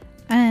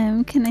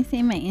 Can I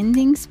say my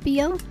ending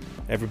spiel?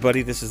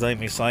 Everybody, this is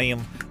Amy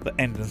saying the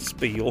ending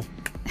spiel.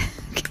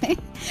 Okay.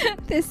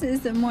 This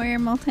is a Moyer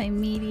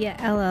Multimedia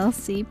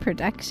LLC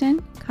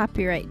production.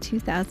 Copyright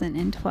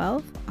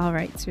 2012. All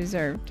rights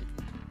reserved.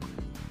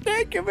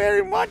 Thank you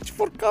very much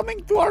for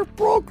coming to our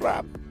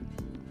program.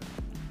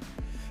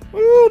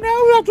 Ooh,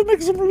 now we have to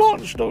make some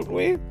lunch, don't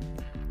we?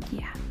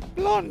 Yeah.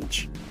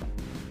 Lunch.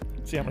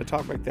 See, I'm going to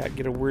talk like that.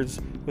 Get a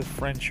Words with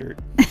Friend shirt.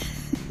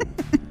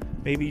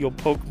 Maybe you'll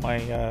poke my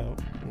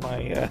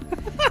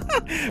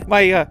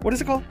what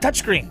is it called?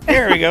 Touchscreen.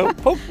 There we go.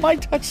 Poke my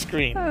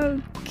touchscreen.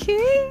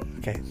 Okay.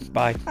 Okay.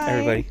 Bye.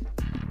 Everybody.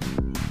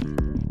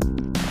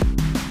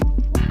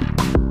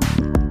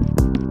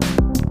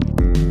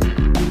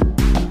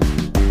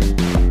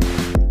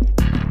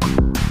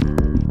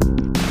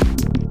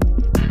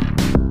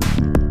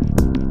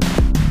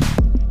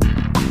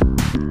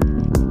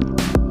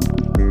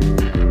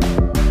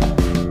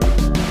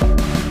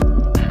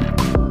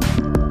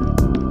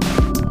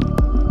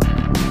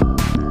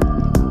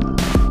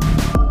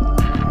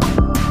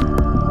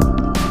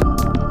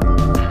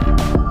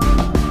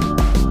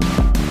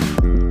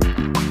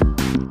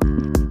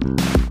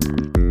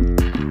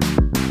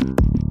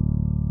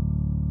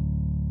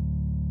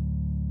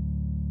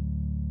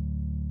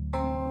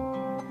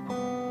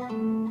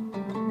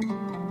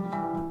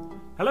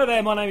 Hello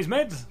there, my name is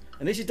Meds.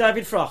 And this is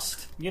David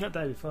Frost. You're not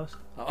David Frost.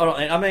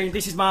 Alright, I mean,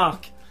 this is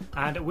Mark.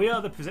 And we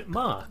are the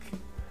Mark.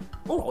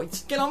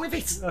 Alright, get on with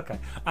it. Okay.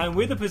 And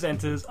we're the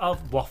presenters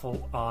of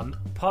Waffle On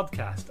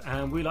Podcast.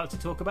 And we like to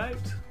talk about...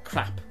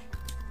 crap.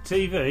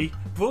 TV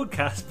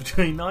broadcast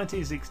between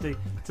 1960 to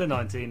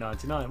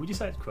 1999. Would you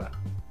say it's crap?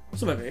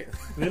 Some of it.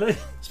 Really?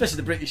 Especially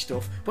the British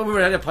stuff. But we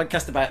were on a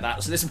podcast about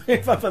that, so let's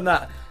move on from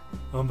that.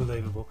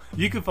 Unbelievable.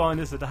 You can find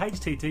us at the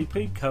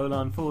http://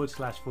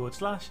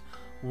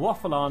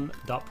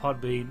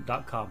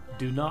 waffleon.podbean.com.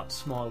 Do not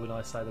smile when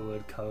I say the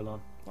word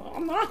colon. Oh,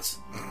 I'm not.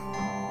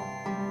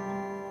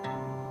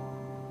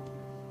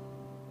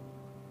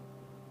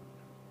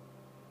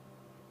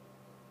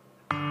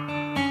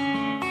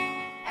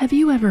 Have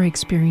you ever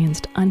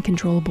experienced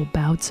uncontrollable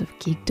bouts of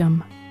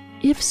geekdom?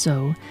 If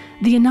so,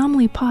 the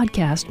Anomaly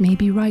podcast may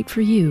be right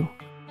for you.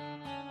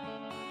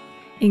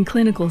 In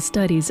clinical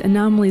studies,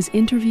 Anomaly's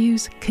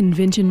interviews,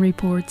 convention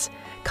reports,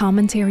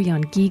 commentary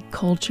on geek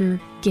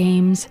culture,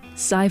 games,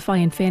 sci-fi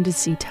and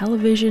fantasy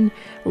television,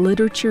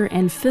 literature,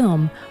 and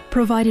film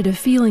provided a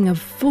feeling of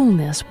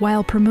fullness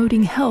while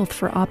promoting health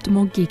for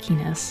optimal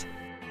geekiness.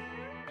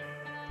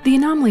 The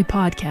Anomaly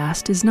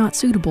podcast is not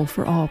suitable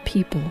for all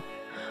people.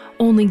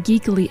 Only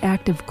geekily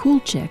active cool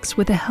chicks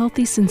with a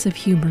healthy sense of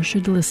humor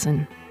should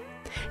listen.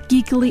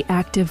 Geekily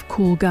active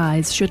cool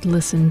guys should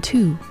listen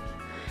too.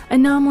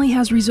 Anomaly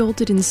has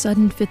resulted in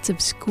sudden fits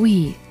of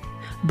squee.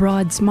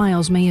 Broad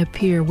smiles may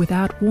appear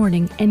without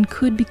warning and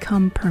could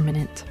become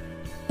permanent.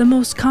 The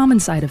most common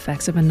side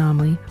effects of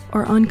Anomaly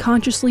are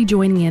unconsciously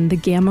joining in the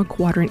Gamma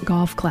Quadrant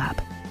golf clap,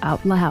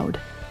 out loud,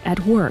 at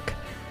work,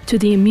 to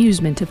the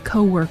amusement of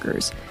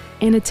co-workers,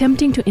 and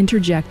attempting to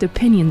interject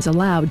opinions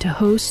aloud to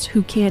hosts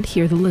who can't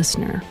hear the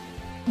listener.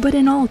 But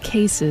in all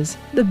cases,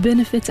 the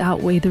benefits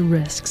outweigh the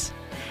risks.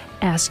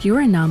 Ask your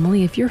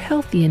Anomaly if you're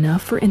healthy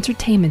enough for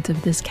entertainment of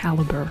this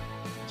caliber.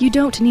 You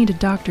don't need a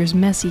doctor's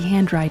messy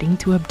handwriting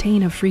to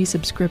obtain a free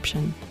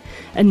subscription.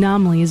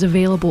 Anomaly is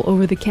available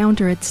over the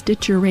counter at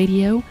Stitcher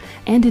Radio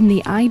and in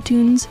the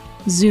iTunes,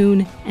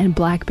 Zune, and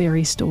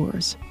BlackBerry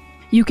stores.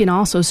 You can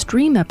also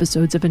stream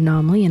episodes of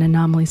Anomaly and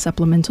Anomaly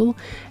Supplemental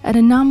at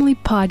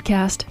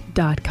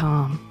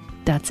anomalypodcast.com.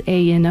 That's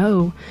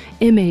ANOMALY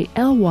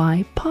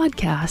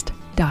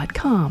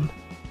podcast.com.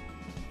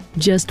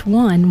 Just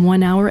one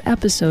 1-hour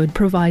episode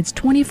provides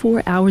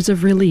 24 hours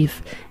of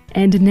relief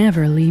and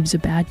never leaves a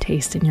bad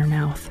taste in your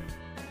mouth.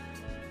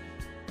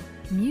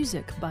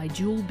 Music by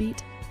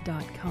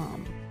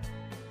JewelBeat.com.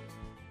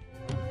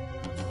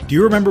 Do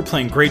you remember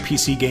playing great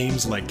PC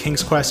games like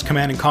King's Quest,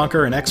 Command &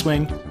 Conquer, and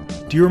X-Wing?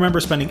 Do you remember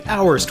spending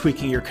hours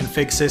tweaking your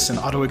config.sys and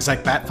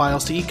autoexec bat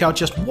files to eke out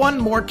just one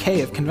more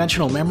K of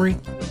conventional memory?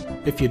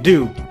 If you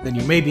do, then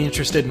you may be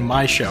interested in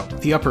my show,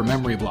 The Upper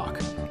Memory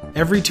Block.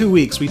 Every 2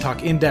 weeks, we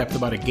talk in-depth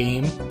about a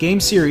game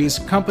series,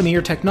 company,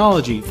 or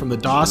technology from the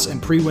DOS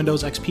and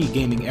pre-Windows XP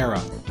gaming era.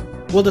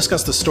 We'll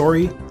discuss the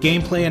story,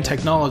 gameplay, and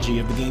technology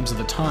of the games of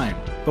the time.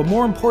 But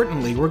more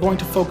importantly, we're going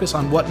to focus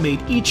on what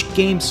made each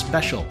game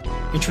special,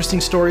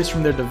 interesting stories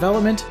from their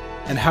development,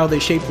 and how they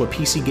shaped what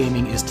PC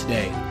gaming is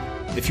today.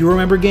 If you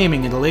remember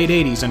gaming in the late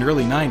 80s and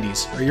early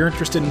 90s, or you're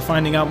interested in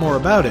finding out more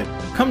about it,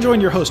 come join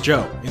your host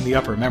Joe in the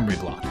Upper Memory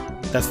Block.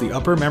 That's the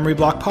Upper Memory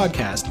Block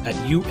podcast at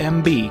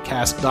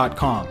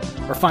umbcast.com,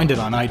 or find it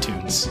on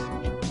iTunes.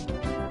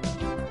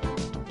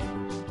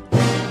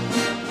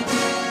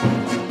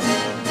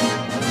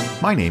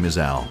 My name is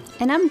Al.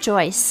 And I'm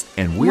Joyce.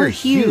 And we're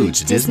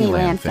huge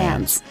Disneyland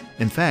fans.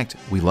 In fact,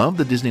 we love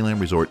the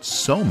Disneyland Resort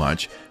so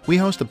much, we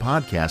host a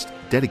podcast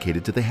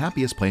dedicated to the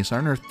happiest place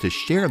on Earth to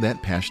share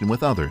that passion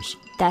with others.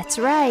 That's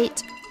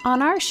right.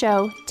 On our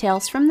show,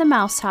 Tales from the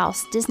Mouse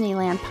House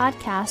Disneyland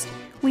podcast,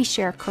 we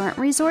share current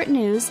resort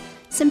news,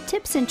 some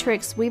tips and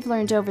tricks we've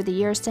learned over the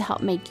years to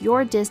help make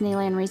your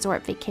Disneyland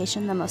Resort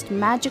vacation the most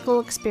magical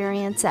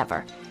experience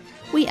ever.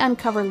 We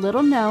uncover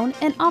little-known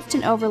and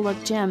often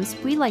overlooked gems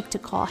we like to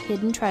call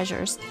hidden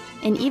treasures,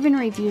 and even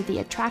review the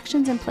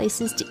attractions and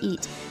places to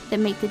eat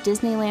that make the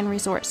Disneyland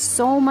Resort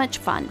so much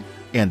fun.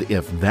 And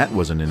if that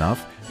wasn't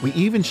enough, we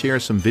even share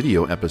some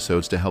video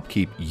episodes to help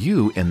keep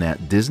you in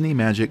that Disney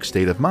magic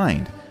state of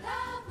mind.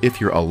 If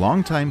you're a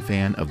longtime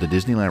fan of the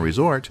Disneyland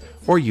Resort,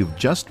 or you've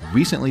just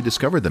recently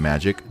discovered the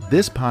magic,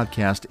 this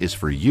podcast is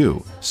for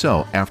you.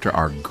 So, after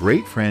our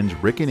great friends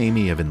Rick and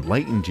Amy have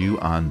enlightened you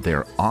on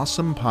their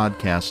awesome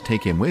podcast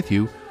Take Him With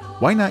You,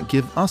 why not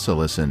give us a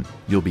listen?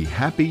 You'll be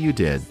happy you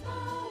did.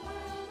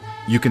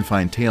 You can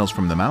find Tales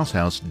from the Mouse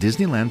House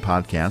Disneyland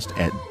podcast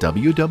at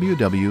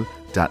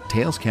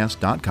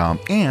www.talescast.com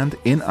and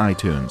in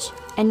iTunes.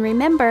 And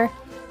remember,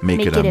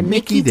 make it a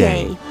Mickey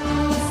day.